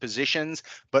overseas positions,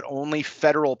 but only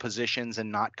federal positions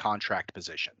and not contract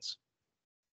positions.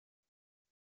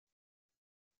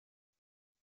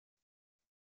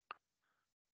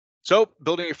 So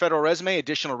building your federal resume,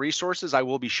 additional resources. I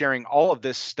will be sharing all of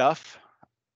this stuff,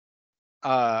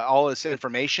 all this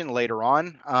information later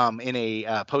on in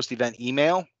a post-event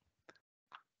email.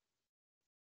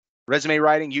 Resume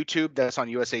writing, YouTube, that's on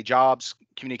USA Jobs,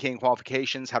 communicating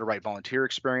qualifications, how to write volunteer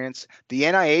experience. The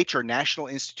NIH or National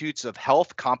Institutes of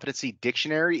Health Competency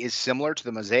Dictionary is similar to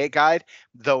the Mosaic Guide,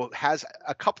 though it has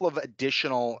a couple of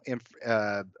additional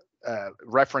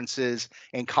references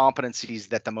and competencies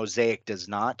that the Mosaic does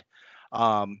not.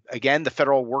 Again, the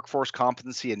Federal Workforce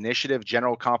Competency Initiative,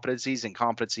 General Competencies and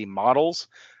Competency Models.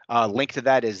 Link to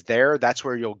that is there. That's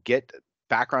where you'll get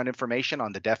background information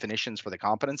on the definitions for the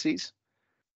competencies.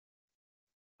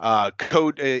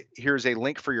 Here's a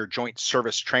link for your joint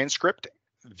service transcript,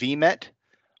 VMET.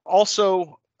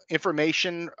 Also,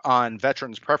 information on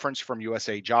veterans preference from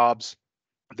USA Jobs.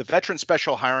 The Veteran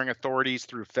Special Hiring Authorities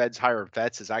through Feds Hire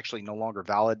Vets is actually no longer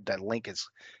valid. That link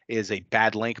is a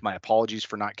bad link. My apologies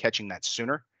for not catching that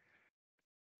sooner.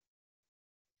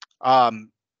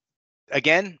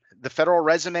 Again, the federal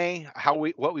resume,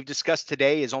 what we've discussed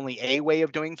today is only a way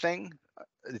of doing things.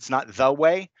 It's not the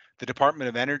way. The Department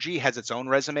of Energy has its own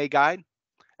resume guide,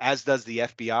 as does the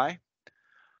FBI.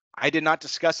 I did not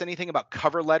discuss anything about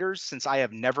cover letters since I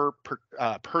have never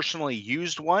personally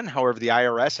used one. However, the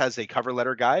IRS has a cover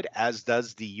letter guide, as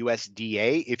does the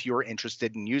USDA, if you're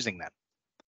interested in using them.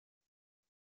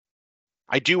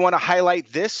 I do want to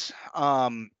highlight this.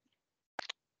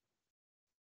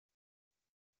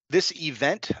 This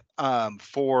event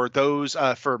for those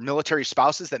for military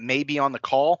spouses that may be on the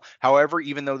call. However,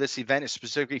 even though this event is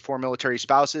specifically for military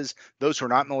spouses, those who are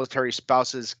not military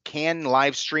spouses can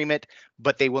live stream it,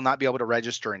 but they will not be able to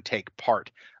register and take part.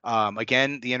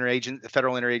 Again, the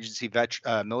Federal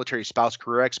Interagency Military Spouse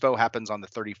Career Expo happens on the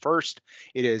 31st.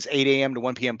 It is 8 a.m. to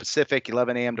 1 p.m. Pacific,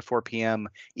 11 a.m. to 4 p.m.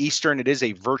 Eastern. It is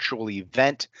a virtual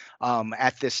event.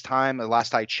 At this time, the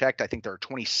last I checked, I think there are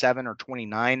 27 or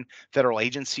 29 federal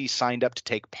agencies signed up to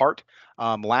take part.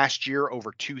 Last year,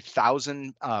 over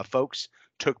 2,000 folks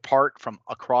took part from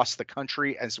across the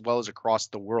country as well as across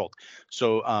the world.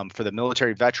 So for the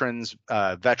military veterans,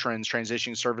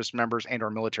 transitioning service members, and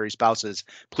our military spouses,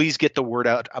 please get the word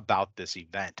out about this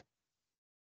event.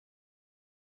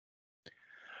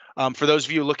 For those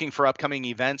of you looking for upcoming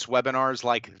events, webinars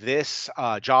like this,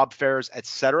 job fairs,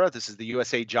 etc., this is the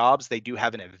USA Jobs. They do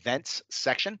have an events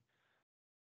section.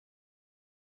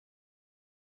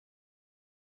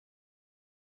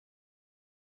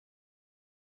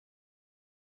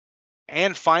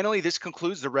 And finally, this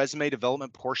concludes the resume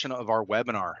development portion of our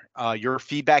webinar. Your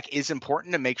feedback is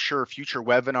important to make sure future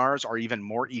webinars are even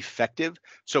more effective.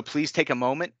 So please take a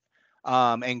moment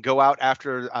and go out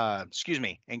after,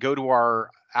 and go to our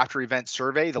after event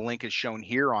survey. The link is shown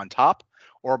here on top,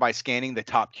 or by scanning the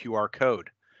top QR code.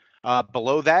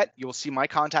 Below that, you'll see my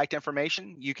contact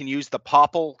information. You can use the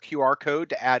Popple QR code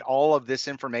to add all of this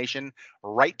information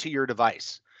right to your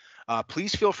device.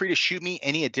 Please feel free to shoot me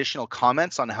any additional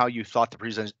comments on how you thought the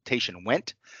presentation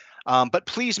went. But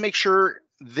please make sure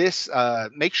this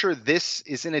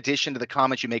is in addition to the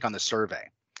comments you make on the survey.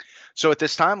 So at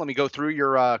this time, let me go through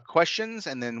your questions,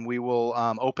 and then we will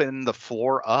open the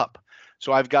floor up.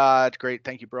 So I've got, great,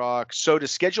 thank you, Brock. So to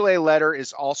Schedule A letter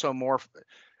is also more,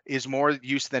 is more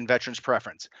use than veterans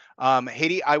preference.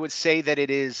 Haiti, I would say that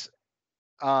it is,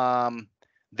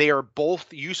 they are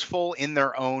both useful in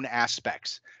their own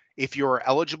aspects. If you're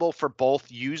eligible for both,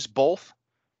 use both.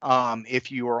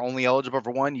 If you are only eligible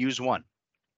for one, use one.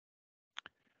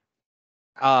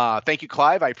 Thank you,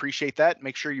 Clive. I appreciate that.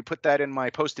 Make sure you put that in my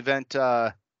post-event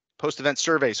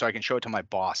survey so I can show it to my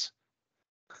boss.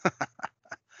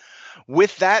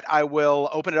 With that, I will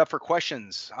open it up for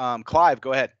questions. Clive,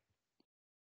 go ahead.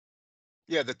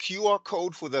 Yeah, the QR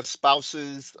code for the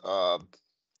spouse's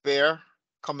fair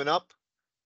coming up.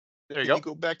 There you Can go. you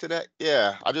go back to that?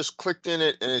 Yeah, I just clicked in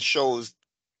it and it shows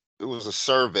it was a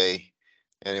survey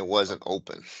and it wasn't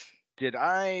open. Did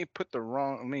I put the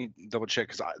wrong? Let me double check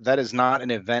because that is not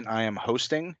an event I am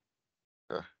hosting.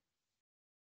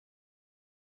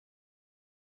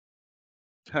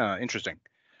 Huh, interesting.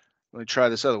 Let me try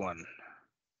this other one.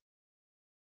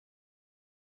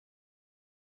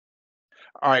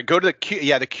 All right, go to the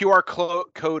the QR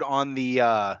code on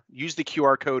the use the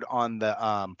QR code on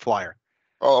the flyer.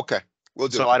 Oh, okay. We'll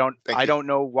do. So I Thank you. don't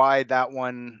know why that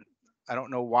one, I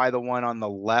don't know why the one on the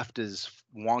left is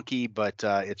wonky, but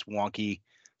it's wonky.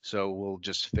 So we'll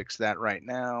just fix that right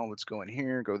now. Let's go in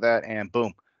here, go that, and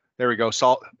boom. There we go.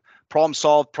 Problem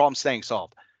solved, problem staying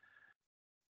solved.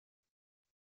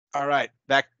 All right,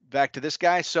 back to this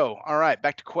guy. So, all right,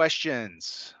 back to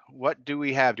questions. What do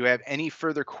we have? Do we have any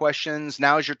further questions?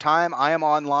 Now is your time. I am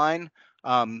online.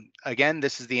 Again,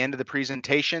 this is the end of the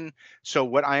presentation. So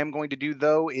what I am going to do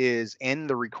though is end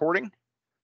the recording.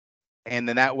 And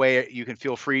then that way you can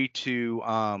feel free to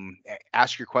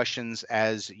ask your questions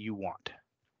as you want.